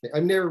kind of thing.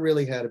 I've never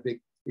really had a big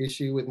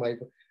issue with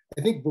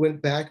I think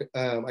went back,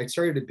 I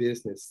started a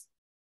business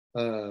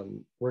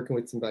working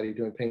with somebody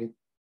doing paint,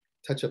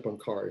 touch up on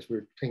cars. We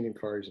were painting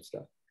cars and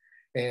stuff.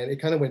 And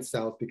it kind of went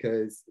south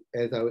because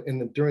I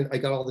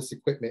got all this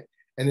equipment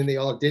and then they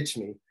all ditched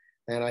me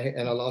and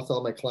I lost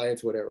all my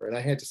clients, whatever. And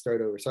I had to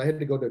start over. So I had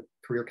to go to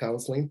career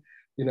counseling,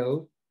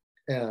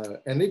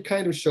 and it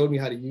kind of showed me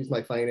how to use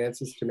my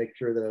finances to make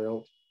sure that I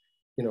don't,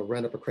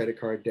 run up a credit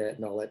card debt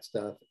and all that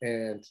stuff.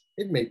 And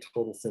it made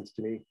total sense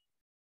to me.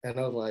 And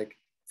I was like,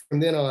 from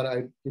then on,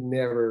 I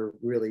never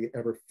really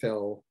ever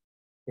fell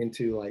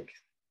into like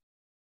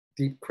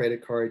deep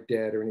credit card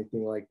debt or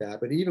anything like that.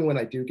 But even when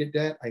I do get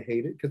debt, I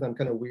hate it because I'm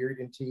kind of weird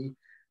and T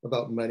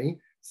about money.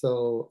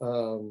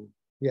 So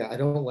yeah, I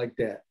don't like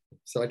debt.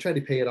 So I try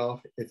to pay it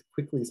off as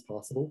quickly as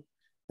possible.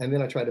 And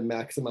then I try to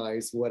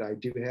maximize what I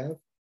do have.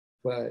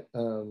 But I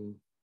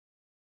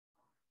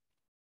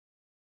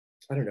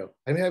don't know.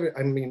 I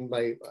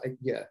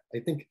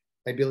think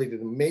my ability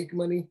to make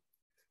money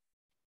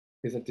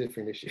is a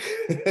different issue.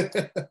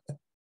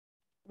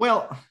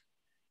 Well,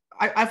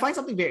 I find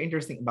something very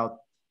interesting about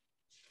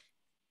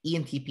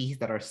ENTPs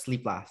that are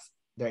sleep last.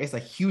 There is a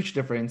huge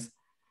difference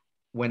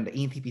when the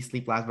ENTP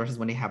sleep last versus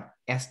when they have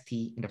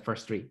ST in the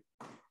first three.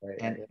 Right,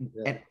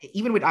 and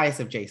even with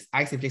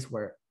ISFJs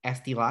where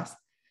ST last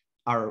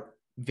are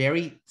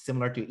very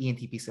similar to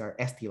ENTPs are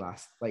ST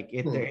last. Like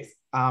there is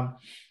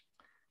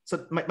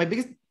so my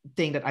biggest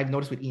thing that I've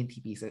noticed with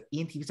ENTPs is that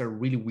ENTPs are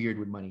really weird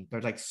with money.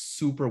 They're like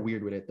super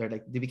weird with it.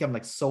 They become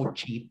like so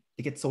cheap.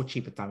 They get so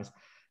cheap at times.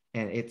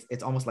 And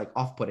it's almost like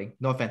off-putting.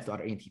 No offense to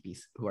other ENTPs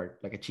who are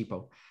like a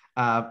cheapo.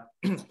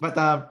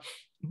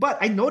 But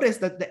I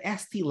noticed that the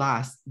ST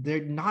last, they're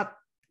not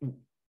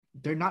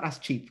as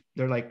cheap.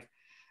 They're like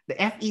the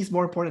FE is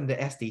more important than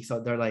the ST. So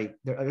they're a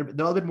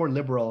little bit more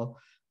liberal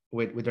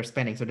with their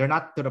spending. So they're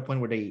not to the point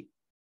where they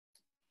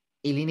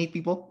alienate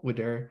people with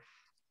their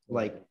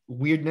like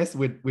weirdness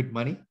with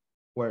money,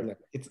 where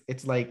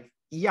it's like,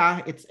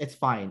 yeah, it's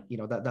fine. You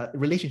know, that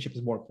relationship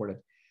is more important.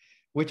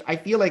 Which I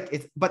feel like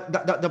it's, but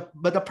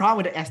the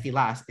problem with the ST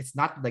last, it's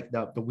not like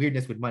the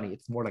weirdness with money.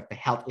 It's more like the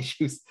health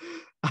issues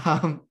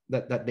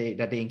that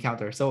they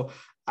encounter. So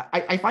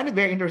I find it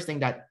very interesting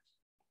that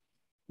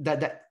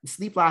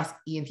sleep last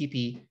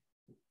ENTP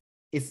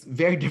is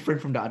very different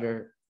from the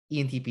other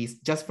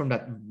ENTPs, just from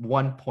that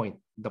one point,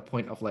 the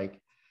point of like,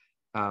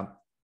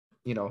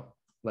 you know,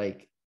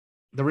 like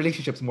the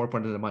relationship is more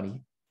important than the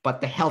money,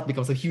 but the health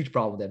becomes a huge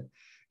problem then.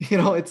 You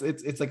know,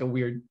 it's like a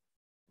weird.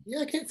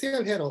 Yeah, I can't say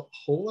I've had a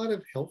whole lot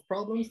of health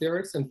problems. There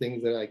are some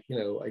things that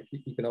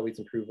you can always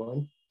improve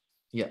on.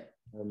 Yeah.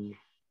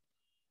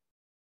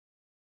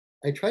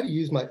 I try to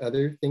use my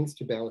other things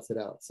to balance it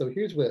out. So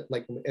here's what,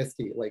 like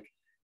ST, like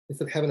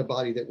instead of having a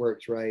body that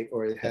works, right,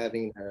 or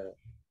having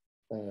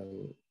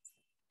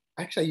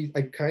actually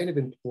I kind of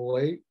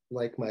employ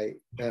like my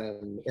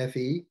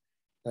FE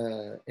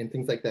and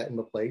things like that in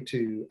the play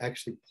to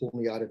actually pull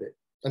me out of it.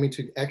 I mean,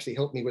 to actually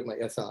help me with my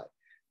SI.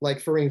 Like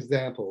for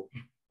example,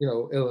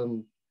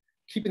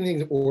 keeping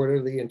things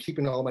orderly and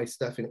keeping all my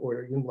stuff in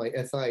order. Even my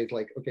SI is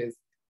like, okay, it's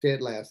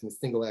dead last and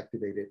single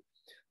activated.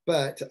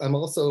 But I'm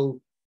also,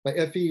 my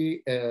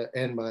FE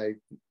and my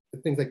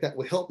things like that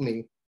will help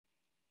me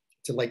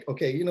to like,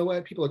 okay, you know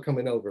what? People are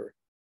coming over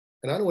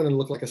and I don't want to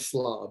look like a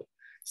slob.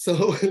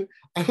 So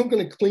I'm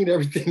going to clean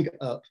everything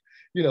up,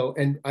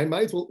 and I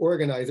might as well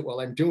organize it while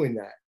I'm doing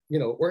that,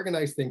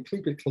 organize things,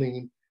 keep it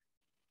clean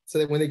so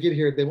that when they get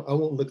here, I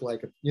won't look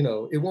like,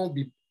 it won't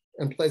be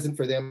unpleasant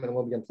for them and it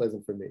won't be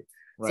unpleasant for me.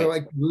 Right. So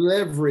I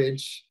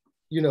leverage,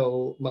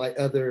 my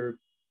other,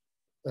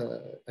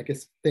 I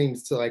guess,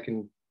 things so I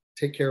can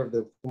take care of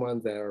the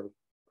ones that are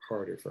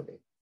harder for me.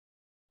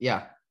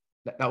 Yeah,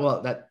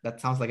 that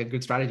sounds like a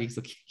good strategy.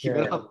 So keep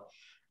it up.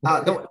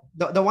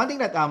 The one thing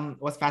that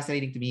was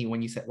fascinating to me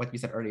when you said what you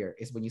said earlier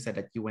is when you said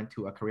that you went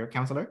to a career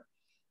counselor,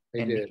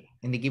 and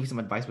they give you some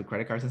advice with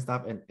credit cards and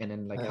stuff, and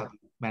then like how to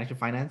manage your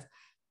finance.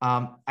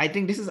 I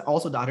think this is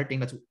also the other thing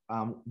that's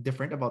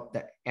different about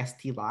the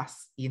ST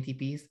last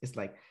ENTPs is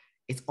like,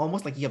 it's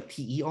almost like you have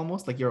TE,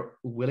 almost like you're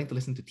willing to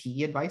listen to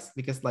TE advice,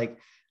 because like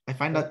I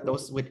find that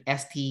those with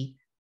ST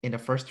in the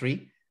first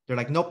three, they're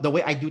like, nope, the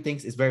way I do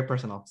things is very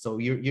personal. So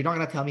you're not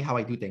gonna tell me how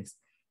I do things.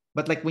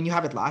 But like when you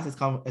have it last,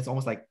 it's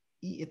almost like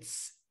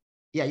it's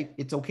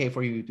okay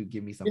for you to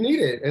give me something. You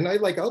need it, and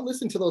I'll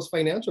listen to those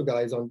financial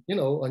guys on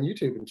on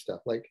YouTube and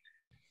stuff. Like,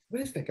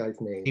 what is that guy's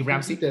name? Dave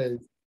Ramsey.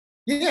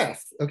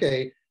 Yes.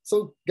 Okay.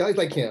 So guys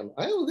like him,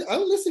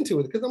 I'll listen to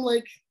it because I'm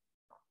like,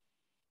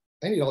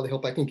 I need all the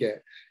help I can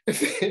get.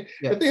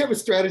 If they have a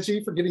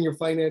strategy for getting your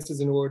finances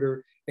in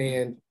order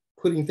and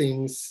putting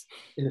things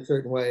in a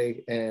certain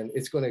way, and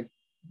it's going to,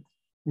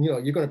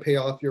 you're going to pay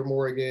off your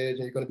mortgage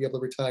and you're going to be able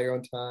to retire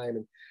on time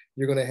and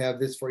you're going to have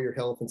this for your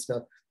health and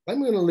stuff,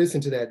 I'm going to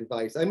listen to that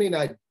advice. I may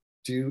not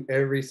do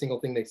every single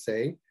thing they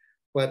say,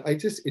 but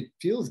it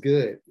feels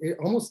good. It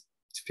almost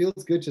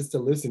feels good just to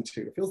listen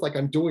to. It feels like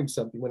I'm doing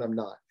something when I'm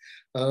not.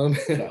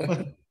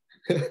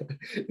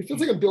 It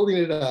feels like I'm building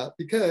it up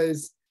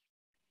because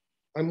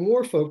I'm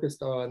more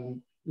focused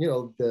on,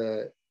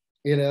 the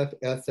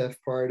NF,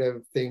 part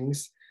of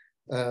things.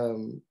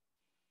 And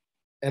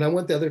I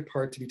want the other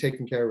part to be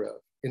taken care of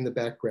in the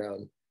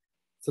background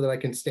so that I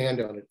can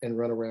stand on it and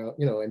run around,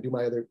 and do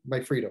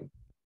my freedom.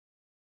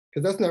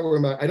 Because that's not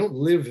where I don't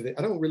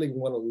really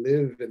want to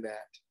live in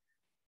that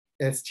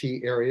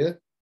ST area.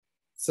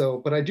 So,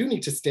 but I do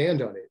need to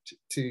stand on it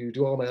to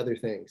do all my other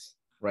things.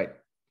 Right.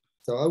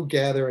 So I'll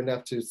gather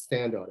enough to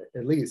stand on it,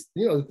 at least,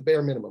 the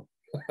bare minimum.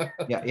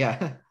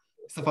 Yeah.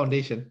 It's the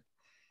foundation.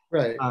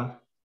 Right.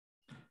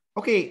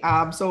 Okay.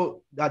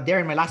 So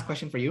Darren, my last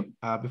question for you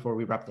before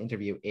we wrap the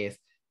interview is,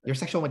 your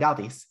sexual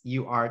modalities.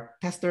 You are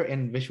tester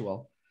and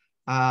visual.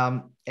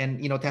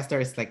 And tester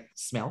is like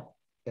smell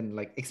and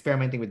like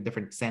experimenting with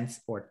different scents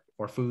or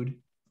food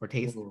or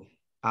taste.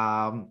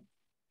 And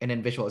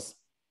then visual is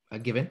a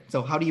given.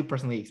 So how do you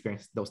personally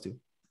experience those two?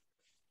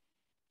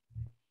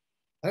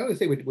 I always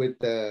say with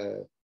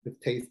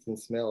taste and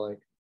smell, like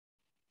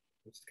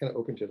I'm just kind of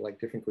open to like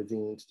different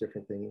cuisines,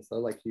 different things. I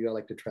like you. I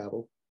like to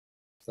travel,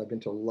 so I've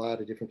been to a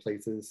lot of different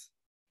places.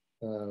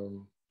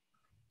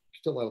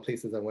 Still a lot of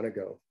places I want to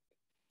go,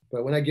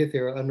 but when I get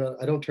there,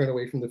 I don't turn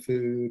away from the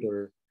food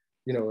or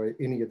or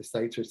any of the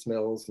sights or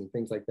smells and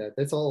things like that.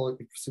 That's all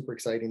super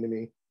exciting to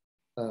me.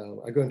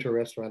 I go into a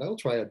restaurant, I'll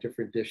try out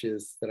different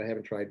dishes that I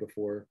haven't tried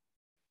before.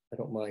 I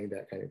don't mind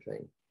that kind of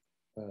thing.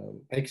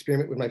 I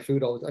experiment with my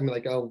food all the time. I mean,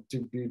 like I'll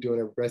be doing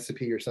a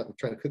recipe or something,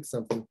 trying to cook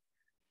something.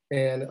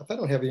 And if I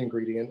don't have the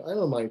ingredient, I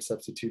don't mind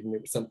substituting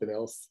it with something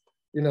else.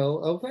 I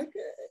was like,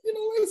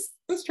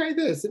 let's try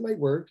this. It might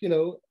work, and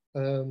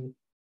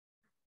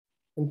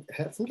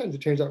sometimes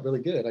it turns out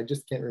really good. I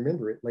just can't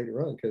remember it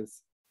later on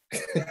because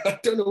I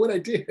don't know what I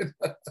did.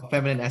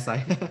 Feminine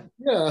SI.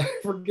 Yeah, I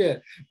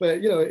forget.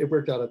 But it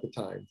worked out at the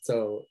time.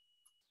 So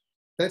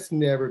that's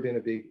never been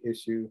a big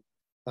issue.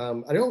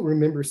 I don't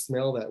remember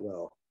smell that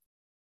well.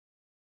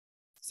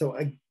 So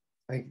it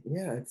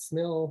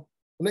smell.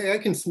 I mean, I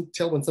can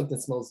tell when something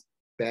smells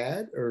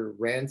bad or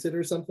rancid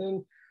or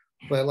something,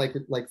 but like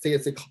say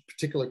it's a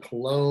particular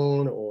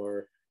cologne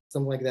or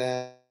something like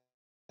that.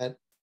 I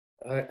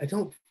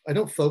don't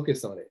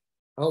focus on it.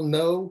 I'll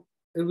know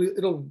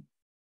it'll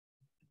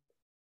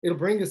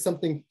bring us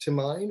something to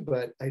mind,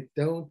 but I'm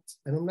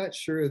not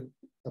sure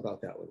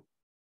about that one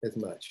as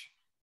much.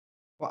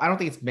 Well, I don't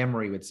think it's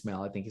memory with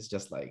smell. I think it's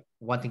just like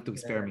wanting to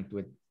experiment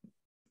with.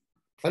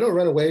 I don't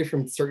run away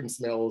from certain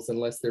smells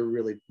unless they're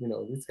really,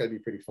 it's got to be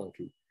pretty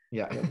funky.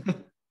 Yeah.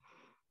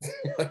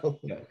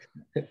 Yeah.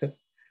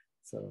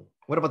 So.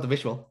 What about the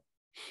visual?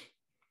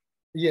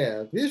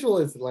 Yeah, visual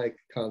is like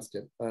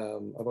constant.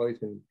 I've always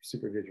been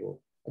super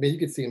visual. I mean, you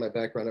can see in my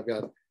background, I've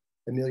got a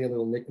million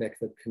little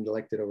knickknacks I've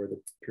collected over the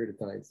period of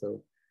time.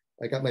 So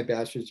I got my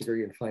bachelor's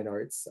degree in fine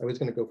arts. I was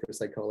going to go for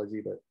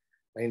psychology, but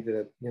I ended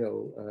up,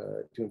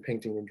 doing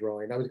painting and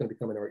drawing. I was going to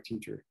become an art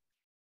teacher.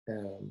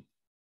 The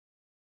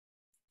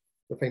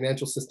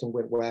financial system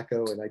went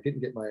wacko, and I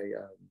didn't get my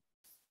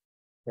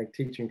my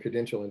teaching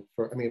credential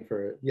for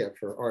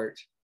art.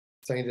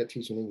 So I ended up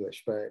teaching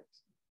English, but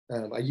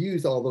I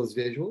use all those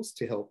visuals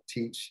to help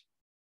teach.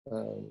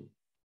 So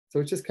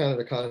it's just kind of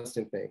a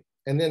constant thing.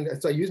 And then,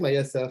 so I use my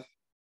SF.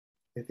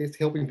 It's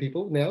helping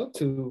people now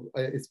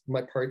it's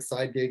my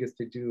side gig is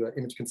to do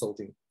image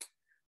consulting.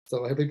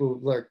 So I have people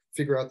like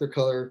figure out their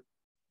color,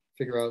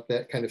 figure out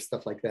that kind of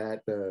stuff like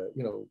that,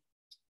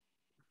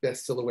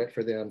 best silhouette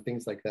for them,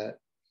 things like that.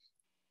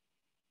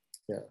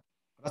 Yeah.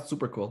 That's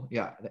super cool.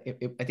 Yeah.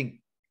 I think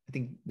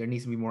there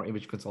needs to be more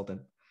image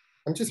consultant.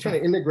 I'm just trying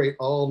to integrate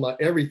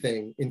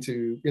everything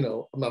into,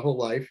 my whole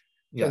life,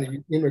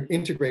 trying to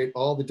integrate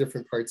all the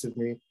different parts of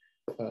me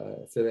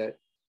so that,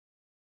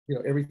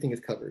 everything is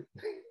covered.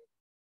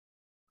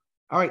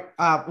 All right.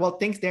 Well,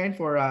 thanks, Darren,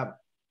 for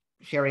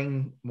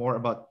sharing more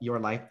about your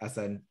life as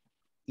an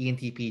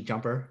ENTP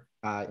jumper.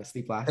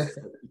 Sleep last.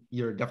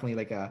 You're definitely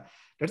like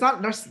there's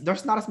not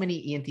as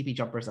many ENTP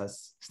jumpers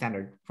as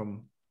standard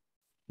from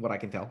what I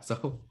can tell.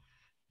 So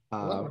a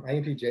lot of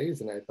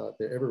INTJs, and I thought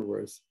there ever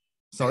was.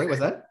 Sorry,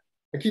 what's that?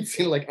 I keep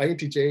seeing like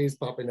INTJs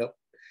popping up,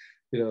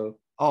 Oh,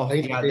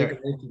 INTJs yeah, and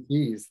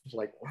INTPs.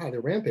 Like, wow,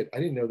 they're rampant. I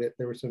didn't know that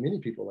there were so many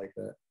people like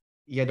that.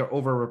 Yeah, they're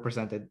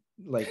overrepresented.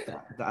 Like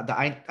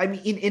I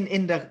mean,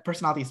 in the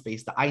personality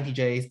space, the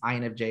INTJs,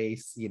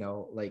 INFJs,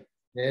 like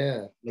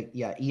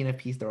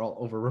ENFPs, they're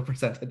all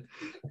overrepresented.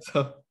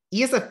 So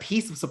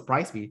ESFPs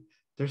surprised me.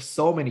 There's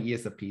so many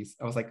ESFPs.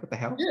 I was like, what the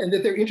hell? Yeah, and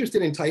that they're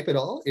interested in type at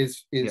all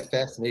is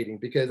fascinating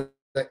because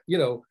I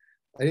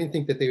didn't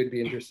think that they would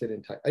be interested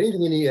in type. I didn't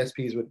think any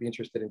ESPs would be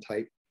interested in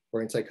type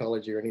or in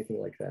psychology or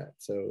anything like that.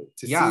 So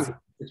to see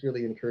it's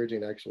really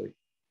encouraging, actually.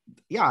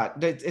 Yeah,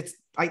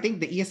 I think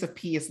the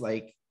ESFP is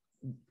like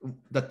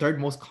the third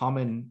most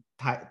common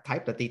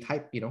type that they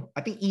type.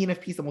 I think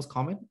ENFP is the most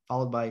common,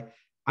 followed by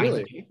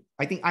really? INTJ.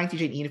 I think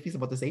INTJ and ENFP is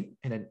about the same,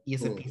 and then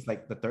ESFP is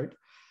like the third.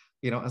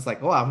 It's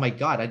like, oh my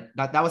god,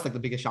 that was like the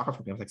biggest shocker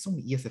for me. I was like, so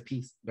many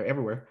ESFPs, they're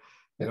everywhere.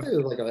 I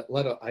think like a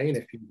lot of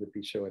INFPs would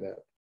be showing up.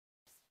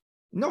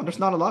 No, there's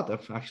not a lot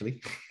of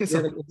actually. You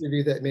haven't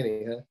interviewed that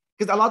many, huh?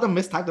 Because a lot of them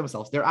mistype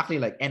themselves. They're actually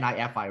like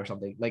NIFI or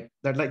something. Like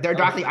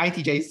they're actually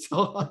INTJs.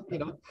 So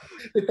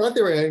they thought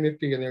they were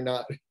INFP and they're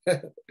not. I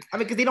mean,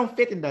 because they don't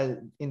fit in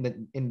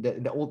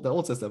the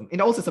old system. In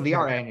the old system, they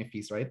are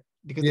INFPs, right?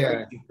 Because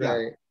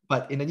right.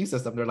 But in the new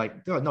system, they're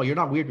like, no, you're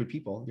not weird with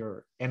people.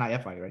 You're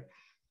NIFI, right?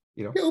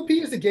 OP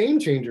is a game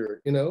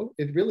changer.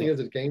 It really is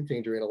a game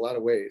changer in a lot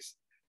of ways.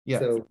 Yeah.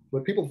 So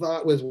what people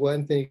thought was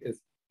one thing is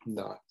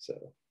not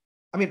so.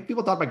 I mean,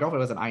 people thought my girlfriend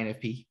was an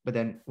INFP, but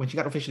then when she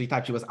got officially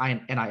typed, she was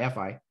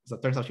NIFI. So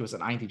it turns out she was an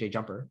INTJ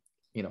jumper.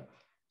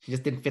 She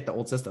just didn't fit the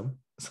old system.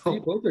 So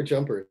you both are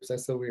jumpers.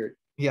 That's so weird.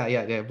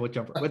 Yeah, both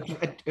jumper. But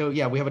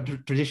yeah, we have a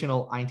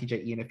traditional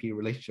INTJ ENFP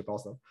relationship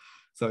also.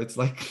 So it's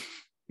like,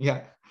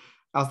 yeah,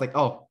 I was like,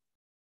 oh,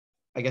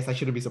 I guess I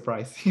shouldn't be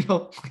surprised, you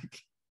know?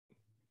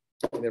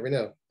 You never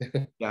know.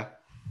 Yeah.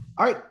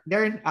 All right,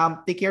 Darren,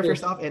 take care of Cool.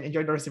 yourself and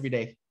enjoy the rest of your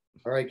day.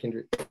 All right,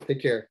 Kendrick.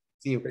 Take care.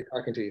 See you. Great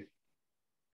talking to you.